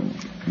what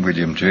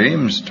William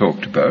James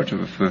talked about,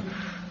 of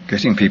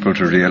getting people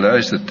to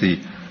realize that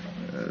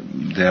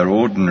their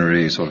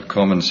ordinary sort of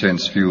common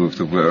sense view of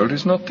the world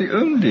is not the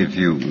only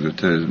view, that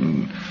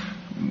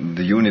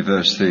the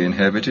universe they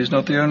inhabit is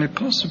not the only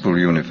possible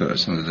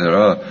universe, and that there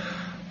are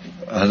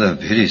other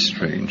very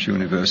strange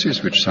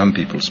universes which some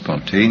people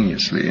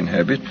spontaneously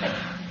inhabit,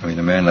 I mean,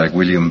 a man like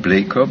William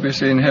Blake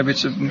obviously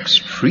inhabits an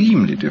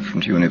extremely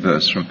different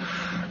universe from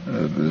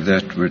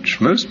that which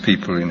most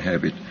people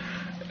inhabit.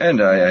 And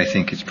I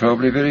think it's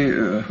probably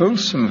very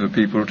wholesome for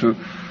people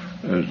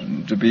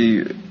to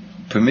be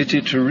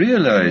permitted to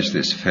realize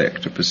this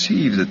fact, to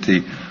perceive that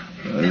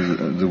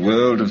the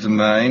world of the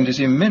mind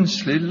is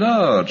immensely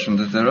large and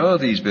that there are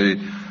these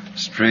very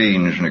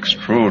strange and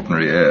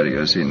extraordinary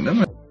areas in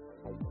them.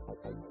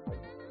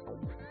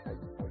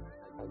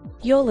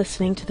 You're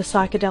listening to the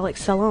Psychedelic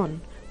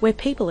Salon, where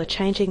people are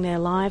changing their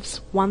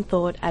lives one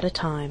thought at a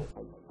time.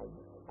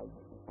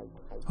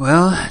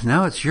 Well,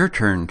 now it's your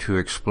turn to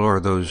explore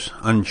those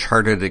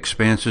uncharted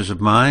expanses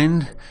of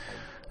mind.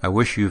 I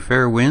wish you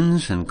fair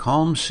winds and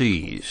calm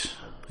seas.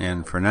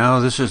 And for now,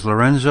 this is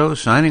Lorenzo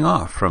signing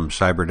off from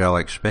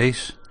Cyberdelic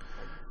Space.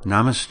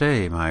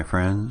 Namaste, my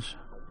friends.